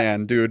Kool-Aid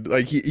man, dude.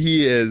 Like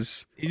he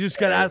is. You just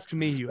gotta ask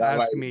me.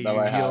 That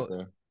might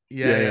happen.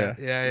 Yeah.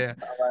 That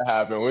might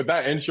happen. With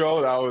that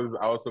intro, I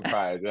was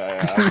surprised.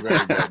 Yeah, I was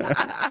very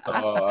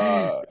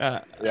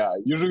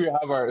good. Usually we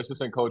have our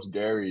assistant coach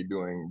Gary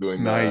doing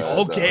nice.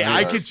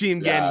 I could see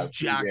him getting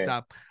jacked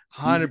up,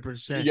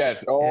 100%.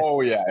 Yes.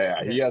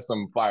 He has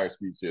some fire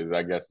speeches.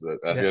 I guess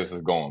that's just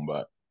his going,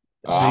 but.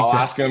 I'll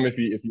ask him if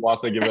he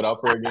wants to give it up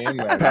for a game.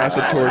 Pass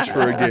a torch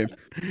for a game.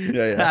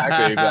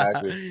 Yeah.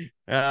 Exactly.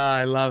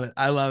 I love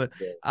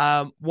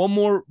it. One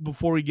more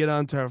before we get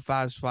on to our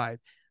Fast Five.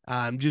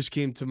 Just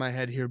came to my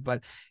head here,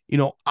 but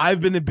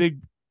I've been a big,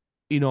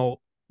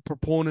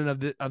 proponent of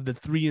the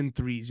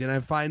 3-and-3s, and I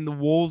find the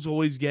Wolves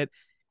always get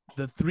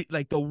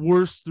the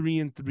worst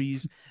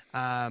 3-and-3s,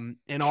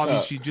 and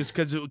obviously just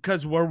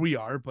because where we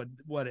are, but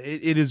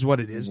it is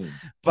what it is.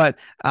 But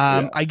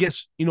I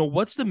guess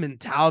what's the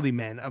mentality,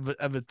 man, of a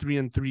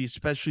 3-and-3,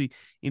 especially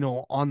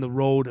on the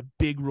road, a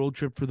big road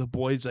trip for the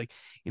boys. Like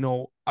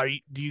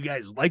do you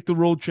guys like the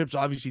road trips?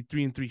 Obviously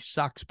 3-and-3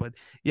 sucks, but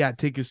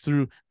take us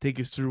through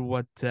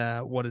what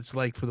it's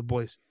like for the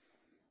boys.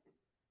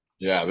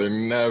 Yeah, they're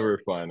never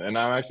fun. And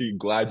I'm actually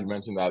glad you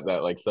mentioned that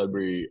like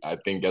Sudbury, I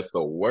think, gets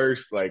the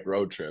worst like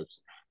road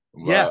trips.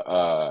 But,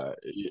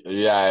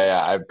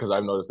 because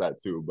I've noticed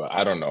that too, but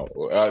I don't know.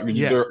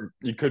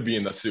 You could be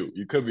in the suit.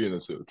 You could be in the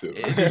suit too.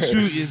 The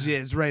suit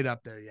is right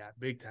up there. Yeah,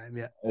 big time.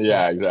 Yeah.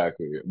 Yeah,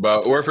 exactly.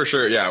 But we're for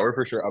sure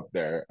up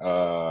there.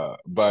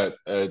 But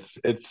it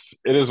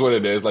is what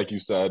it is. Like you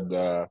said,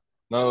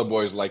 none of the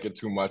boys like it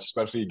too much,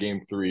 especially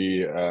game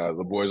 3.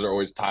 The boys are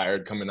always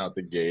tired coming out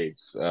the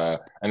gates,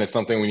 and it's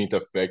something we need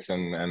to fix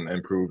and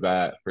improve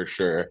that for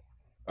sure.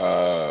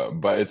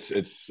 But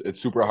it's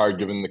super hard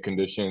given the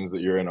conditions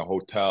that you're in a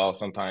hotel.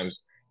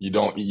 Sometimes you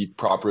don't eat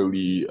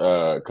properly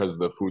because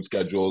the food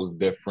schedule is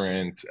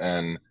different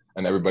and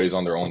everybody's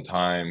on their own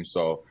time.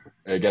 So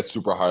it gets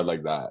super hard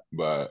like that.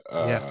 But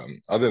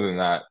other than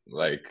that,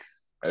 like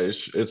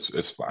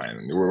it's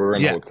fine. We're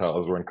in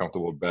hotels. We're in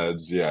comfortable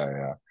beds.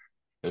 Yeah.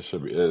 It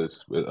should be.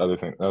 Other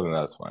than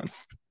that, it's fine.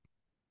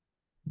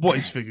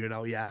 Boys figure it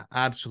out. Yeah,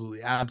 absolutely.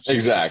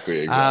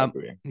 Exactly.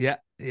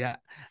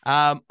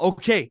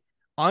 Okay.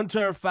 On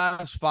to our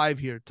Fast Five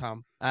here,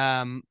 Tom.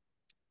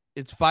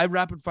 It's 5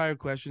 rapid fire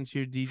questions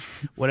here, D.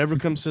 Whatever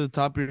comes to the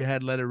top of your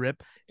head, let it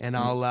rip, and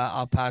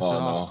I'll pass it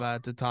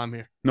off to Tom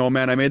here. No,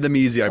 man, I made them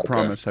easy. I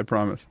promise.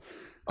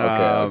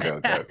 Okay.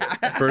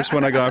 First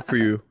one I got for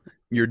you: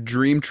 your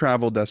dream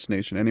travel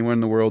destination. Anywhere in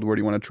the world, where do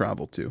you want to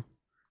travel to?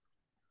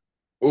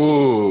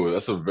 Ooh,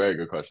 that's a very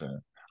good question.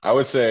 I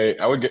would say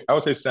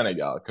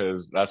Senegal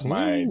because that's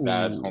my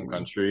dad's home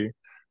country.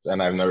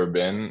 and I've never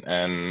been.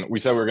 And we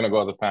said we are gonna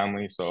go as a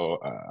family, so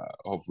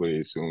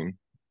hopefully soon.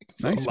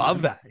 So, Nice.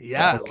 Love man. that.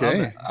 Yeah, Okay. love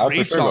that. I'll for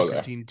Great sure go soccer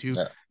there. team too.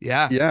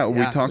 Yeah. Yeah.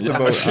 We talked Yeah,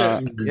 about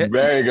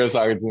very good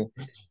soccer team.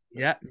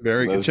 Yeah.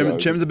 very good. Let's go.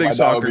 Chim's a My big dad would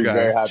soccer be guy.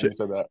 very happy you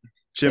said that.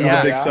 Chim's Yeah,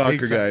 a big yeah. soccer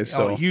Big guy.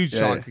 soccer. So Huge yeah,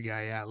 soccer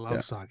guy. Yeah, love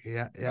Yeah. soccer.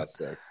 Yeah. That's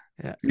sick.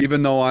 Yeah.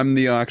 Even though I'm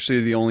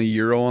actually the only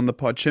Euro on the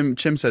pod. Chim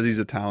says he's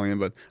Italian,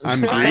 but I'm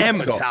Greek. I am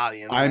so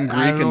Italian. I'm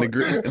I Greek, and the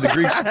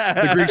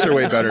Greeks are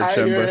way better. I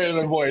Chim, hear but it in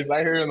the voice.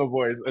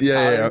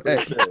 yeah. Italian for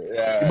sure.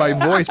 Yeah. My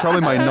voice, probably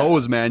my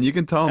nose, man. You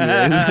can tell me.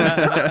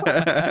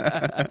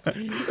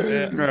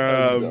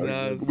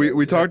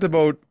 We talked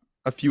about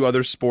a few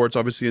other sports.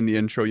 Obviously, in the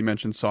intro, you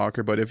mentioned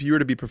soccer. But if you were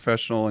to be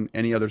professional in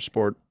any other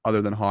sport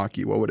other than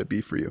hockey, what would it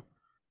be for you?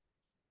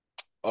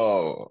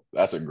 Oh,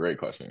 that's a great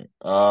question.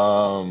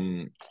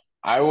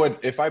 I would,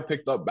 if I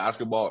picked up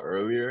basketball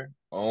earlier,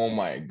 oh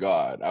my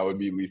God, I would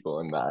be lethal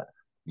in that.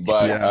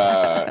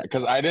 But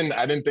because I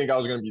didn't think I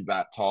was gonna be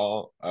that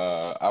tall.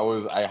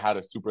 I had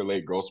a super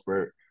late growth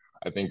spurt.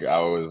 I think I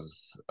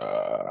was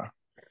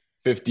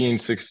 15,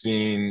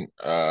 16,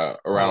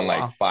 around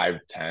like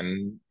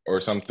 5'10"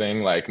 or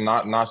something. Like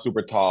not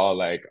super tall,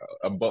 like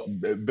a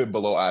bit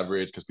below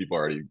average because people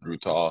already grew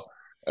tall.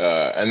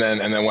 And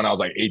then when I was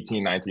like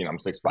 18, 19, I'm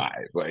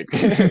 6'5". Like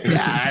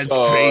yeah, that's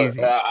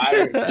crazy.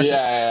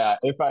 Yeah.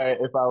 If I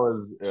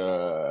was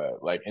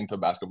like into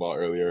basketball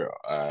earlier,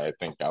 I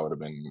think I would have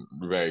been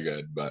very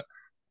good. But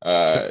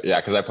yeah,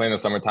 because I play in the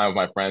summertime with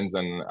my friends,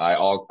 and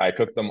I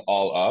cook them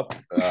all up.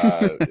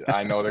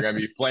 I know they're gonna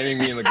be flaming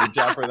me in the group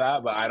chat for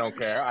that, but I don't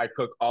care. I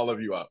cook all of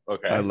you up.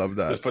 Okay, I love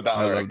that. Just put that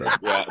on the record.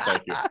 Yeah,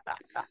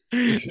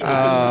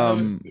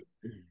 thank you.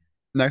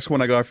 Next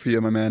one I got for you,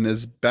 my man,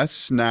 is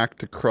best snack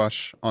to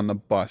crush on the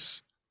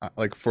bus.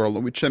 Like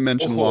Chim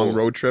mentioned long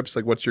road trips.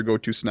 Like, what's your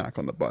go-to snack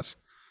on the bus?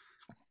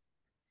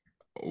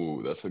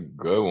 Oh, that's a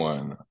good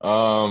one.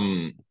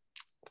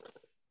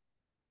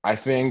 I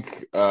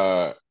think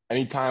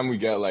anytime we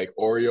get like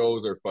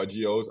Oreos or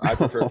Fudgios, I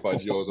prefer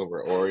Fudgios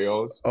over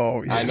Oreos.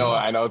 Oh yeah,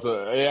 I know.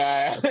 So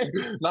yeah,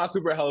 not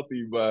super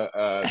healthy, but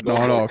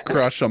no,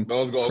 crush them.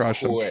 Those go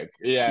quick.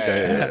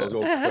 Yeah. Those go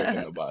quick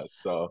in the bus.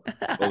 So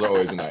those are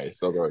always nice.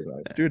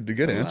 Dude,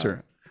 good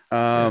answer.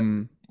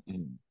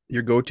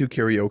 Your go-to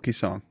karaoke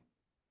song?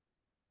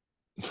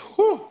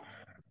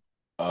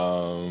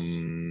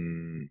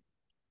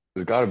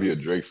 There's got to be a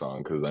Drake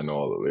song because I know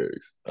all the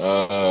lyrics.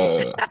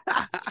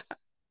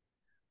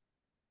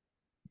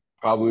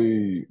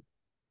 Probably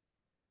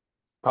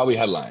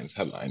Headlines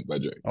by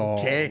Drake.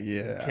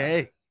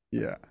 Okay.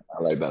 Yeah.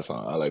 I like that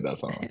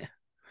song.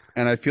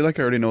 And I feel like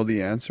I already know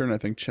the answer, and I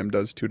think Chim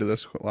does too to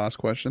this last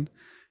question.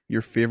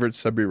 Your favorite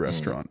Sudbury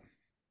restaurant?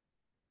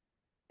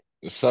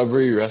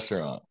 Sudbury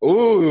restaurant.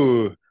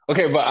 Ooh.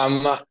 Okay, but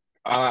I'm not.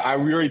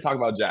 We already talked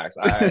about Jack's.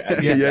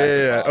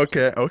 Yeah.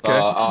 Okay.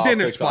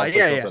 Dinner spot.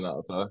 Yeah.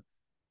 Else, huh?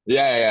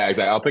 Yeah.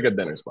 Exactly. I'll pick a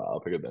dinner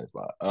spot.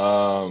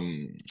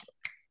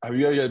 Have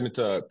you ever been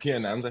to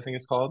P&M's? I think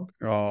it's called.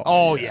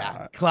 Oh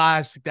yeah,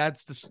 classic.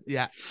 That's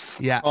yeah.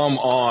 Come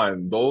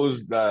on,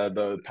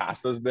 the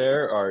pastas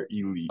there are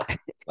elite,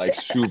 like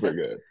super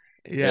good.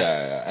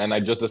 Yeah. And I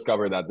just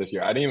discovered that this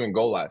year. I didn't even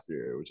go last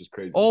year, which is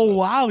crazy. Oh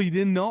wow, you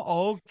didn't know?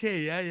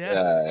 Okay, yeah.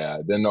 Yeah.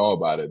 Didn't know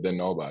about it.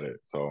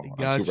 So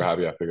I'm super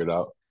happy I figured it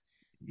out.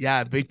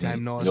 Yeah, big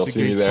time. No, you'll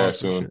see me there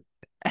soon. Sure.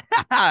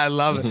 I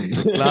love it.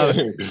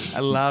 I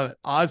love it.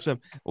 Awesome.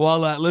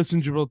 Well,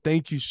 listen, Djibril,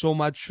 thank you so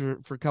much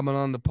for coming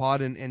on the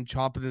pod and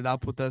chopping it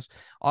up with us.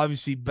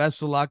 Obviously,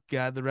 best of luck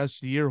the rest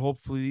of the year. Hope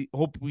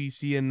we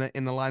see you in the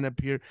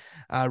lineup here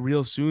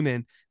real soon,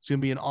 and it's gonna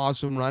be an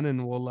awesome run,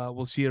 and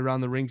we'll see you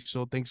around the rink.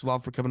 So thanks a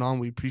lot for coming on.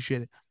 We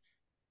appreciate it.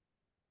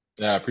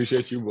 Yeah, I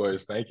appreciate you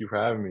boys. Thank you for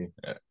having me.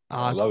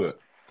 Awesome. I love it.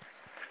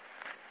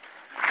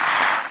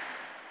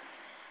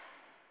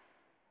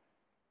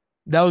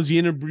 That was the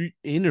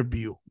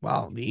interview.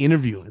 Wow, the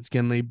interview. It's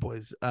getting late,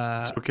 boys.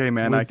 It's okay,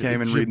 man. I can't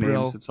even read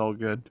names. It's all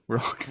good. We're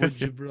all good.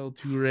 With Djibril,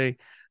 Toure,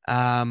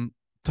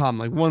 Tom,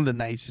 like one of the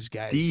nicest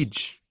guys.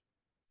 Deej,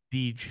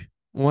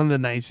 one of the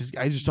nicest.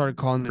 I just started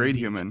calling him great Deej.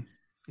 Human.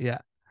 Yeah.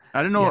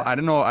 I don't know. Yeah. I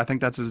don't know. I think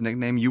that's his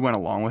nickname. You went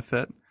along with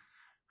it.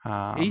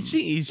 He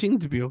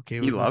seemed to be okay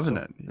with it. He loving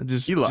it.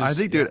 I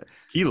think, dude,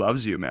 he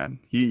loves you, man.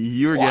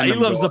 He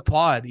loves the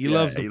pod. He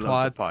loves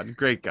the pod.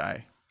 Great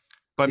guy.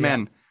 But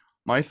man,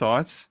 my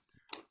thoughts.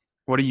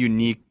 What a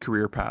unique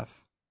career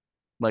path.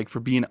 Like for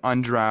being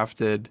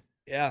undrafted.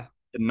 Yeah.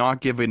 And not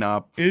giving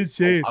up.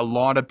 Insane. A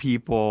lot of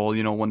people,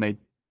 when they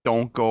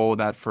don't go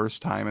that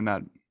first time in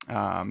that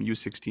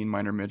U16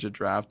 minor midget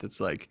draft, it's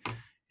like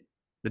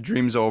the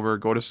dream's over,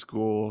 go to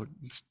school,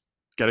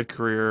 get a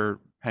career,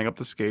 hang up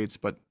the skates.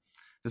 But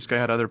this guy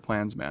had other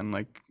plans, man.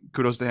 Like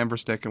kudos to him for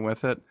sticking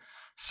with it.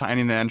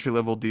 Signing an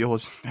entry-level deal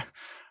is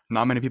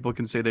not many people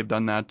can say they've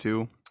done that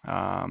too.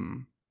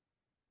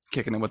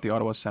 Kicking it with the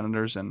Ottawa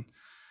Senators, and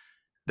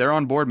they're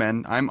on board,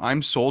 man.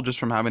 I'm sold just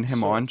from having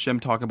him on. Jim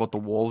talking about the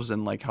Wolves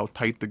and like how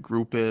tight the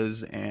group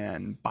is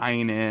and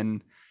buying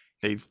in.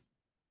 They've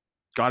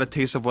got a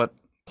taste of what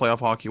playoff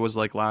hockey was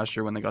like last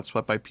year when they got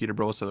swept by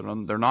Peterborough. So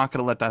they're not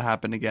going to let that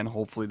happen again.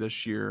 Hopefully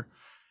this year,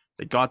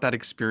 they got that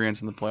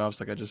experience in the playoffs,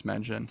 like I just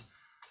mentioned.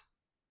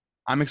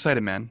 I'm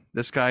excited, man.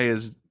 This guy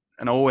is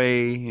an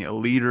OA, a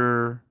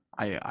leader.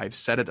 I've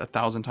said it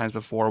 1,000 times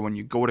before. When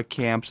you go to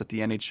camps at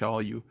the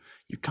NHL, you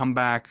come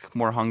back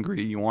more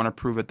hungry. You want to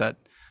prove it that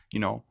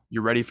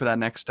you're ready for that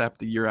next step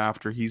the year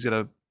after. He's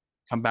gonna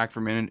come back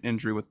from an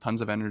injury with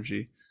tons of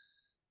energy.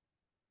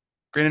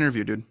 Great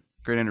interview, dude.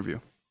 Great interview.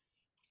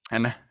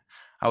 And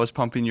I was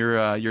pumping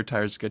your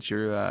tires to get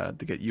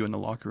you in the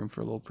locker room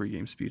for a little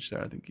pregame speech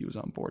there. I think he was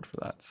on board for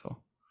that. So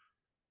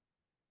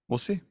we'll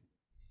see.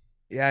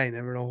 Yeah, you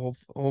never know.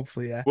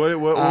 Hopefully, yeah. What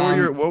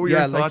were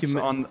your thoughts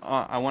like on?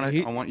 I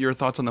want your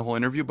thoughts on the whole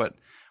interview. But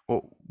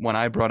when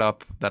I brought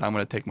up that I'm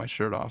going to take my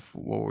shirt off,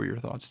 what were your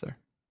thoughts there?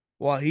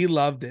 Well, he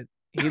loved it.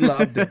 He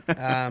loved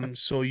it.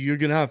 So you're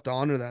gonna have to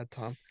honor that,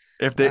 Tom.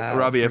 If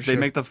they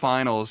make the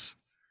finals,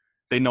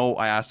 they know.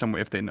 I asked them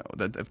if they know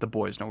that if the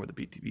boys know where the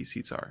BTV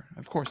seats are.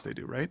 Of course they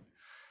do, right?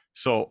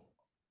 So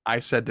I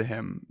said to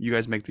him, "You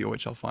guys make the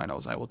OHL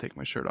finals. I will take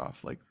my shirt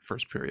off, like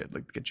first period,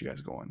 like get you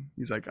guys going."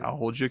 He's like, "I'll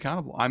hold you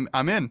accountable.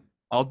 I'm in.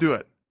 I'll do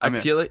it." I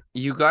feel like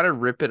you got to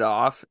rip it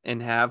off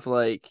and have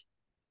like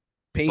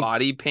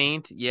body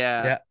paint,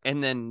 yeah,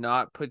 and then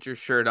not put your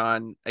shirt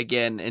on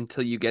again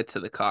until you get to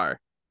the car.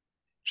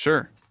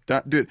 Sure,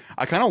 dude.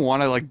 I kind of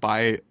want to like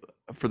buy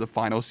for the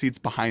final seats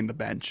behind the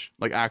bench,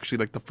 like actually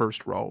like the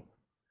first row,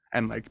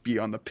 and like be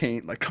on the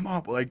paint, like come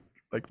up, like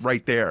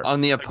right there on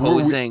the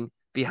opposing.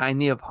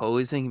 Behind the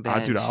opposing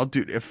bench.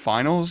 Dude, if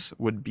finals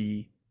would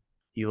be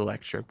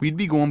electric, we'd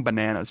be going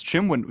bananas.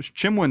 Chim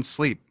wouldn't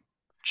sleep.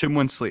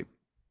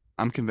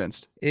 I'm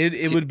convinced.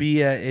 It'd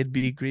be a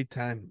great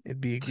time.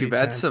 It'd be a great time. Too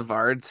bad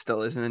Savard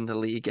still isn't in the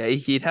league, eh?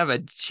 He'd have a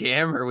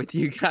jammer with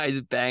you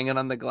guys banging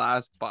on the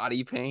glass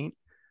body paint.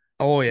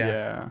 Oh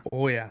yeah.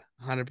 Oh yeah.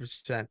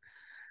 100%.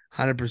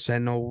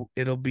 100%. No,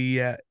 it'll be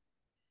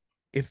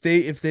if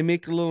they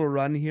make a little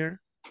run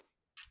here,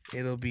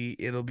 it'll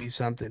be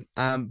something.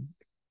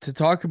 To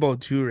talk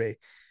about Toure,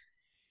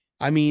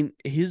 I mean,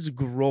 his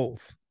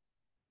growth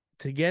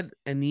to get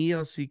an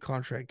ELC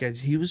contract,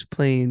 guys, he was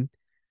playing,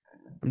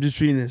 I'm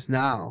just reading this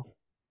now.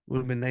 Would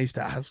have been nice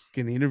to ask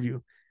in the interview.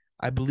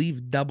 I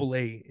believe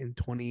AA in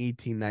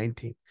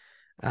 2018-19.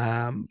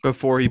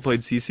 Before he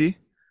played CC?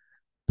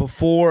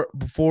 Before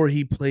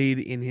he played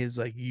in his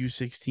like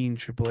U16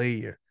 AAA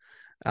year.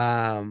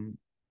 Wow.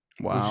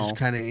 Which is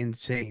kind of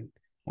insane.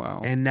 Wow.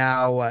 And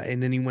now,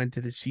 and then he went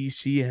to the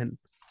CC and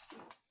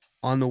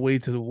on the way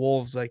to the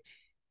Wolves, like,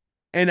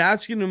 and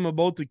asking him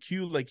about the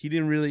Q, like he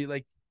didn't really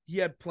like. He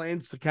had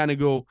plans to kind of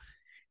go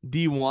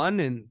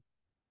D1 and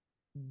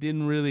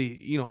didn't really,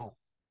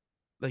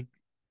 like.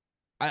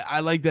 I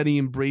like that he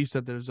embraced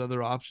that there's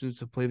other options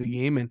to play the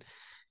game, and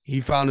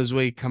he found his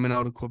way coming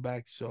out of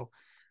Quebec. So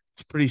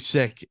it's pretty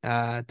sick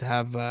to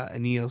have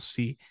an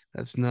ELC.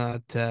 That's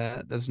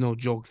no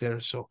joke there.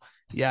 So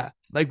yeah,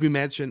 like we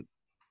mentioned,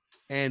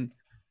 and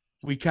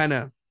we kind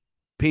of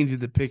painted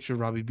the picture,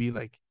 Robbie B.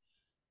 Like,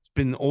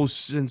 been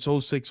since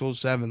 06,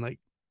 07. Like,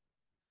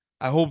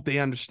 I hope they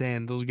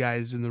understand, those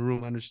guys in the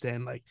room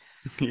understand, like,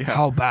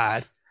 how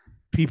bad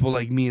people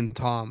like me and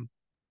Tom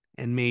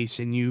and Mace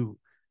and you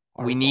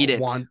need to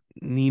run.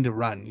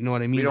 You know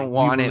what I mean? We don't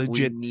want it.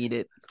 We need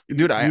it.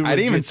 Dude, I didn't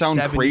even sound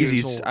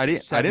crazy. I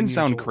didn't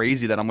sound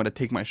crazy that I'm going to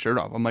take my shirt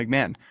off. I'm like,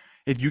 man,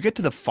 if you get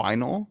to the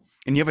final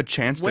and you have a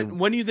chance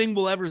when do you think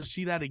we'll ever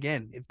see that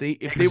again? If they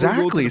exactly, they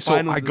will go to the so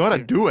I got to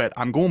do it.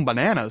 I'm going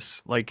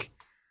bananas. Like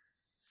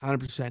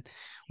 100%.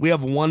 We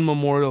have one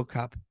Memorial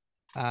Cup,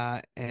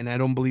 and I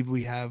don't believe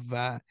we have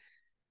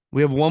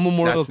one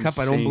Memorial Cup.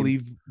 Insane. I don't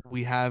believe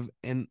we have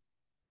an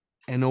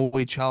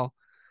OHL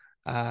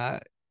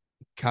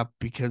Cup,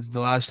 because the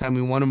last time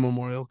we won a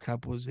Memorial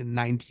Cup was in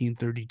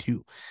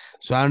 1932.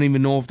 So I don't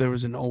even know if there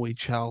was an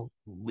OHL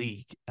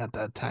league at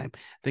that time. I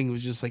think it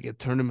was just like a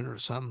tournament or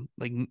something.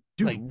 Like,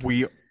 dude, like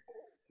we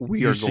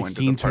are going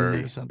to the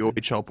party. The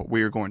OHL, but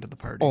we are going to the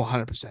party. Oh,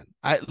 100%.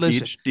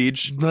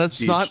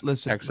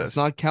 Let's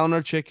not count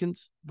our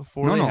chickens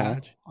before they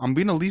hatch. I'm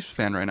being a Leafs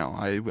fan right now.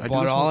 I do this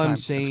all I'm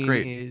saying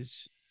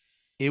is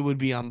it would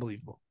be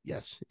unbelievable.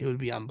 Yes, it would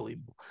be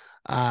unbelievable.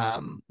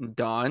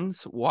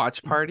 Don's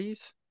watch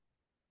parties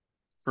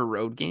for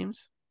road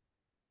games.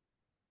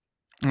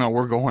 No,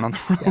 we're going on the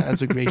road. Yeah,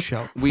 that's a great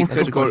show. We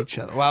could go.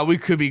 Well, we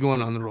could be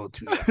going on the road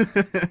too.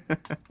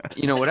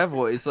 You know what I've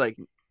always like,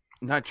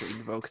 not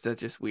dreamed about because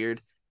that's just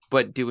weird,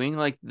 but doing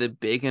like the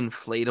big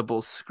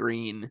inflatable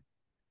screen,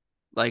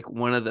 like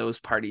one of those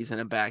parties in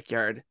a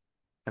backyard.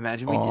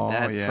 Imagine we did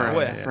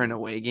that for an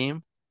away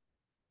game.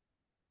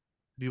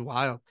 Be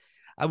wild.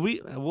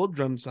 We'll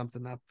drum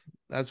something up.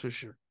 That's for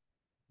sure.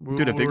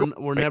 Dude,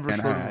 we're never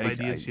short of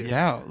ideas here.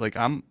 Yeah, like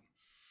I'm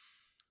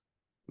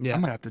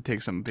gonna have to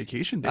take some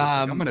vacation days.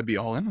 I'm gonna be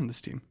all in on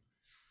this team.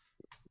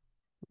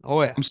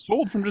 Oh yeah, I'm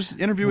sold from just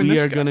interviewing. We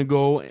are gonna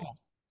go.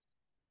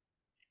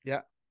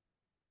 Yeah,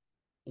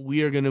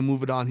 we are gonna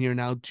move it on here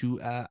now to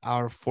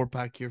our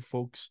 4-pack here,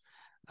 folks.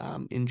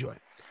 Enjoy.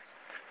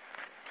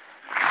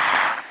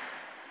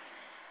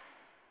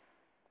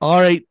 All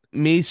right,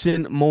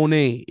 Mason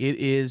Monet. It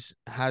is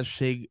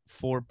hashtag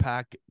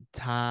 4-pack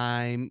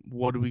time.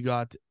 What do we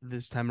got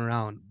this time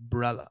around,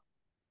 brother?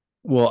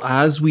 Well,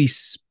 as we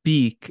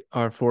speak,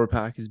 our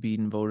 4-pack is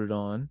being voted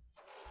on,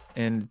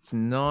 and it's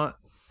not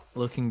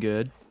looking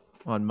good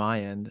on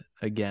my end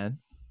again.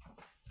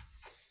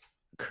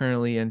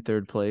 Currently in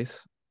third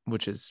place,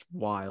 which is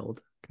wild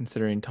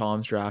considering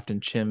Tom's draft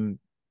and Chim,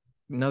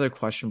 another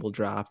questionable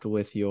draft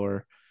with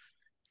your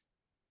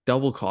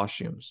double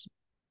costumes.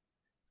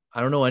 I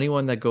don't know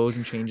anyone that goes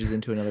and changes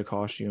into another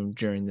costume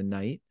during the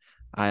night.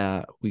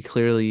 We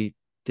clearly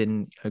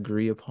didn't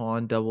agree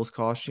upon doubles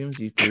costumes.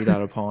 You threw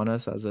that upon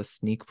us as a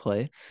sneak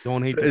play.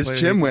 Don't hate. Is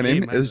Chim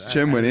winning? Is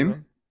Chim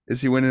winning?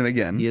 Is he winning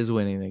again? He is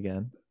winning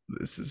again.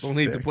 This is don't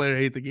hate the player,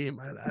 hate the game.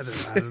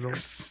 I don't know.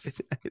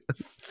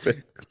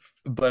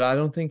 But I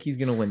don't think he's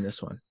gonna win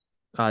this one.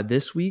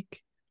 This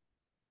week,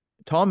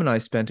 Tom and I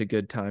spent a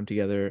good time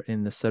together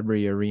in the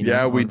Sudbury Arena.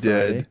 Yeah, we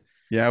Friday. did.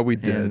 Yeah, we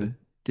did. And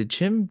did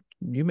Chim?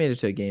 You made it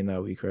to a game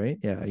that week, right?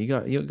 Yeah, you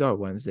got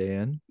Wednesday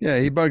in. Yeah,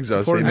 he bugs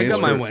us. I got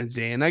my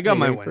Wednesday in. I got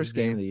my first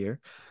game of the year.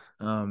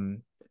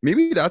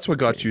 Maybe that's what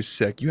got you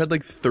sick. You had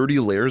like 30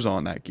 layers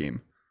on that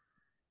game.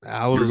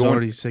 I was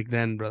already sick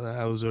then, brother.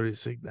 I was already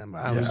sick then.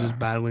 I was just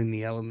battling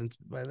the elements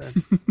by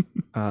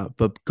then.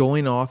 But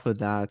going off of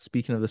that,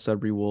 speaking of the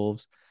Sudbury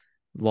Wolves,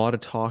 a lot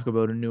of talk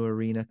about a new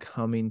arena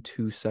coming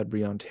to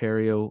Sudbury,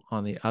 Ontario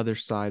on the other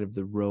side of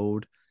the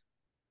road.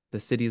 The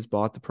city has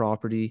bought the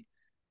property.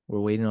 We're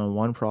waiting on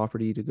one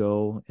property to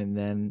go. And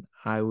then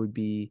I would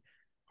be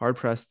hard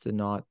pressed to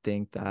not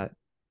think that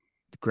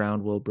the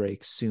ground will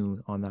break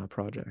soon on that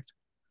project.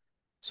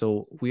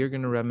 So we are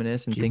going to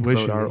reminisce and think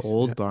about our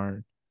old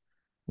barn.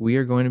 We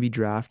are going to be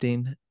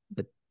drafting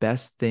the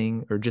best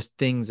thing or just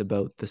things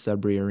about the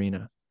Sudbury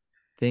Arena.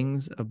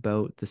 Things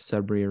about the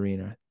Sudbury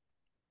Arena.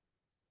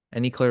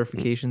 Any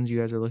clarifications you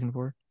guys are looking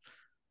for?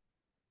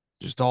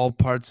 Just all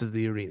parts of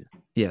the arena.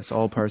 Yes,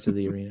 all parts of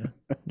the arena.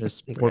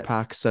 Just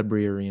 4-pack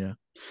Sudbury Arena.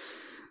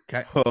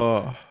 Okay.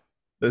 Oh,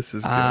 this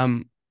is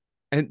good.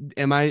 And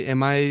am I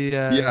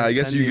yeah, I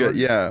guess you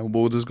get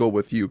we'll just go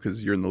with you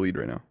because you're in the lead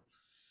right now.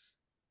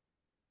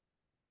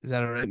 Is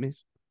that all right,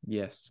 Mace?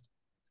 Yes.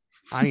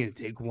 I'm gonna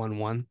take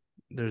 1-1.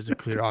 There's a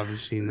clear,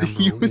 obviously,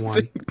 number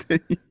one.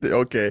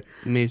 Okay.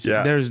 Mace,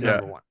 there's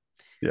number one.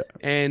 Yeah.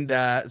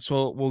 And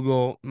so we'll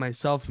go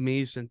myself,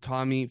 Mace, and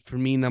Tommy. For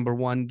me, number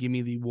one, give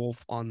me the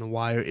Wolf on the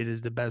Wire. It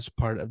is the best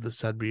part of the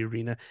Sudbury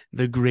Arena,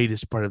 the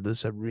greatest part of the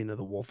Sudbury Arena,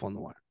 the Wolf on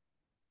the Wire.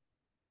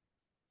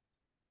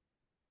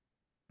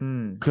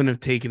 Couldn't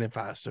have taken it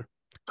faster.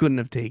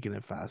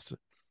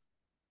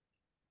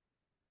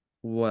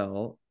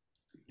 Well,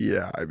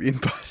 yeah, I mean,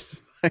 but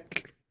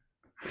like,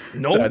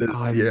 no,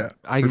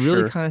 I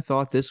really kind of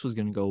thought this was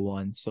gonna go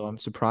 1, so I'm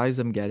surprised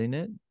I'm getting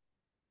it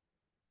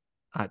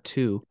at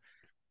 2.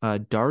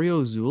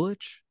 Dario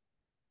Zulic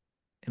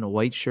in a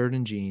white shirt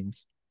and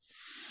jeans.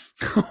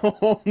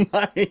 Oh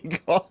my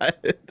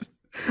god.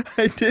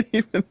 I didn't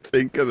even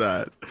think of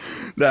that.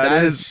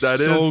 That is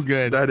so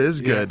good. That is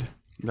good.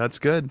 That's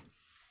good.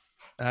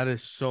 That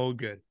is so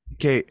good.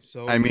 Okay,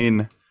 I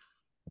mean,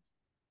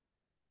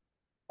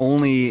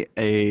 only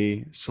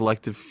a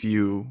selective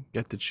few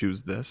get to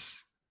choose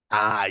this.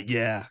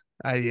 Yeah.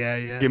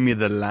 Give me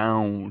the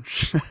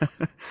lounge,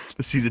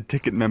 the season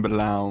ticket member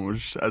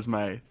lounge as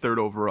my third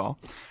overall,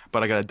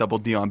 but I got a double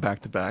D on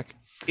back to back.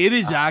 It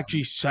is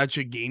actually such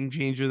a game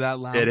changer, that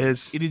lounge. It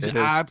is.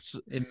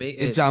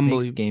 It's unbelievable.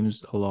 Makes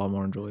games a lot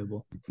more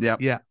enjoyable. Yep.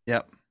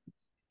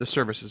 The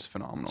service is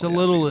phenomenal. It's a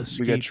little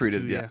we get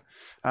treated.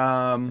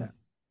 Too,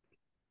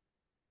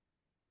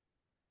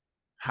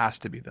 has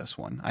to be this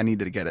one. I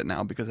needed to get it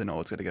now because I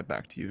know it's going to get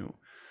back to you,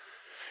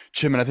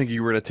 Chim. And I think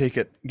you were to take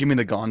it. Give me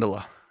the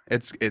gondola.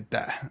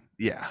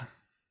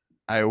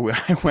 I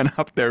went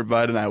up there,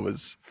 bud, and I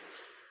was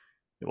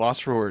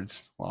lost for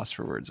words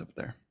up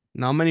there.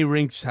 Not many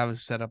rinks have a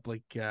setup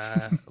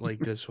like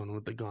this one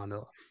with the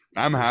gondola.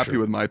 I'm happy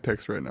with my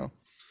picks right now.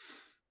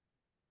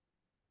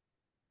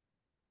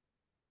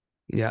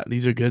 Yeah,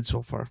 these are good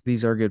so far.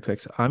 These are good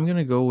picks. I'm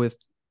gonna go with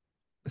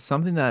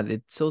something that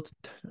it still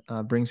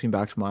brings me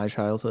back to my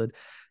childhood.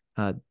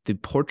 The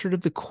Portrait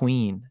of the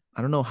Queen.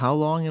 I don't know how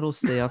long it'll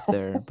stay up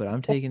there, but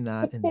I'm taking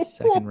that in the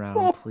second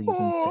round, please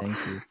and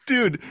thank you.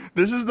 Dude,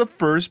 this is the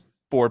first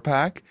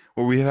 4-pack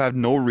where we have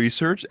no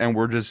research and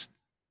we're just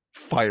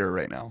fire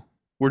right now.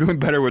 We're doing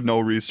better with no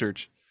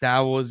research.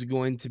 That was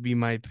going to be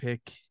my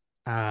pick.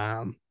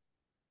 And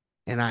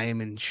I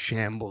am in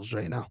shambles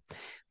right now.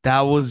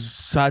 That was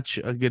such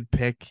a good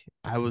pick.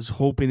 I was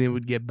hoping it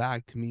would get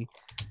back to me.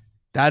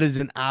 That is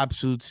an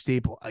absolute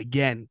staple.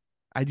 Again,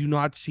 I do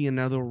not see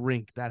another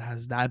rink that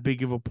has that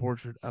big of a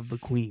portrait of the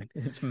Queen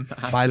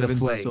by the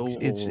flags. So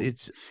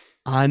it's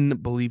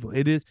unbelievable.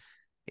 It is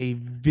a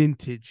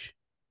vintage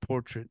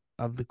portrait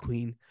of the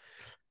Queen.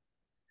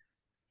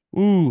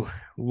 Ooh,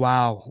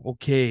 wow.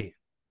 Okay.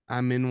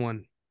 I'm in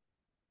one.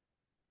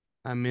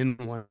 I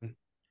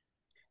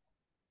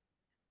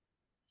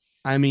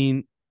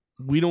mean,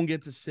 we don't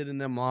get to sit in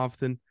them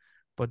often,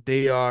 but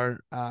they are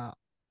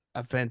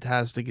a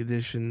fantastic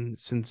addition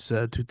since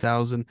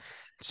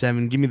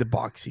 2007. Give me the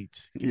box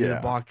seats. Give me the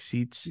box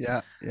seats.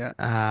 Yeah.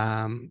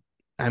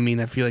 I mean,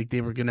 I feel like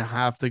they were gonna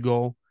have to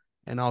go,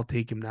 and I'll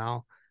take them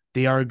now.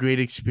 They are a great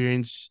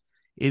experience.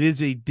 It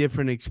is a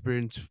different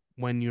experience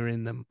when you're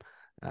in them,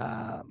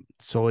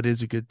 so it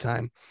is a good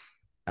time.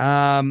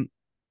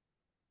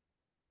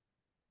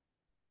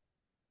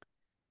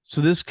 So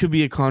this could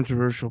be a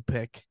controversial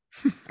pick.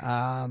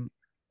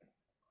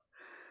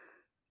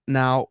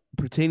 Now,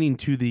 pertaining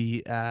to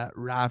the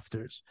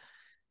rafters,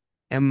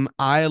 am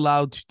I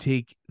allowed to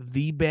take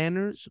the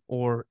banners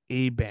or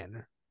a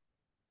banner?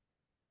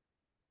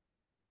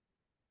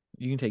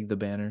 You can take the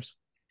banners.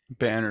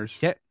 Banners.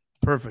 Okay,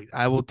 perfect.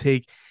 I will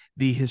take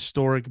the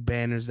historic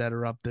banners that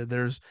are up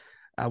there.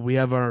 We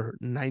have our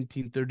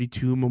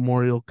 1932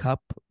 Memorial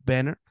Cup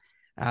banner.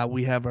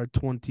 We have our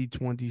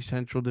 2020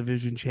 Central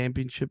Division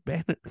Championship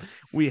banner.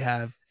 We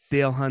have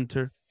Dale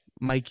Hunter,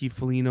 Mikey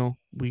Foligno.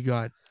 We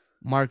got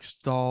Mark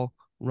Stahl,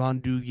 Ron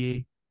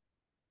Duguay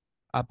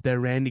up there,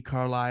 Randy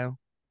Carlisle.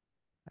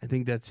 I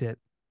think that's it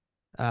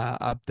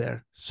up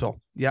there. So,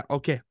 yeah,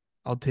 okay.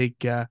 I'll take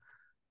the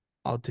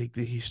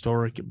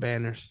historic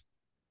banners.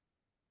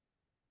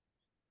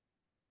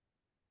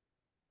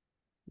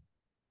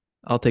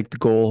 I'll take the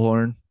goal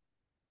horn.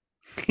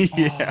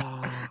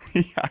 Yeah.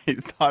 I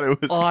thought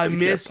it was. Oh, I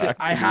missed it.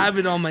 I have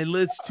it on my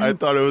list too. I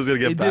thought it was gonna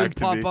get back to me. It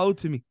didn't pop out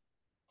to me.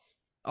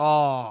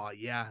 Oh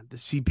yeah, the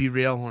CP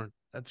rail horn.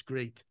 That's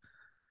great.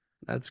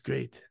 That's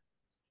great.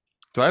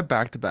 Do I have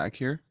back to back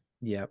here?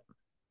 Yep.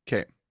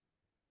 Okay.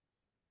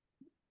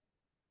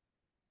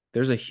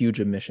 There's a huge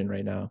omission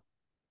right now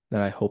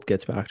that I hope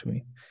gets back to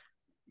me.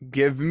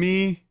 Give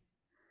me.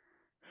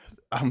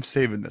 I'm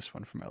saving this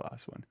one for my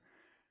last one.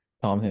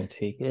 Oh, I'm gonna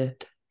take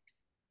it.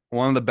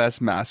 One of the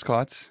best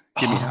mascots.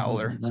 Give me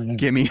Howler.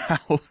 Give me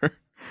Howler.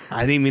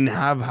 I didn't even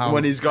have Howler.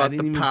 When he's got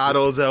the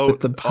paddles out. With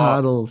the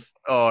paddles.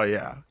 Oh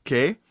yeah.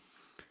 Okay.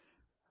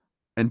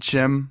 And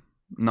Jim,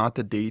 not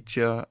to date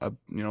you, a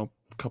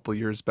couple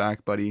years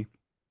back, buddy,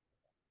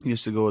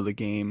 used to go to the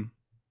game.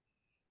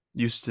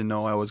 Used to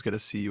know I was gonna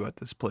see you at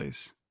this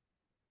place.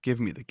 Give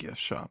me the gift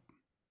shop.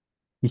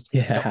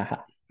 Yeah.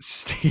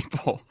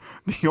 Staple.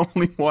 The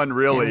only one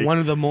really. And one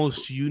of the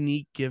most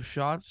unique gift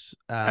shops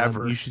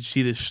ever. You should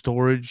see the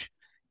storage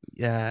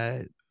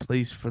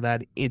place for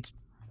that. It's,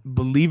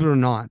 believe it or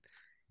not,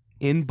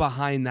 in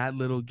behind that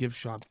little gift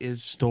shop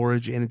is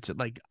storage, and it's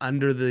like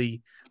under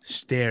the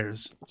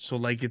stairs. So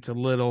like it's a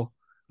little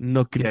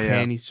nook and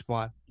cranny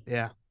spot.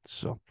 Yeah.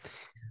 So,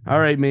 all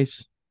right,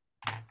 Mace.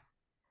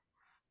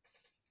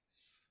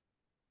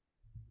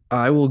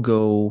 I will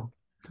go.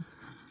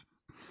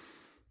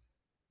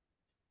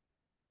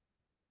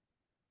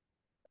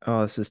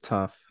 Oh, this is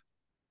tough.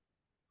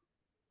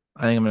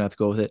 I think I'm gonna have to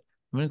go with it.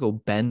 I'm gonna go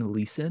Ben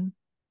Leeson.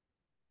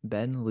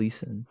 Ben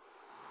Leeson.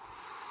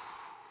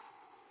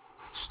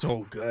 It's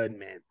so good,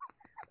 man.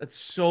 That's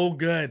so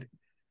good.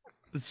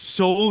 It's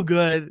so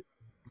good.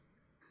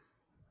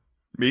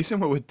 Mason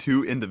went with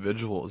two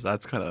individuals.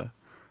 That's crazy.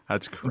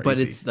 But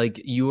it's like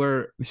you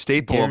are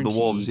staple of the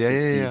Wolves.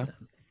 Yeah.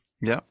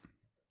 Yep.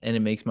 And it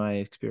makes my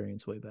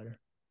experience way better.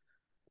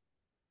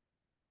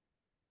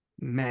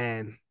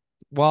 Man.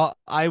 Well,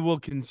 I will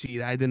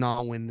concede. I did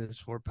not win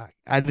this 4-pack.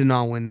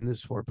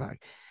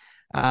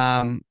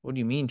 What do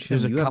you mean, Chim?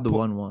 You have the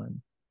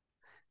 1-1.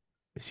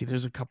 See,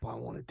 there's a couple I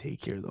want to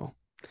take here, though.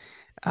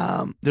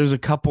 There's a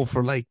couple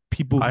for like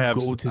people who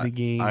go to the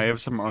game. I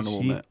have some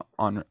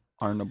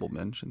honorable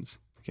mentions.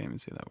 I can't even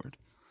say that word.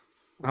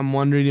 I'm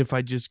wondering if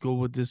I just go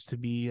with this to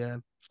be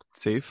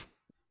safe.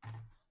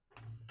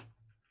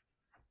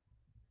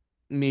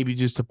 Maybe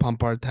just to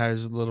pump our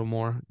tires a little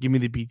more. Give me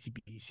the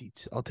BTB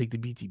seats. I'll take the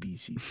BTB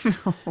seats.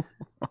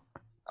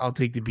 I'll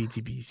take the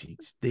BTB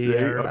seats. They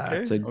are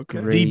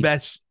the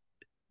best.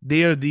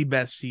 They are the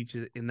best seats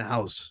in the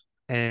house,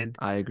 and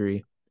I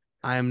agree.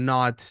 I am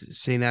not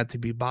saying that to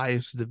be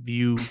biased. The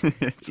view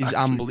is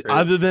unbelievable.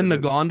 Other than the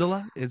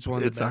gondola, it's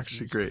one of the best. It's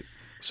actually great.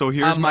 So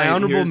here's my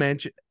honorable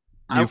mention.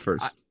 You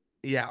first.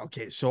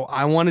 Okay. So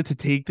I wanted to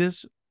take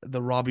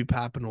the Robbie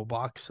Papineau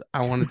box.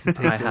 I wanted to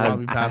take the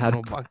Robbie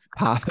Papineau box.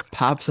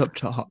 Paps up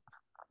top.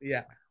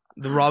 Yeah,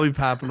 the Robbie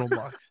Papineau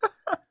box.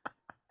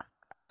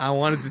 I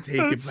wanted to take it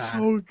back. That's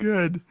so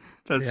good.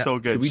 That's so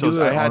good. Should we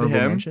do I had him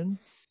mention?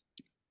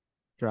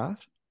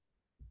 Draft.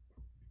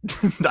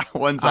 That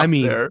one's up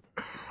there.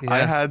 Yeah. I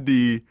had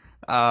the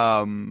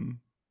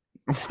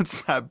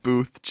what's that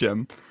booth,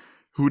 Jim?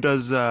 Who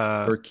does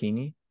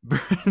Burkini?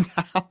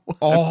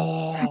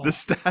 Oh, the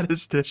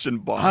statistician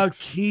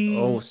box.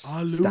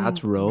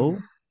 Stats row.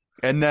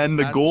 And then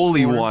the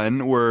goalie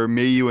one where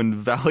Mayu and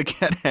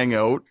Valaket hang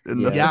out.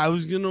 I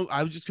was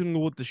just gonna go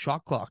with the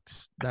shot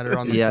clocks that are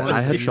on the corners.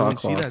 I had shot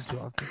clocks.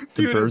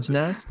 The bird's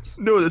nest.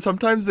 No,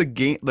 sometimes the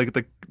game, like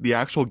the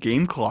actual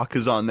game clock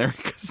is on there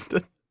because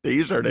the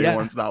Desjardins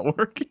one's not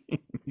working.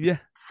 Yeah,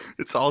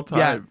 it's all time.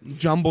 Yeah,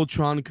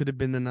 Jumbotron could have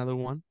been another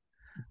one.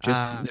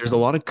 There's a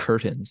lot of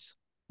curtains.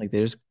 Like they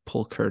just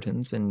pull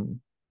curtains and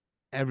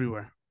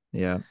everywhere.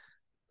 Yeah.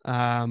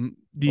 The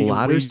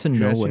ladders to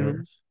nowhere.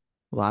 Rooms.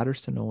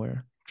 Ladders to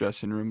nowhere.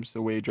 Dressing rooms,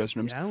 away dressing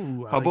rooms. Yeah,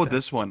 ooh, I How like about that.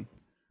 this one?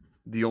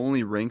 The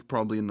only rink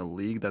probably in the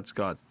league that's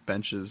got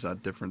benches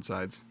at different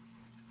sides.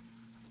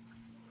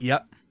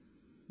 Yep.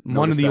 One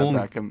Notice of the that only,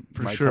 back in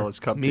for my sure.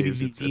 Telus Cup Maybe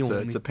days. the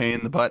only. It's a pain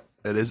in the butt.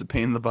 It is a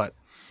pain in the butt.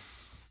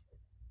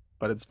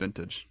 But it's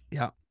vintage.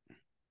 Yeah.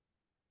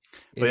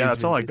 But yeah,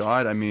 that's all I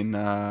got. I mean,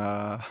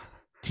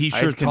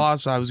 T-shirt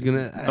toss. I was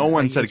gonna. no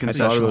one said guess we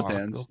concession talked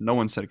stands. about- No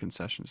one said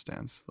concession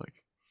stands. Like,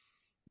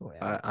 Oh,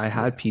 yeah. I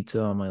had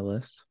pizza on my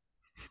list.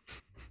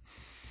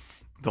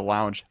 the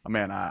lounge.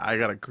 Man, I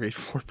got a great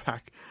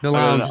 4-pack. The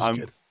lounge is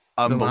good.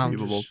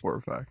 Unbelievable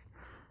 4-pack.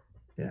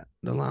 Yeah,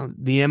 the lounge.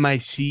 The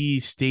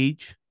MIC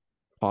stage.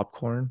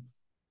 Popcorn.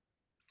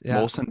 Yeah.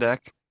 Molson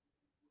deck.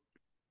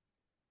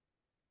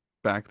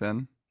 Back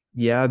then.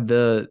 Yeah,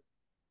 the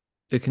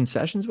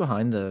concessions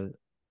behind the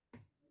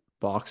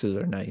boxes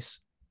are nice.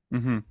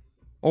 Mm-hmm.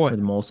 Oh, Or the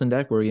Molson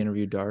deck where we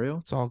interviewed Dario.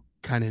 it's all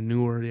kind of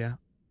newer. Yeah.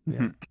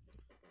 Yeah.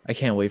 I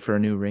can't wait for a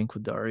new rink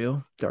with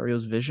Dario.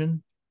 Dario's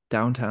vision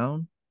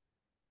downtown.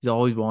 He's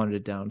always wanted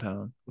it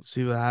downtown. Let's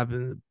see what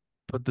happens.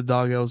 Put the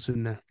doghouse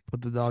in there.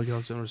 Put the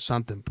doghouse in or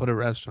something. Put a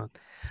restaurant.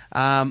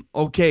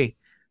 Okay.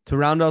 To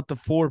round out the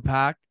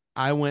 4-pack,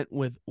 I went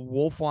with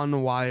Wolf on the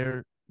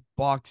Wire,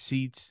 box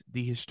seats,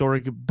 the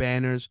historic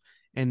banners,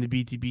 and the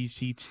BTB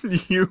seats.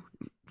 You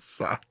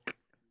suck.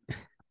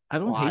 I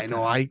don't hate I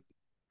know.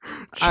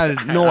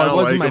 that. No, it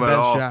wasn't my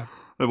best draft.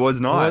 It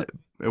was not.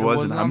 It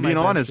wasn't. not I'm my being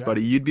best honest, draft.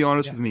 buddy. You'd be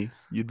honest Yeah. with me.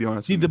 You'd be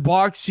honest See, with the me.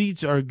 box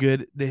seats are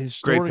good. The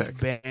historic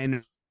pick.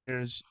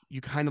 banners,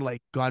 you kind of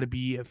like got to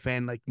be a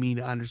fan like me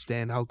to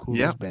understand how cool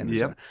Yep, those banners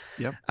yep,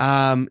 are.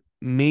 yep.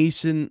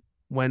 Mason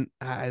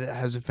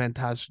has a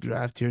fantastic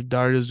draft here.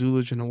 Dario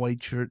Zulic in a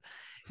white shirt,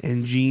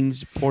 and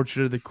Jean's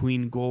portrait of the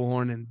Queen goal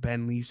horn, and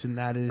Ben Leeson.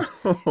 That is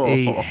a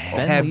Ben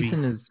heavy.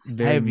 Leeson is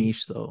very heavy.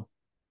 niche though.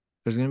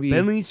 There's gonna be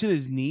Ben Leeson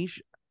is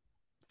niche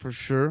for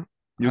sure.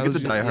 You'll I get the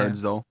was gonna-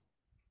 diehards though.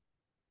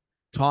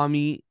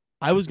 Tommy,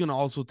 I was gonna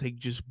also take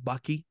just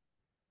Bucky,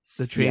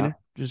 the trainer.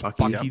 Just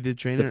Bucky, Bucky, the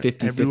trainer. the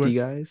 50-50 everywhere.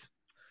 guys.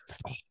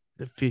 Oh,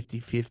 the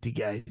 50-50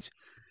 guys.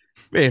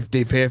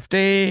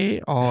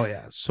 50-50. Oh,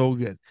 yeah. So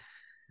good.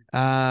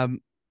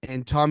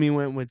 And Tommy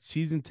went with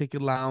Season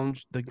Ticket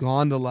Lounge, the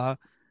Gondola,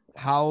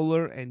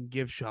 Howler, and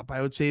Gift Shop.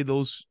 I would say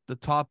the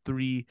top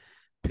 3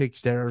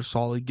 picks there are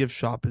solid. Gift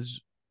Shop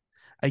is,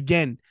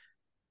 again,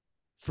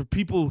 for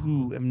people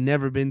who have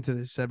never been to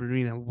the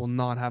Sudbury Arena, will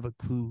not have a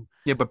clue.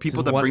 Yeah, but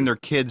people that bring their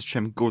kids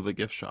to go to the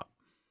gift shop.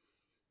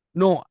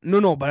 No,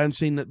 but I'm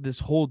saying that this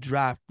whole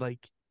draft, like,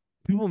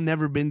 people have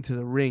never been to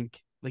the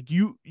rink. Like,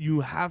 you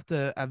have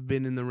to have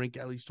been in the rink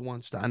at least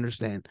once to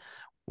understand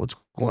what's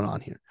going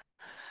on here.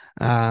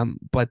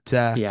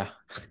 Yeah,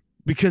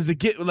 because the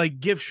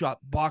gift shop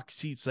box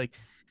seats, like,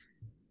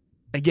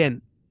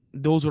 again,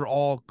 those are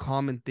all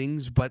common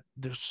things, but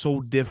they're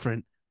so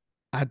different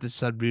at the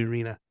Sudbury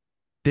Arena.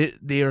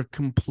 They are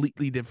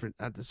completely different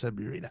at the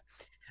Sudbury Arena.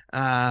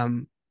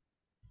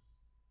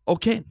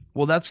 Okay,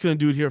 well, that's gonna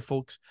do it here,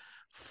 folks,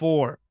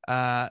 for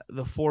the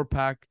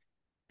 4-pack,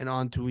 and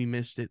on to We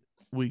Missed It.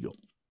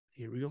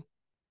 Here we go.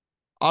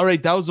 All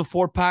right, that was the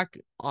 4-pack.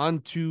 On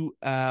to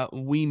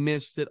We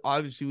Missed It.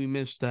 Obviously, we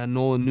missed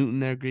Nolan Newton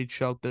there. Great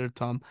shout there,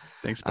 Tom.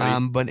 Thanks,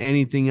 buddy. But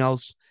anything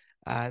else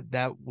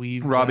that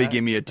we've Robbie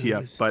gave me a tee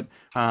up, but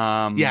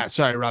yeah,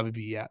 sorry, Robbie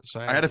B. Yeah,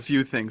 sorry. I had a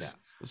few things.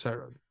 Yeah, sorry,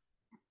 Robbie.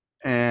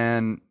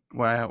 And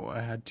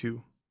I had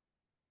 2.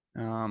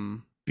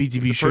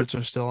 BTB shirts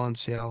are still on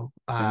sale.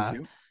 Thank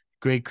you.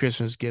 Great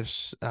Christmas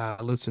gifts.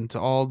 Listen to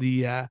all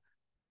the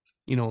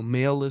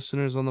male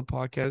listeners on the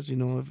podcast.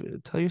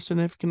 If tell your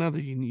significant other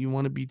you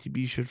want a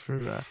BTB shirt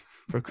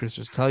for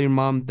Christmas. Tell your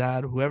mom,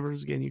 dad,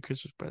 whoever's getting you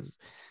Christmas presents.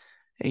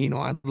 Hey,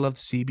 I'd love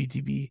to see a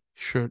BTB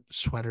shirt,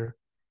 sweater,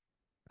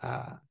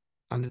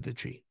 under the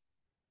tree.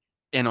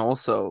 And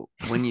also,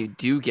 when you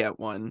do get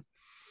one,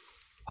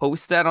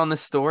 post that on the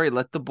story.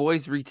 Let the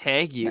boys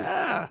retag you.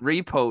 Yeah.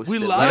 Repost We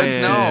it. love Let to us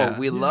see know. that.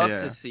 We Yeah. love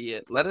to see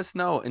it. Let us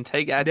know and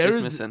tag at There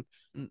is Missing.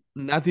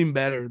 nothing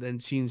better than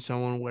seeing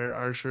someone wear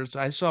our shirts.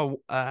 I saw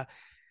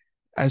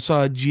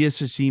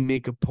GSSE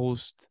make a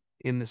post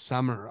in the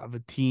summer of a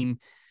team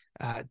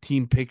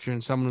picture,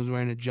 and someone was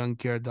wearing a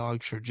Junkyard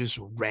Dog shirt, just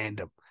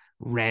random.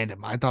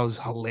 I thought it was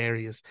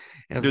hilarious.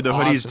 And Dude, the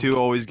hoodies too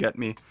always get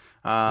me.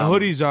 The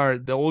hoodies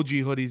the OG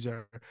hoodies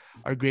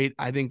are great.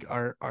 I think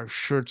our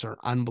shirts are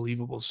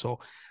unbelievable. So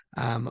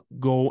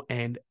go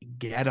and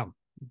get them.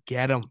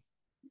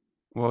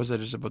 What was I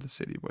just about to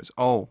say to you boys?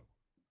 Oh,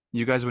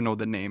 you guys would know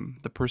the name.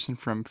 The person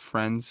from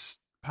Friends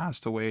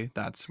passed away.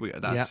 That's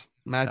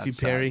Matthew that's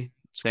Perry.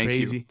 It's Thank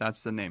crazy. you.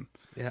 That's the name.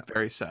 Yeah.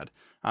 Very sad.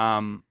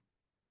 The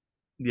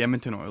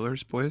Edmonton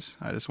Oilers, boys.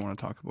 I just want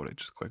to talk about it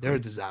just quickly. They're a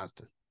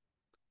disaster.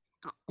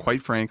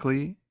 Quite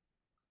frankly,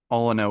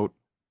 all in out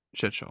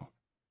shit show.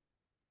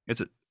 It's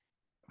a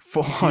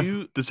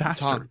full-on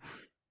disaster.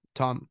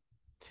 Tom.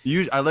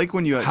 I like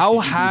when you. How you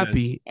do this.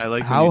 happy? I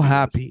like how when you do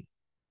happy?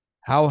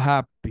 How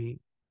happy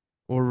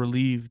or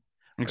relieved?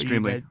 this.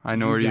 Extremely. I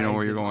know where you know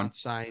where you're going.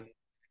 Sign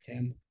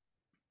him.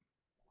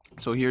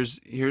 So here's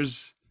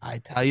I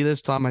tell you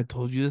this, Tom. I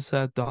told you this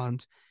at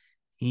Don's.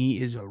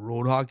 He is a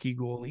road hockey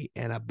goalie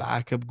and a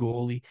backup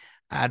goalie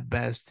at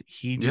best.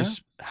 He Yeah.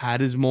 just had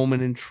his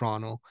moment in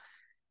Toronto,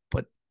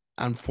 but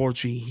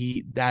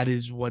unfortunately, that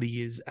is what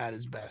he is at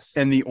his best.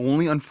 And the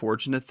only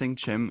unfortunate thing,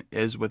 Chim,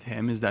 is with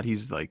him is that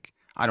he's like,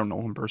 I don't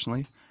know him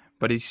personally,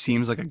 but he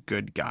seems like a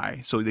good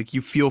guy. So like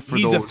you feel for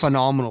He's those a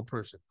phenomenal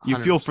person. 100%.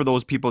 You feel for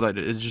those people that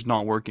it's just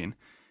not working.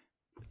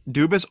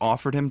 Dubas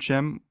offered him,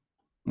 Chim,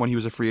 when he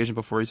was a free agent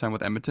before he signed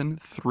with Edmonton,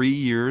 3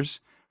 years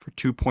for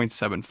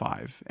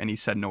 2.75, and he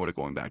said no to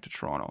going back to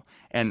Toronto.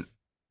 And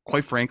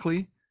quite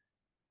frankly,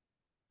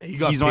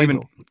 he's not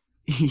even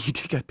he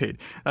did get paid.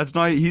 He's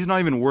not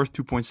even worth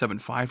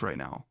 2.75 right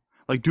now.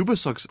 Like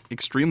Dubas looks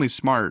extremely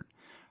smart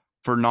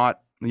for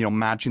not,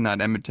 matching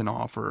that Edmonton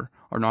offer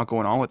or not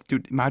going on with.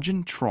 Dude,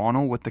 imagine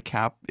Toronto with the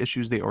cap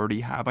issues they already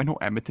have. I know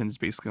Edmonton's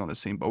basically on the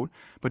same boat,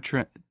 but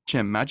Jim,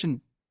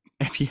 imagine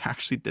if he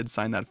actually did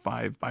sign that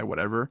 5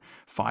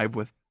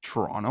 with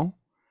Toronto,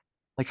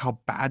 like how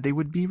bad they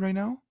would be right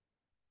now.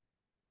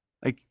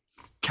 Like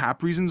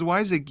cap reasons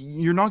wise, like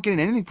you're not getting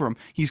anything for him.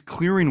 He's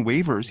clearing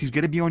waivers. He's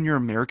going to be on your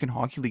American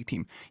Hockey League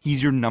team.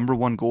 He's your number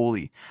one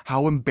goalie.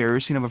 How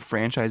embarrassing of a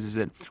franchise is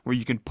it where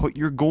you can put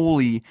your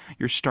goalie,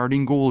 your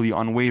starting goalie,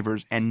 on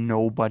waivers and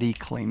nobody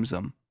claims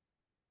him?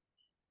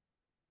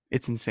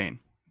 It's insane.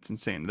 It's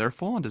insane. They're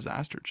full on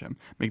disaster, Jim.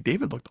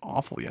 McDavid looked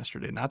awful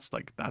yesterday, and that's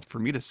for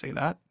me to say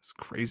that, it's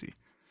crazy.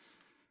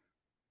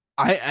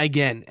 I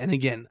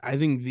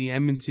think the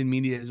Edmonton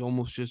media is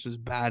almost just as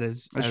bad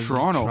as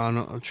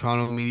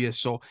Toronto media.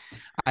 So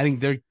I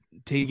think they're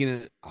taking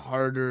it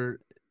harder,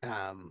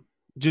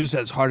 just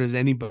as hard as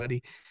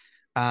anybody,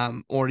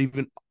 or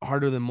even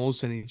harder than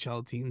most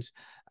NHL teams,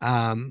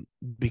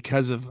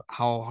 because of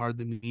how hard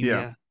the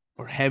media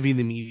or heavy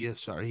the media,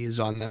 is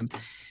on them.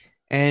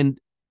 And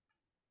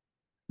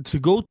to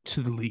go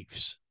to the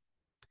Leafs,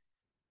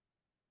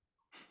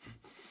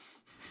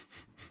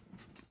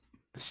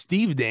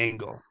 Steve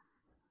Dangle.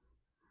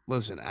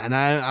 Listen, and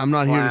I'm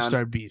not here to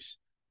start beefs.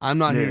 I'm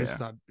not here to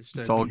start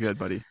it's all beefs. Good,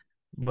 buddy.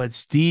 But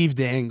Steve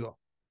Dangle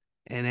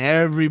and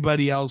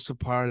everybody else a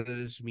part of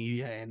this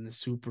media and the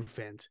super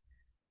fans,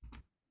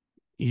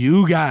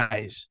 you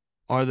guys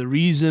are the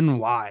reason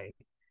why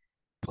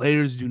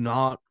players do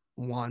not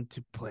want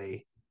to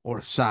play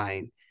or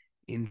sign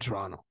in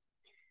Toronto.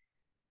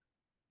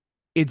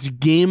 It's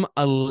game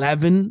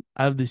 11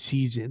 of the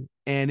season,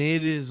 and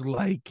it is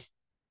like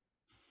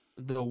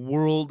the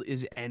world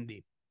is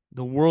ending.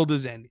 The world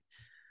is ending.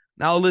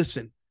 Now,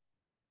 listen,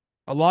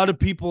 a lot of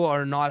people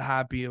are not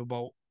happy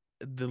about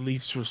the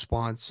Leafs'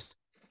 response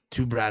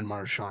to Brad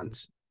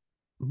Marchand's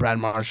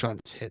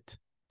hit,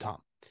 Tom.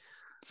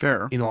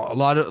 Fair. A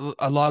lot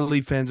of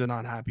Leaf fans are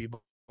not happy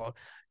about.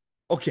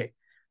 Okay,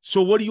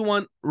 so what do you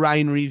want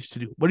Ryan Reeves to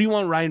do? What do you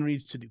want Ryan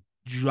Reeves to do?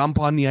 Jump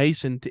on the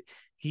ice and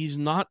he's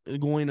not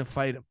going to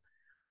fight him.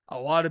 A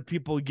lot of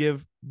people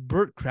give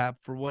Bert crap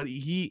for what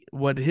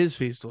his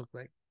face looked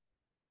like.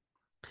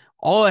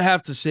 All I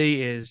have to say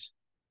is,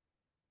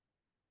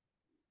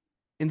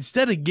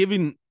 instead of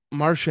giving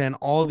Marchand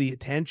all the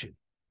attention,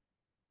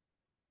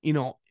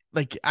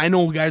 like I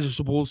know guys are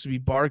supposed to be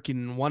barking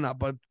and whatnot,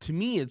 but to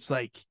me, it's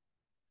like,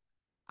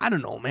 I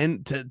don't know,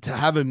 man, to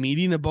have a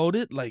meeting about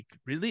it. Like,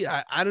 really?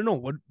 I don't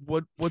know.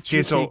 What's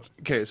your take?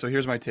 Okay, so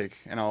here's my take.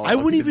 And I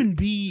wouldn't even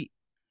be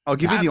I'll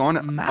give you the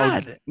honest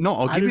mad.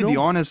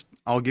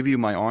 I'll give you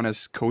my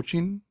honest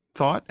coaching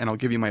thought, and I'll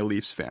give you my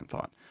Leafs fan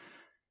thought.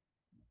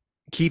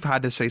 Keefe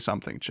had to say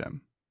something,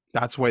 Jim.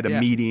 That's why the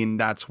meeting,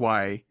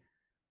 the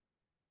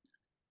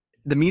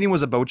meeting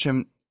was about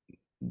Jim.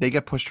 They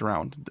get pushed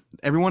around.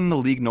 Everyone in the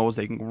league knows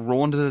they can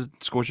roll into the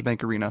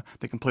Scotiabank Arena,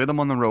 they can play them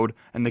on the road,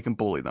 and they can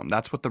bully them.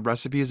 That's what the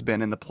recipe has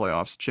been in the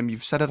playoffs. Jim,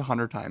 you've said it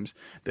 100 times.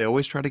 They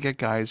always try to get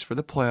guys for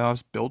the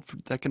playoffs,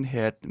 that can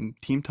hit, and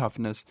team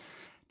toughness.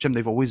 Jim,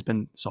 they've always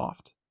been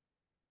soft.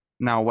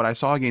 Now, what I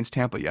saw against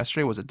Tampa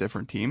yesterday was a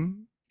different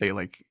team. They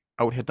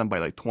out-hit them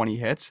by 20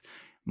 hits.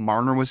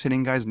 Marner was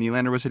hitting guys.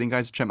 Nylander was hitting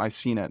guys. Jim, I've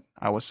seen it.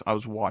 I was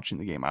watching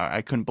the game.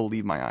 I couldn't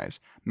believe my eyes.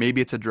 Maybe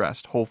it's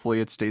addressed.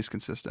 Hopefully it stays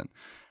consistent.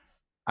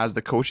 As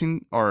the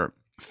coaching or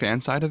fan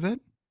side of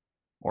it,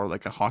 or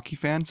a hockey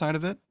fan side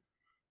of it,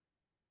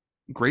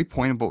 great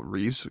point about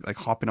Reeves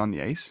hopping on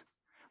the ice.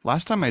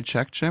 Last time I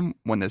checked, Jim,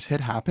 when this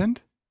hit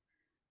happened,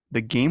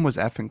 the game was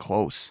effing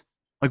close.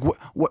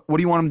 What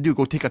do you want him to do?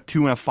 Go take a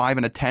 2 and a 5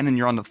 and a 10, and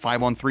you're on the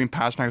 5-on-3, and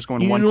Pasternak's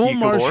going 1-T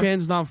galore?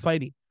 Marchand's not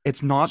fighting.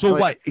 It's not. So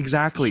what?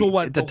 Exactly. So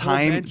what? The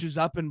time bench is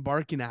up and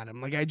barking at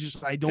him.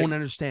 I don't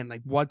understand.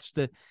 What's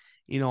the,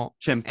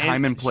 Jim,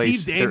 time and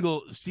place.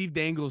 Steve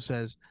Dangle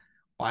says,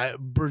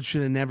 Bert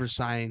should have never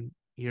signed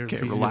here.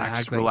 Okay,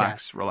 relax.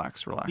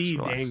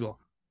 Steve Dangle.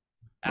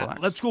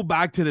 Let's go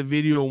back to the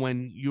video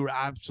when you were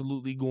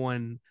absolutely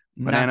going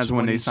bananas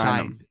when they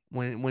signed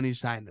him. When he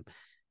signed him.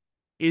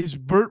 Is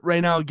Bert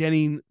right now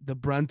getting the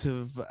brunt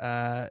of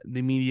the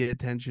media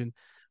attention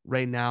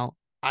right now?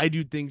 I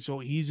do think so.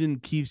 He's in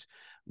Keefe's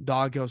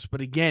doghouse,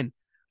 but again,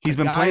 he's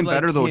been playing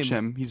better though,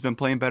 Jim. He's been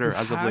playing better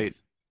as of late.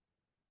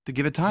 To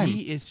give it time.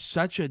 He is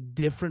such a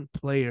different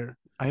player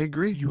I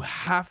agree. You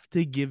have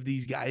to give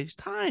these guys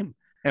time.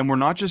 And we're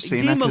not just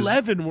saying game that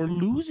 11, we're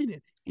losing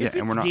it. If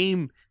and it's we're not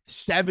game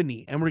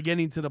 70 and we're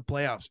getting to the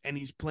playoffs and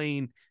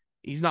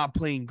he's not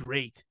playing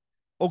great.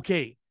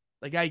 Okay,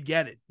 like I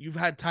get it. You've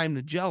had time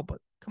to gel, but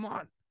come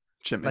on.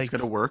 Jim, it's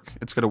gonna work.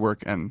 It's gonna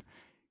work. And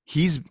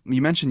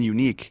you mentioned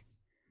unique.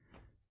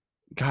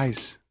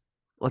 Guys,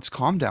 let's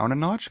calm down a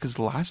notch, because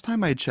the last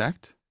time I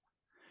checked,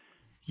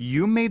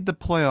 you made the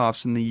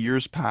playoffs in the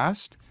years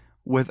past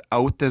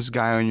without this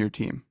guy on your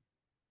team.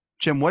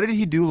 Jim, what did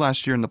he do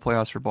last year in the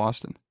playoffs for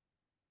Boston?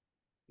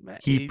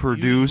 He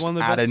produced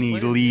at an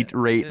elite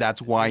rate.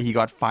 That's why he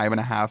got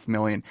 $5.5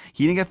 million.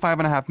 He didn't get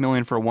 $5.5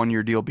 million for a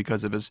 1-year deal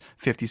because of his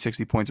 50,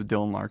 60 points with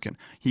Dylan Larkin.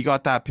 He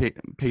got that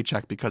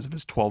paycheck because of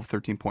his 12,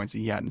 13 points that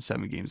he had in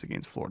 7 games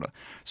against Florida.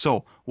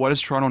 So what has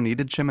Toronto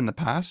needed, Jim, in the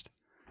past?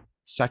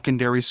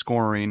 Secondary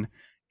scoring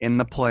in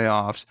the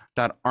playoffs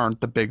that aren't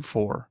the big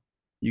four.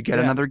 You get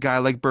another guy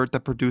like Bert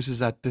that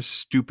produces at this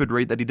stupid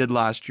rate that he did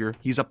last year.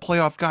 He's a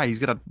playoff guy. He's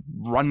going to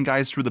run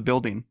guys through the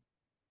building.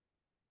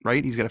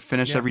 Right? He's got to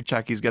finish every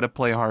check. He's got to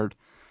play hard.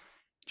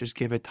 Just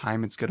give it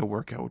time. It's going to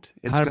work out.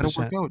 It's going to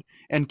work out.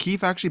 And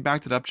Keefe actually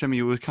backed it up, Jimmy.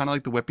 He was kind of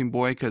like the whipping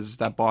boy, because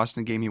that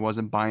Boston game he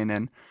wasn't buying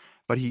in.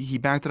 But he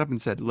backed it up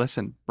and said,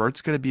 listen,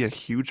 Bert's going to be a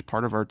huge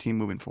part of our team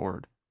moving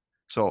forward.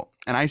 So,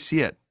 and I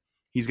see it.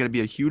 He's going to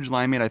be a huge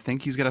line mate. I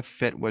think he's going to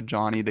fit with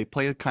Johnny. They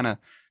play a kind of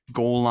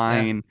goal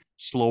line,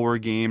 slower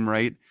game,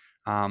 right?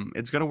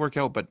 It's going to work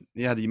out. But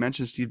yeah, you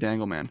mentioned Steve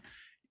Dangle, man.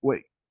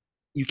 Wait,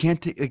 you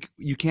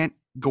can't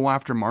go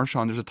after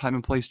Marchand. There's a time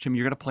and place, Jim.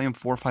 You're going to play him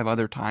 4 or 5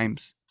 other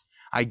times.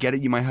 I get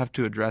it. You might have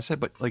to address it,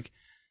 but like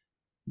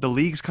the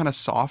league's kind of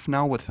soft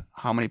now with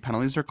how many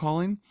penalties they're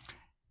calling.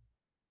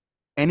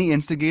 Any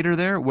instigator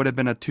there would have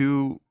been a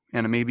 2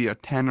 and maybe a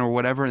 10 or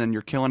whatever, and then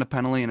you're killing a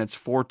penalty and it's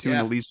 4-2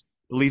 and the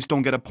Leafs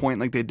don't get a point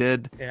like they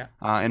did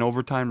in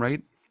overtime,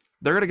 right?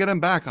 They're going to get him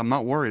back. I'm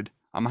not worried.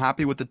 I'm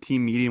happy with the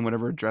team meeting,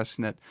 whatever,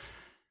 addressing it.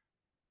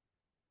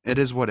 It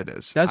is what it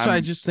is. That's why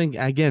I just think,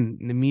 again,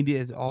 the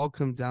media, it all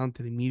comes down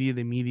to the media,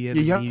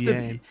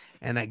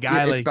 and a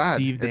guy like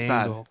Steve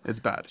Dangle. It's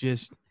bad.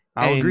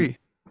 I'll agree.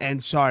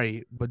 And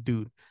sorry, but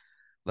dude,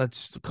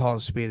 let's call a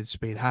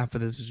spade. Half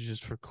of this is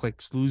just for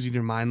clicks. Losing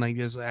your mind like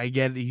this. I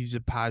get it. He's a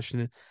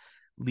passionate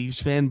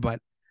Leafs fan, but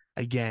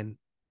again,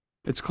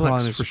 it's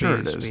clicks for sure.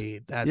 It is.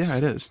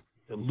 It is.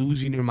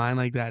 Losing your mind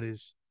like that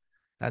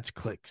that's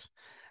clicks.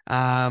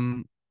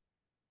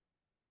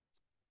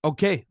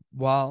 Okay.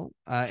 Well,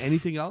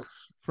 anything else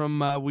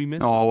from we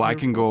missed? Oh, I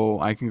can go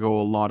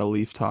a lot of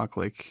Leaf talk.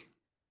 Like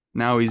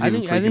now he's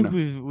even. I think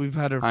we've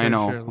had our. I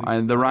know.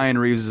 The Ryan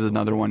Reeves is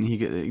another one.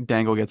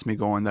 Dangle gets me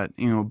going. That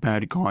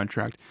bad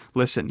contract.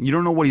 Listen, you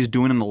don't know what he's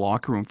doing in the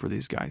locker room for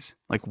these guys.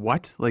 Like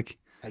what? Like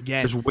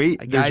again, there's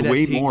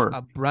way more.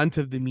 A brunt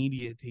of the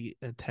media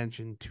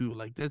attention too.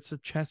 Like that's a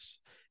chess.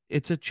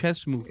 It's a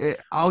chess move.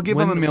 I'll give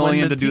him $1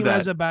 million to do that. When the team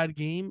has a bad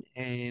game,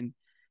 and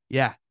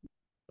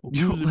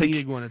who's the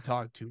media going to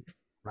talk to?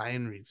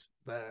 Ryan Reeves.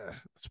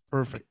 It's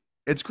perfect.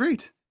 It's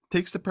great.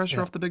 Takes the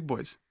pressure off the big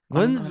boys.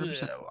 I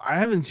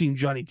haven't seen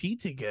Johnny T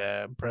take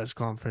a press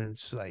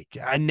conference. Like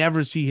I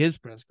never see his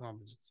press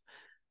conferences.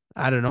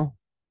 I don't know.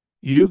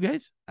 You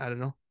guys? I don't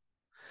know.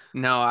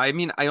 No, I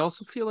mean, I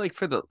also feel like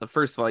for the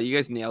first of all, you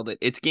guys nailed it.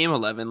 It's game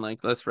 11.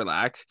 Like, let's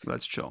relax.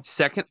 Let's chill.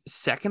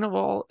 Second of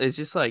all, is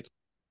just like,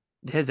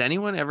 has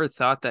anyone ever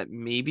thought that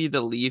maybe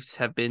the Leafs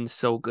have been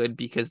so good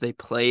because they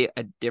play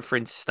a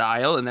different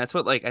style? And that's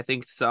what, like, I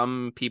think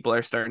some people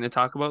are starting to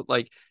talk about.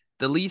 Like,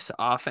 the Leafs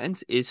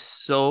offense is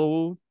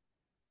so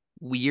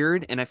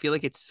weird, and I feel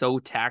like it's so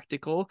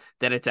tactical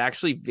that it's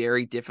actually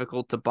very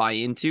difficult to buy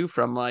into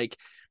from, like,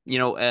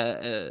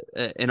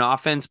 an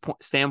offense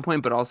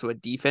standpoint, but also a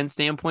defense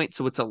standpoint.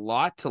 So it's a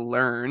lot to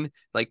learn.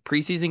 Like,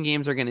 preseason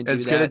games are going to do that.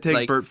 It's going to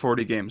take Bert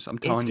 40 games. I'm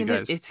telling you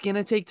guys. It's going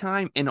to take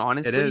time. And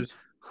honestly, it is.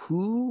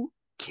 Who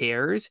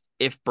cares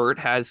if Bert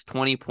has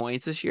 20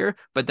 points this year,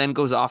 but then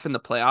goes off in the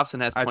playoffs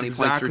and has 20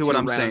 points for 2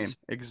 rounds?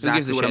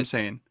 Exactly what I'm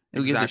saying.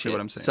 Exactly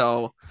what I'm saying.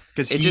 So,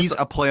 because he's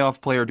a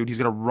playoff player, dude. He's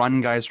gonna run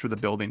guys through the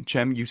building.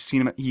 Chem, you've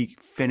seen him. He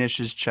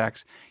finishes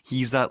checks.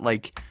 He's that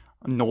like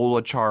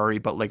Nola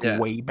Chari, but like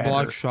way better.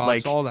 Block shots,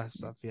 like all that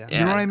stuff. Yeah. You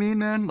know what I mean,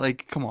 man?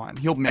 Like, come on.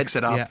 He'll mix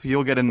it up. Yeah.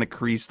 He'll get in the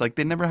crease. Like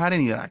they never had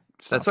any of that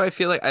stuff. That's why I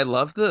feel like I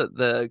love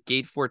the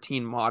Gate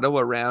 14 motto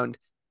around.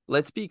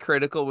 Let's be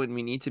critical when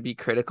we need to be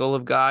critical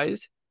of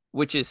guys,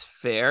 which is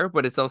fair,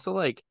 but it's also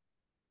like,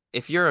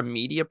 if you're a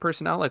media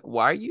personnel, like,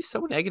 why are you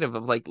so negative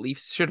of like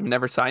Leafs should have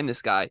never signed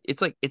this guy?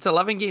 It's like, it's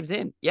 11 games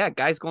in. Yeah,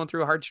 guy's going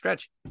through a hard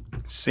stretch.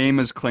 Same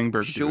as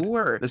Klingberg.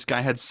 Sure. Dude. This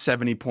guy had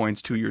 70 points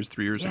 3 years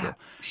ago.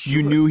 Sure.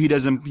 You knew he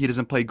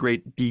doesn't play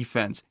great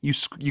defense.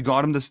 You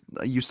got him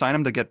you signed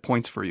him to get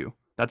points for you.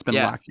 That's been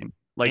lacking.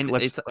 Like,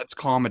 let's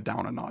calm it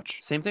down a notch.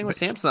 Same thing with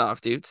Samsonov,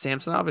 dude.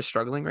 Samsonov is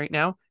struggling right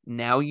now.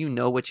 Now you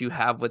know what you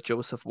have with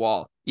Joseph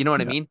Wall. You know what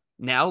I mean?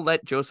 Now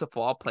let Joseph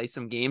Wall play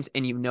some games,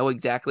 and you know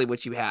exactly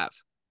what you have.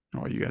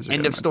 Oh, you guys are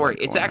end of story.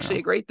 It's actually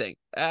a great thing.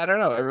 I don't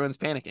know. Everyone's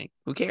panicking.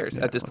 Who cares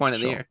at this point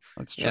in the year?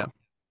 Let's chill.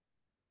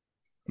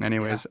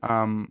 Anyways,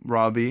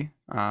 Robbie,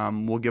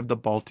 We'll give the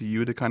ball to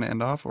you to kind of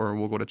end off, or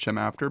we'll go to Chim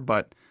after.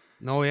 But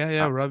no,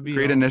 yeah, Robbie,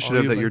 great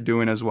initiative that you're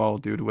doing as well,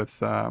 dude. With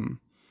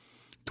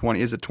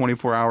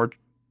 24-hour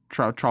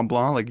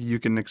tremblant? Like, you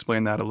can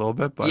explain that a little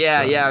bit, but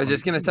yeah, I was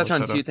just gonna touch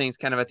on two things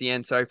kind of at the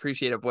end, so I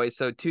appreciate it, boys.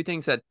 So two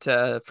things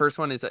that first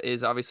one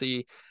is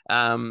obviously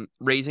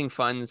raising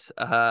funds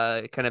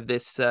kind of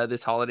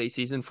this holiday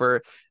season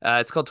for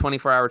it's called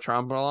 24-hour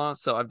tremblant.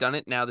 So I've done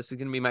it now. This is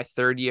gonna be my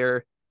third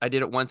year. I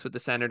did it once with the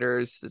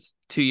Senators. It's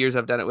 2 years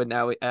I've done it with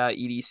now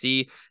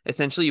EDC.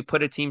 Essentially, you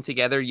put a team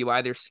together. You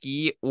either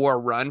ski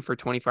or run for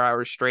 24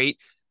 hours straight.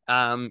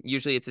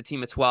 Usually it's a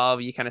team of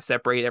 12. You kind of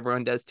separate.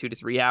 Everyone does 2 to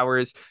 3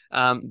 hours.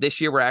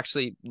 This year we're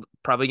actually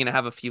probably going to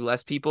have a few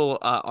less people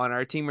on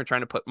our team. We're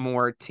trying to put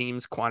more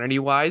teams quantity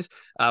wise,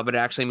 but it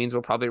actually means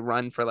we'll probably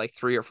run for like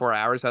 3 or 4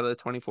 hours out of the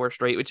 24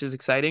 straight, which is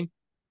exciting.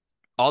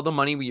 All the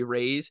money we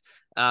raise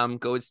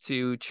goes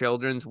to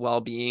Children's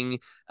Wellbeing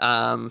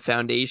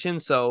Foundation.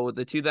 So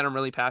the two that I'm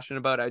really passionate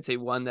about, I'd say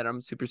one that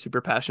I'm super,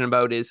 super passionate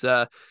about is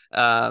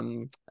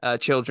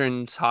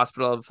Children's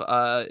Hospital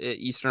of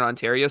Eastern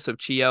Ontario. So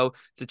CHEO,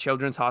 it's a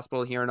children's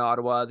hospital here in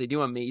Ottawa. They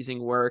do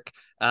amazing work.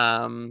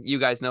 You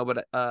guys know,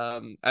 but I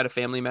had a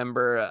family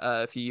member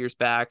a few years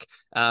back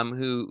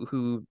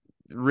who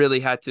really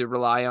had to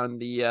rely on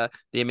the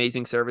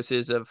amazing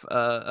services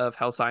of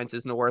Health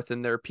Sciences North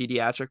and their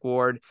pediatric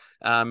ward,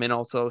 and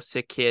also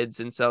sick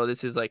kids. And so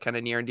this is like kind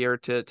of near and dear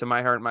to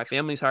my heart and my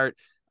family's heart.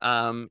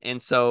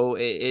 And so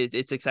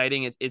it's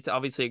exciting. It's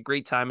obviously a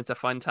great time. It's a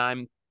fun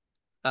time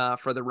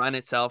for the run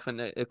itself, and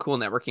a cool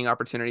networking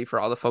opportunity for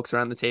all the folks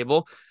around the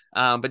table.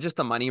 But just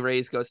the money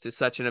raise goes to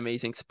such an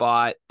amazing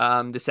spot.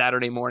 The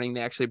Saturday morning,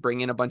 they actually bring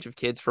in a bunch of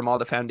kids from all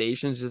the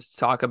foundations just to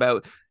talk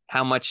about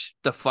how much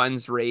the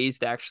funds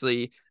raised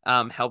actually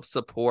help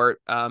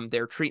support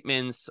their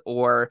treatments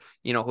or,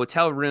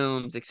 hotel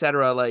rooms,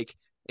 etc. Like,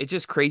 it's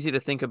just crazy to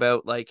think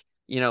about, like,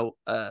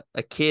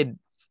 a kid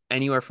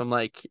anywhere from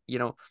like,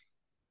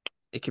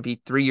 it could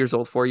be 3 years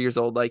old, 4 years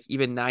old, like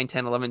even 9,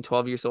 10, 11,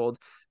 12 years old,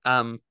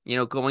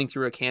 going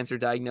through a cancer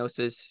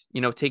diagnosis,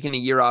 taking a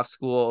year off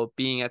school,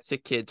 being at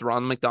Sick Kids,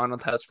 Ronald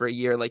McDonald House for a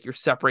year, like you're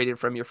separated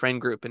from your friend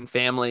group and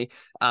family.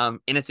 And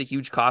it's a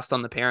huge cost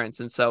on the parents.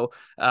 And so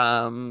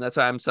that's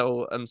why I'm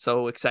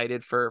so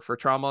excited for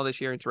trauma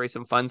this year and to raise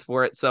some funds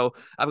for it. So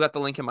I've got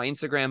the link in my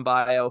Instagram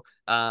bio.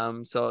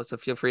 So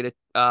feel free to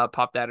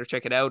pop that or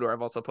check it out. Or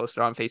I've also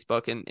posted on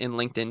Facebook and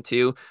LinkedIn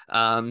too.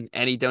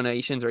 Any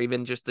donations or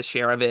even just the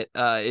share of it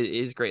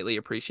is greatly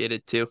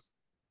appreciated too.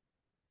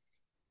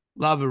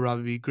 Love it,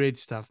 Robbie. Great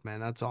stuff, man.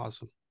 That's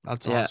awesome.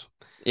 Awesome.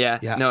 Yeah.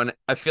 No, and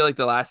I feel like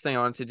the last thing I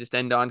wanted to just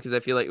end on, because I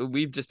feel like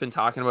we've just been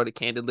talking about it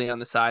candidly on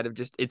the side of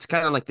just, it's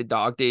kind of like the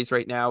dog days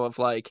right now of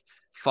like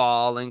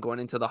fall and going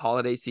into the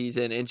holiday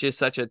season. It's just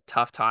such a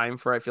tough time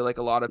for, I feel like,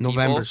 a lot of people.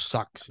 November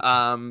sucks.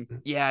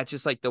 It's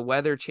just like the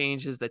weather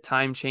changes, the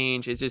time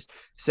change. It's just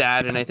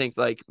sad. And I think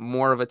like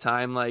more of a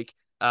time, like,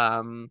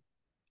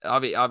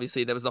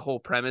 obviously that was the whole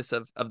premise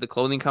of the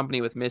clothing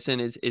company with Missin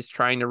is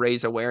trying to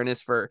raise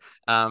awareness for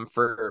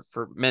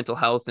mental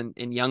health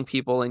and young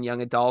people and young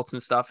adults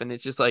and stuff. And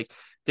it's just like,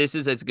 this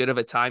is as good of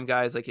a time,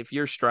 guys. Like, if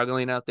you're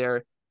struggling out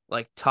there,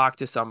 like, talk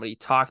to somebody,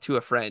 talk to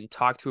a friend,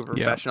 talk to a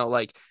professional.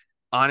 Like,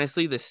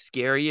 honestly, the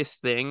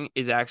scariest thing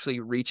is actually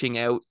reaching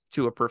out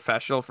to a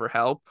professional for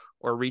help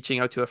or reaching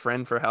out to a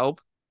friend for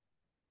help.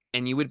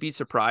 And you would be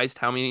surprised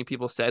how many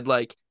people said,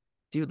 like,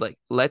 dude, like,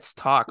 let's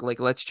talk, like,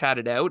 let's chat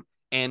it out.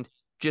 And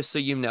just so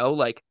you know,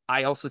 like,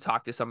 I also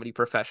talk to somebody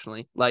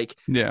professionally. Like,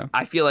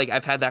 I feel like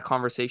I've had that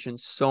conversation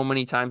so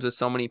many times with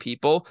so many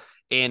people.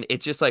 And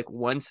it's just like,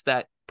 once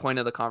that point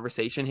of the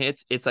conversation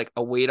hits, it's like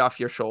a weight off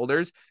your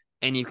shoulders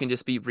and you can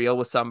just be real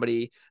with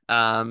somebody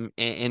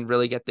and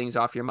really get things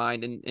off your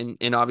mind.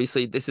 And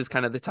obviously this is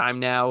kind of the time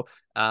now,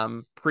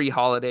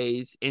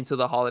 pre-holidays into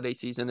the holiday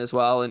season as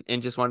well.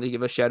 And just wanted to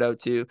give a shout out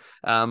to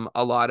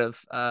a lot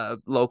of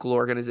local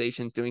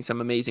organizations doing some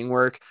amazing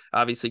work.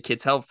 Obviously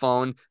Kids Help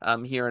Phone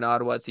here in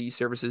Ottawa, it's the Youth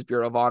Services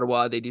Bureau of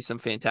Ottawa. They do some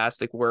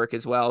fantastic work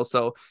as well.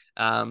 So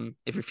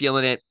if you're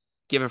feeling it,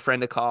 give a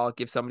friend a call,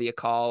 give somebody a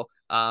call.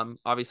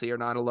 Obviously you're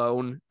not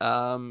alone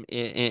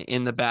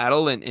in the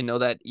battle, and know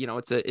that,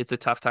 it's a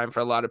tough time for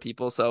a lot of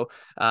people. So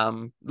a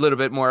little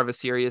bit more of a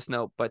serious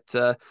note, but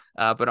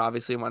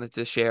obviously wanted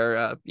to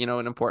share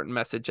an important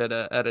message at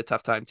a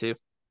tough time too.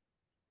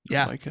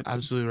 Yeah, like it.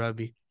 Absolutely,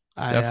 Robbie.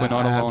 Definitely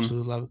not alone.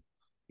 Absolutely love it.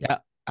 Yeah,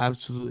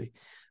 absolutely.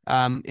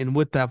 And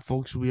with that,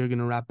 folks, we are going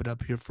to wrap it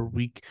up here for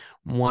week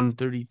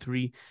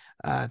 133.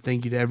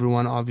 Thank you to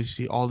everyone.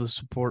 Obviously, all the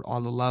support,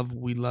 all the love.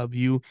 We love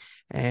you.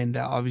 And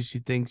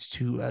obviously, thanks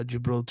to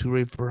Djibril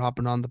Toure for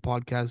hopping on the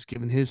podcast,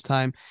 giving his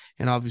time,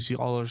 and obviously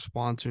all our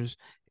sponsors.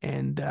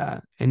 And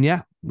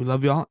yeah, we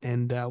love y'all.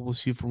 And we'll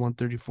see you for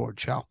 134.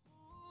 Ciao.